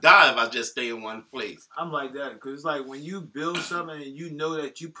though I'd die if I just stay in one place. I'm like that because it's like when you build something and you know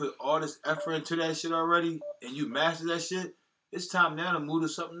that you put all this effort into that shit already and you master that shit, it's time now to move to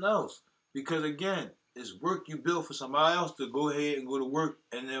something else. Because again, it's work you build for somebody else to go ahead and go to work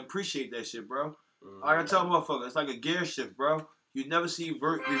and then appreciate that shit, bro. Like I tell motherfuckers, it's like a gear shift, bro. You never see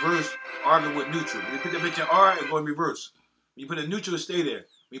reverse arguing with neutral. When you put that bitch in R, it go in reverse. When you put it in neutral, it stay there.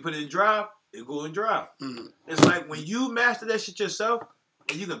 When you put it in drive, it go in drive. It's like when you master that shit yourself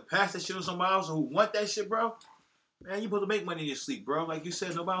and you can pass that shit on somebody else who want that shit, bro. Man, you supposed to make money in your sleep, bro. Like you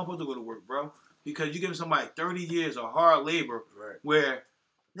said, nobody supposed to go to work, bro. Because you give somebody 30 years of hard labor where,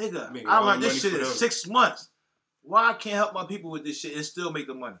 nigga, I learned this shit in 6 months. Why I can't help my people with this shit and still make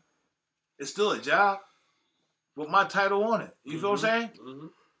the money? It's still a job with my title on it. You feel what I'm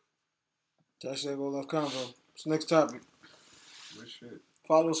saying? Hashtag All Left Convo. What's the next topic? Good shit.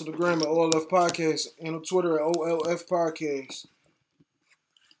 Follow us on the gram at All Left Podcast and on Twitter at OLF Podcast.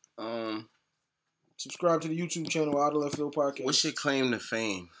 Subscribe to the YouTube channel Out of Left Field Podcast. What's your claim to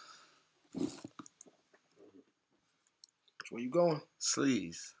fame? Where you going?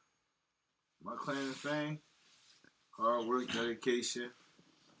 Sleaze. My claim to fame, hard work, dedication.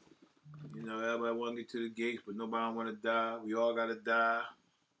 You know, everybody want to get to the gates, but nobody want to die. We all got to die.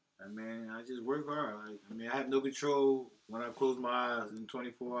 I mean, I just work hard. I have no control when I close my eyes in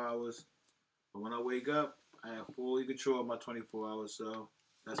 24 hours. But when I wake up, I have full control of my 24 hours. So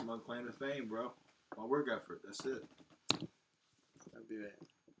that's my claim to fame, bro. My work effort. That's it. I'll be back.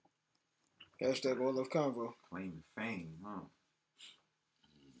 Hashtag All Left Convo. Claim to fame, huh?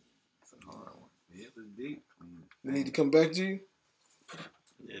 That's a hard one. Yeah, it's deep. We need to come back to you.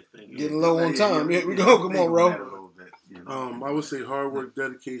 Getting low on time. Yeah, we go. Come on, bro. I would say hard work,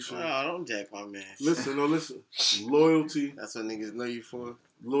 dedication. Oh, don't jack my man. Listen. Loyalty. That's what niggas know you for.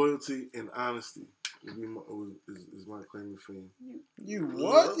 Loyalty and honesty is my claim to fame. You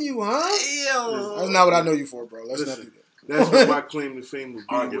what? You huh? Yo. That's not what I know you for, bro. Let's not do that. That's what my claim to fame would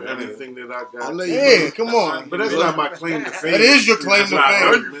be with everything that I got. I know you. Yeah, come on. But that's not my claim to fame. That is your claim to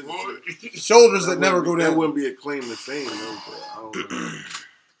fame. Shoulders that never go down. That wouldn't be a claim to fame, though. But I don't know.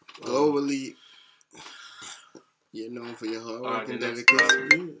 Globally, you're known for your hard work and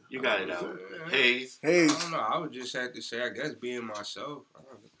dedication. You got it out. Hayes. I don't know. I would just have to say, I guess, being myself.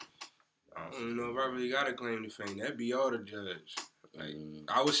 I don't know if I really got a claim to fame. That'd be all the judge. Like,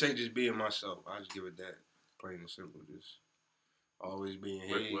 I would say just being myself. I just give it that. Plain and simple. Just always being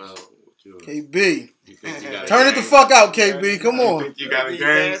Hayes. KB. Turn it the fuck out, KB. Come on. You got a game?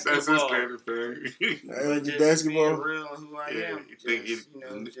 That's his claim to fame. Basketball. Being real and who I am. You think just,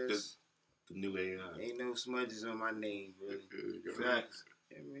 it's the new AI. Ain't no smudges on my name, really. Facts.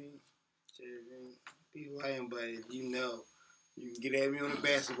 I mean, be who I am, but if you know, you can get at me on the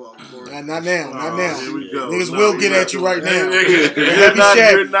basketball court. Not now. Here we go. Niggas will get at you right now. We're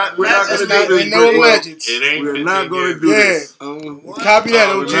not going to do this. No legends. We're not going to do this. Copy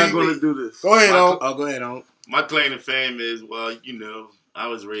that, OG. We're not going to do this. Go ahead, on. Go ahead, on. My claim to fame is, well, I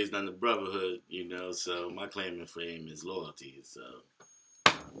was raised under brotherhood, so my claim to fame is loyalty. So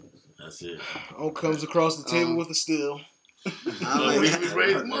that's it. On comes across the table with a steal. We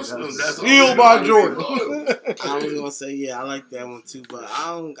raised Muslims. That's Steal by Jordan. I was gonna say I like that one too, but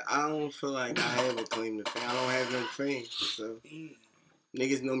I don't feel like I have a claim to fame. I don't have no fame, so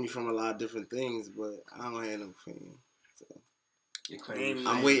niggas know me from a lot of different things, but I don't have no fame. So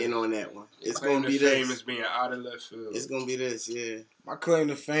I'm waiting on that one. It's gonna be this. Fame is being out of left field. It's gonna be this, yeah. My claim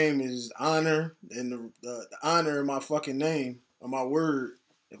to fame is honor and the honor in my fucking name or my word.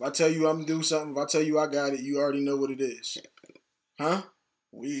 If I tell you I'm gonna do something, if I tell you I got it, you already know what it is. Huh?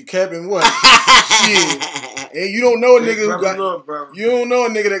 We capping what? Shit. And you don't know a nigga who got. You don't know a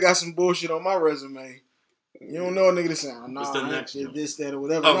nigga that got some bullshit on my resume. You don't know a nigga that saying, What's the next did one? this, that, or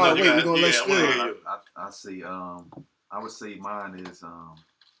whatever. Oh, no, no, wait, we're gonna let yeah, Still. I say I would say mine is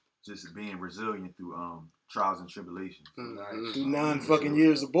just being resilient through trials and tribulations. Through 9 fucking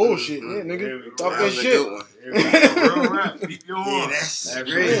years of bullshit, yeah, nigga. Talk that shit. Real rap. Keep your Yeah, on. that's Yeah,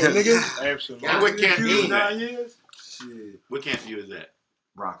 great. nigga. Absolutely. What camp you is 9 that? years? Shit. What camp you is that?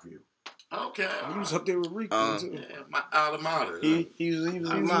 Rockville. Okay. He was up there with Rico too. Yeah, my alma mater. He was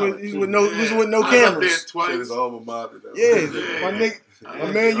with no I cameras. was up there twice. His alma mater. Yeah, my nigga,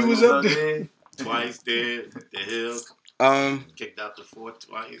 my man, you was up there. Twice there, the Hills. Kicked out the fort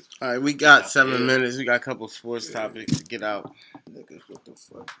twice. All right, we got 7 minutes. We got a couple sports topics to get out. Niggas, what the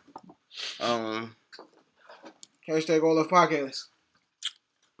fuck? Hashtag All Left Podcast.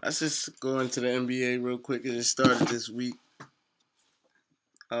 Let's just go into the NBA real quick. It just started this week.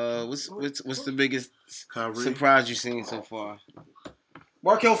 What's the biggest surprise you've seen so far?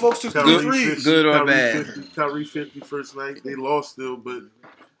 Markel folks took good or bad. Kyrie 50 first night. They lost still, but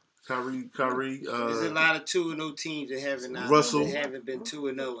Kyrie. There's a lot of 2-0 teams that haven't been 2-0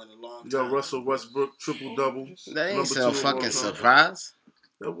 in a long time. Russell Westbrook triple double. That ain't so fucking surprise.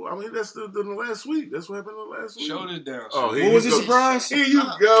 I mean, that's the last week. That's what happened the last week. Shoulders down. Oh, what was the surprise? Here you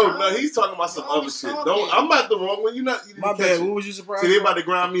go. No, he's talking about some other shit. I'm not the wrong one. You didn't My bad. What was your surprise? See, they about to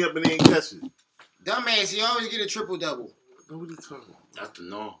grind me up and they ain't catch it. Dumbass, he always get a triple double. What are you talking about? That's the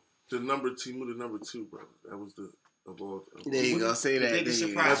norm. The number two, brother. That was the of all. There you go. Say that.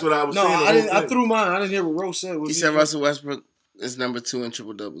 That's what I was saying. I threw mine. I didn't hear what Rose said. He said Russell Westbrook is number 2 in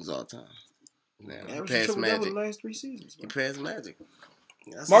triple doubles all time. Now, he passed Magic. The last 3 seasons. He passed Magic.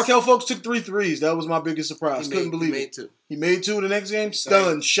 Markel folks took 3 threes. That was my biggest surprise. Couldn't believe it. He made 2 the next game.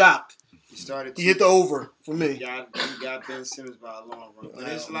 Stunned, shocked. He hit the over for me. He got Ben Simmons by a long run. But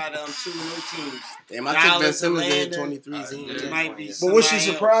there's a lot of 2-0 teams. Damn, I took Ben Simmons in 23. But was she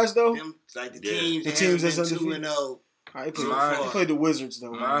surprised though? Like the teams that's undefeated. 2-0. He played the Wizards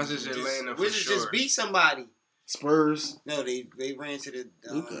though. Mine's is Atlanta for Wizards sure. just beat somebody. Spurs. No, they ran to the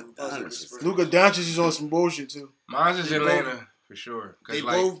Luka Doncic is on some bullshit too. Mine's is Atlanta for sure. They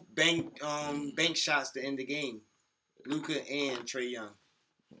both bank shots to end the game. Luka and Trae Young.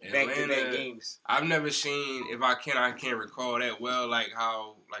 Back-to-back games. I've never seen, I can't recall that well, like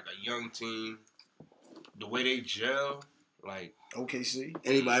how like a young team, the way they gel, like OKC.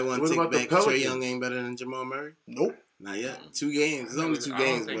 Anybody want to take back Trae Young ain't better than Jamal Murray? Nope. Not yet. 2 games. It's only 2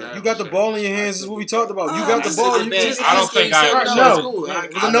 games, bro. You got the ball in your hands. Is what we talked about. You got the ball. I don't think I. No.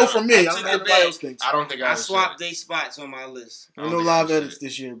 It's a no from me. I don't know anybody else thinks. I don't think I swapped their spots on my list. Ain't no live edits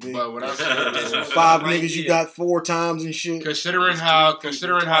this year, big. But what I'm saying is 5 niggas you got 4 times and shit. Considering how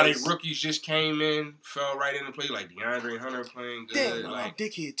they rookies just came in, fell right into play, like DeAndre Hunter playing good. Damn, like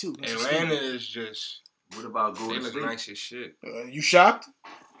dickhead too. Atlanta is just. What about Golden State? They look nice as shit. You shocked?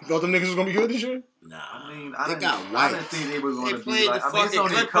 You thought them niggas was gonna be good this year? Nah, I didn't think they were gonna be like. It's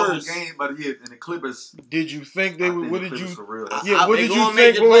only a couple games, but yeah, in the Clippers. Did you think they would? What did you? Yeah, what did you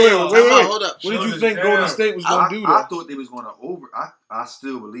think? Wait, hold up. What did you think Golden State was gonna do? I thought they was gonna over. I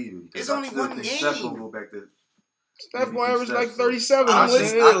still believe it. It's only one game. Steph will go back to. Steph will average like 37.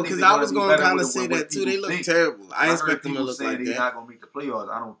 Because I was gonna kind of say that too. They look terrible. I expect them to look like that. They're not gonna make the playoffs.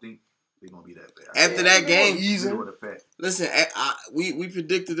 I don't think. They're gonna be that bad. After that game, listen, we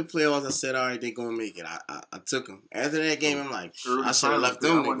predicted the playoffs. I said, all right, they're gonna make it. I took them. After that game, I'm like, I should have left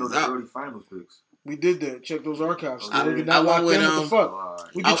them niggas out. Early finals picks. We did that. Check those archives. I went with what the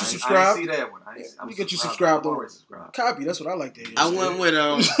fuck? We get you subscribed. I didn't see that one. We get you subscribed. Copy. That's what I like to hear. I went with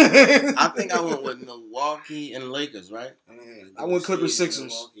I think I went with Milwaukee and Lakers, right? I went Clippers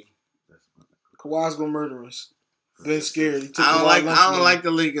Sixers. Kawhi's gonna murder us. Been scared. I don't like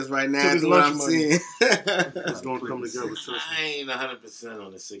the Lakers right now. That's what I'm seeing. It's gonna come together. I ain't 100%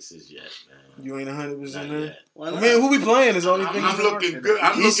 on the Sixers yet, man. You ain't 100% there. I mean, who we playing is the only thing. I'm looking good.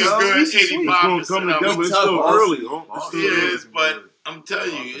 I'm looking good. 85%. It's still early. Yes, but I'm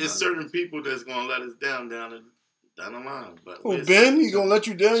telling you, it's certain people that's gonna let us down the line. But who, Ben? He gonna let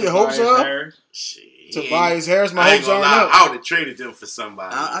you down? Your hopes up? Tobias Harris. My hopes aren't up. I would have traded him for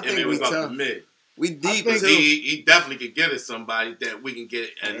somebody. I think we tough. We deep. He definitely could get us somebody that we can get.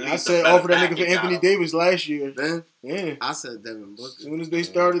 I said offer that nigga for Anthony Davis last year. Then yeah, I said Devin Booker. As soon as they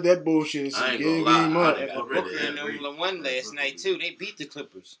started that bullshit, so gave him up. Booker and them won last night too. They beat the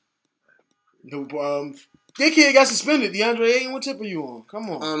Clippers. No, that kid got suspended. DeAndre Ayton, what tip are you on? Come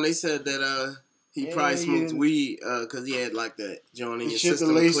on. They said that he probably smoked weed because he had like that joint in your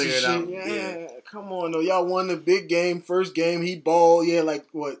system cleared out. Yeah, come on though. Y'all won the big game, first game. He balled. Yeah, like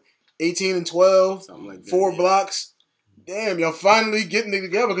what? 18 and 12, like 4 blocks. Damn, y'all finally getting it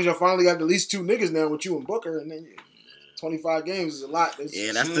together because y'all finally got at least 2 niggas now with you and Booker, and then 25 games is a lot. That's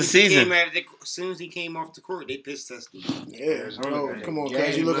the season. As soon as he came off the court, they piss tested. Yeah, bro, come on,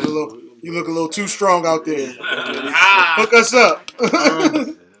 cuz you look a little too strong out there. Hook us up.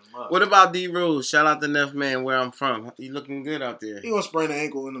 What about D Rose? Shout out to Neff Man, where I'm from. He looking good out there. He gonna sprain an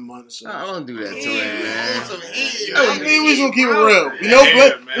ankle in a month or so. I don't do that to him, man. We gonna keep it real.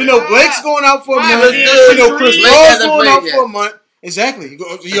 We know Blake's going out for a month. We know Chris Paul's going out for a month. Exactly.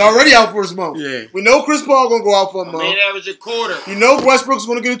 He already out for his month. Yeah. We know Chris Paul gonna go out for a month. Man, that was a quarter. You know Westbrook's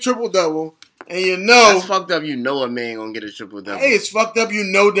gonna get a triple double, and you know that's fucked up. You know a man gonna get a triple double. Hey, it's fucked up. You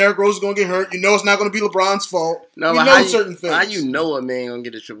know Derrick Rose is gonna get hurt. You know it's not gonna be LeBron's fault. No, we but know certain things. How you know a man gonna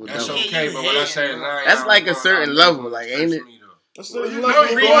get a triple double? That's okay, but when I say that's like a certain level, like ain't it? That's a certain Look level. at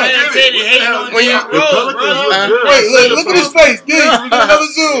his face. Dig, we got another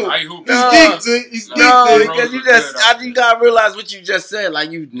zoom. He's geeked. Because you gotta realize what you just said.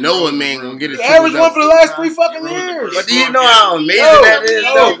 Like you know a man gonna get a triple average double. one for the last 3 fucking years. But do you know how amazing that is?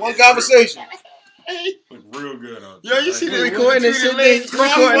 No, one conversation. Look real good out there. Yo, you see the recording this shit?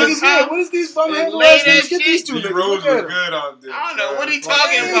 What is these bum ass niggas? Get these two niggas. Rose was good out there. I don't know what he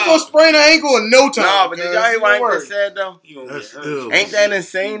talking about. He's gonna sprain an ankle in no time. No, but did y'all hear what I just said though? That's ill. Ain't that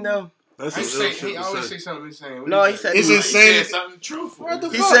insane though? That's He always say something insane. No, he said it's insane. He said something truthful.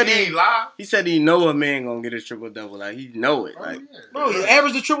 He said he know a man gonna get a triple double. Like he know it. Like bro, he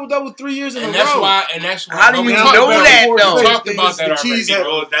averaged a triple double 3 years in a row. And that's why. How do you know that though? We talked about that already.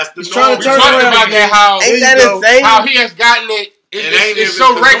 That's the trying to turn around. We talked about that how he has gotten it. It's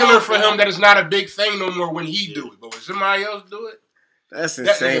so regular for him that it's not a big thing no more when he do it. But when somebody else do it, that's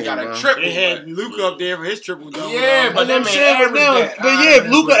insane, got bro. a triple. They had Luka up there for his triple double. Yeah, but I'm saying now, if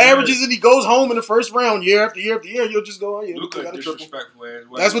Luka averages and he goes home in the first round year after year after year, you'll just go, Luka got a triple.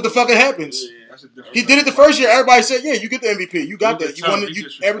 That's what the fucking happens. He did it the first year. Everybody said, "Yeah, you get the MVP. You got that. You won. You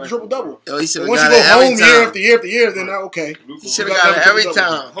average triple double." Once you go home year after year after year, then okay. He should have got it every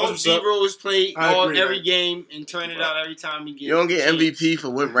time. Hope D-Rose play every game and turn it out every time he gets. You don't get MVP for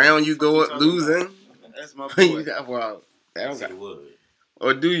what round you go up losing. That's my boy. Well,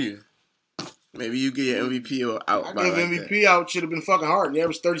 or do you? Maybe you get your MVP or out. I give MVP out. Should have been fucking hard. And he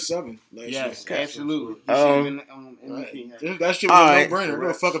averaged 37. Yes, absolutely. MVP. That shit was a no-brainer. We're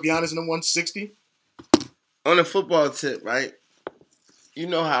gonna fuck up Giannis in the 160. On the football tip, right? You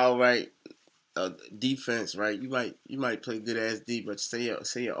know how, right? Defense, right? You might play good ass D, but say your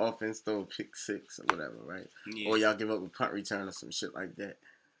offense throw a pick 6 or whatever, right? Yeah. Or y'all give up a punt return or some shit like that.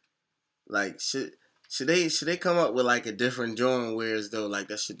 Like Should they come up with like a different drawing where as though like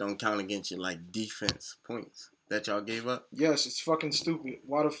that shit don't count against your like defense points that y'all gave up? Yes, it's fucking stupid.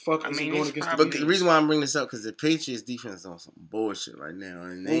 Why the fuck is it going against the defense? But the reason why I'm bringing this up because the Patriots defense is on some bullshit right now.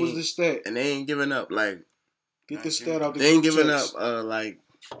 And what was the stat? And they ain't giving up like. Get the stat out. They ain't giving up like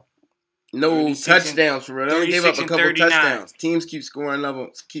no touchdowns for real. They only gave up a couple touchdowns. Teams keep scoring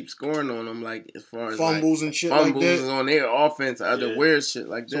on them like as far as fumbles like, and shit fumbles like that. On their offense, other weird shit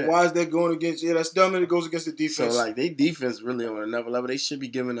like that. So why is that going against? Yeah, that's dumb. And it goes against the defense. So like they defense really on another level. They should be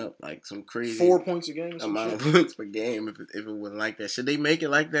giving up like some crazy 4 points a game. Amount of points per game if it wasn't like that. Should they make it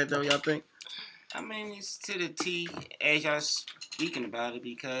like that though? Y'all think? I mean, it's to the T as y'all speaking about it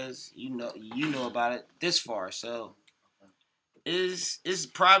because you know about it this far. So it's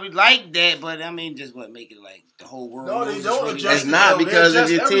probably like that, but I mean, just what make it like the whole world. No, they don't adjust. It's not because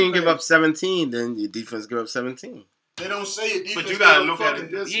if your team give up 17, then your defense give up 17. They don't say it. But you gotta look at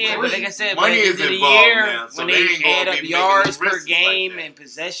it this way. Yeah, but like I said, money is involved now, so when they add up yards per game and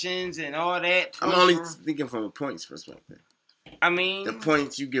possessions and all that. I'm only thinking from a points perspective. I mean, the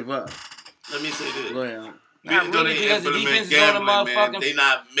points you give up. Let me say this. Well, not really because the defense is on the motherfucking. They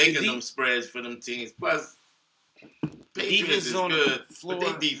not making them spreads for them teams. Plus, Patriots is good, but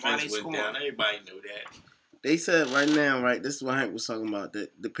their defense went down. Everybody knew that. They said right now, right? This is what Hank was talking about.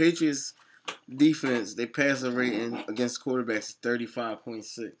 That the Patriots defense, they passer rating against quarterbacks is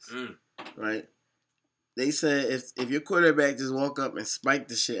 35.6. Right? They said if your quarterback just walk up and spike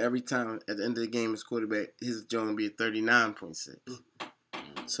the shit every time at the end of the game, his quarterback, his joint will be at 39.6.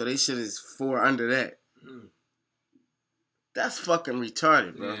 So they shit is 4 under that. That's fucking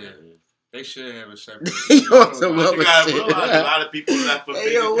retarded, bro. Yeah. They should have a separate. You on some other shit. A lot of people left for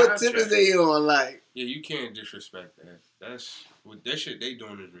hey, yo, what tip is they on? Like, yeah, you can't disrespect that. That's what that shit they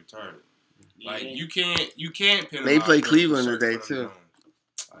doing is retarded. Like you can't penalize. They play Cleveland today too.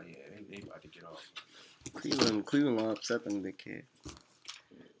 Oh yeah, they about to get off. Cleveland will upset them. They can't.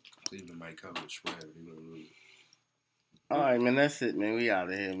 Cleveland might cover the spread. They gonna lose. All right, man. That's it, man. We out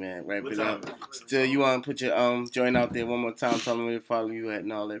of here, man. Wrap it up. Still, you want to put your joint out there one more time? Tell them where to follow you at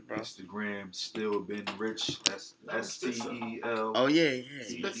and all that, bro. Instagram still been rich. That's STEL. Oh yeah.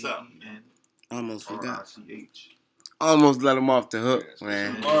 Spit something. Almost forgot. RICH. Almost let him off the hook,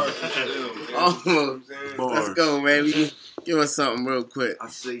 man. Almost. Let's go, man. Give us something real quick. I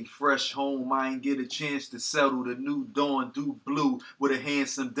say fresh home, I ain't get a chance to settle. The new dawn, Duke Blue, with a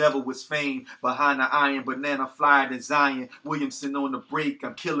handsome devil was fame. Behind the iron, banana flyer to Zion. Williamson on the break,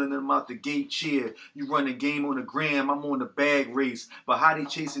 I'm killing him out the gate chair. You run the game on the gram, I'm on the bag race. But how they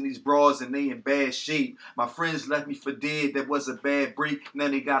chasing these bras and they in bad shape? My friends left me for dead, that was a bad break. Now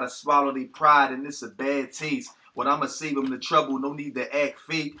they gotta swallow their pride and it's a bad taste. But I'ma save them the trouble, no need to act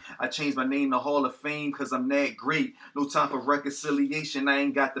fake. I changed my name to Hall of Fame cause I'm that great. No time for reconciliation, I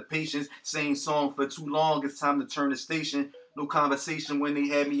ain't got the patience. Same song for too long, it's time to turn the station. No conversation when they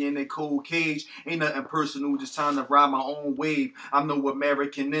had me in that cold cage. Ain't nothing personal, just time to ride my own wave. I'm no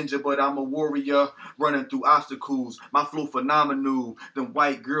American ninja, but I'm a warrior running through obstacles. My flow phenomenal. Them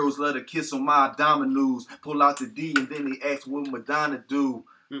white girls let a kiss on my abdominals. Pull out the D and then they ask what Madonna do.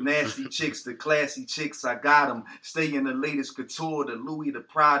 Nasty chicks, the classy chicks, I got them. Stay in the latest couture, the Louis, the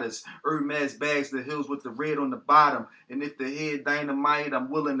Pradas. Hermes bags, the hills with the red on the bottom. And if the head dynamite, I'm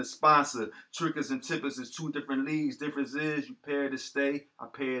willing to sponsor. Trickers and tippers is two different leagues. Difference is you pair to stay, I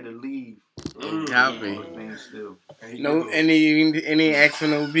pair to leave. Copy. Still. No, any X for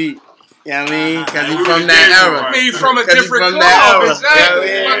no beat. You know what I mean? Because he's from that era. I mean, from a different club.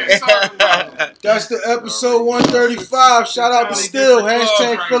 That's the episode 135. Shout out to Still.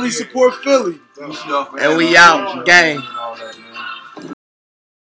 Hashtag Philly support Philly. And we out. Gang.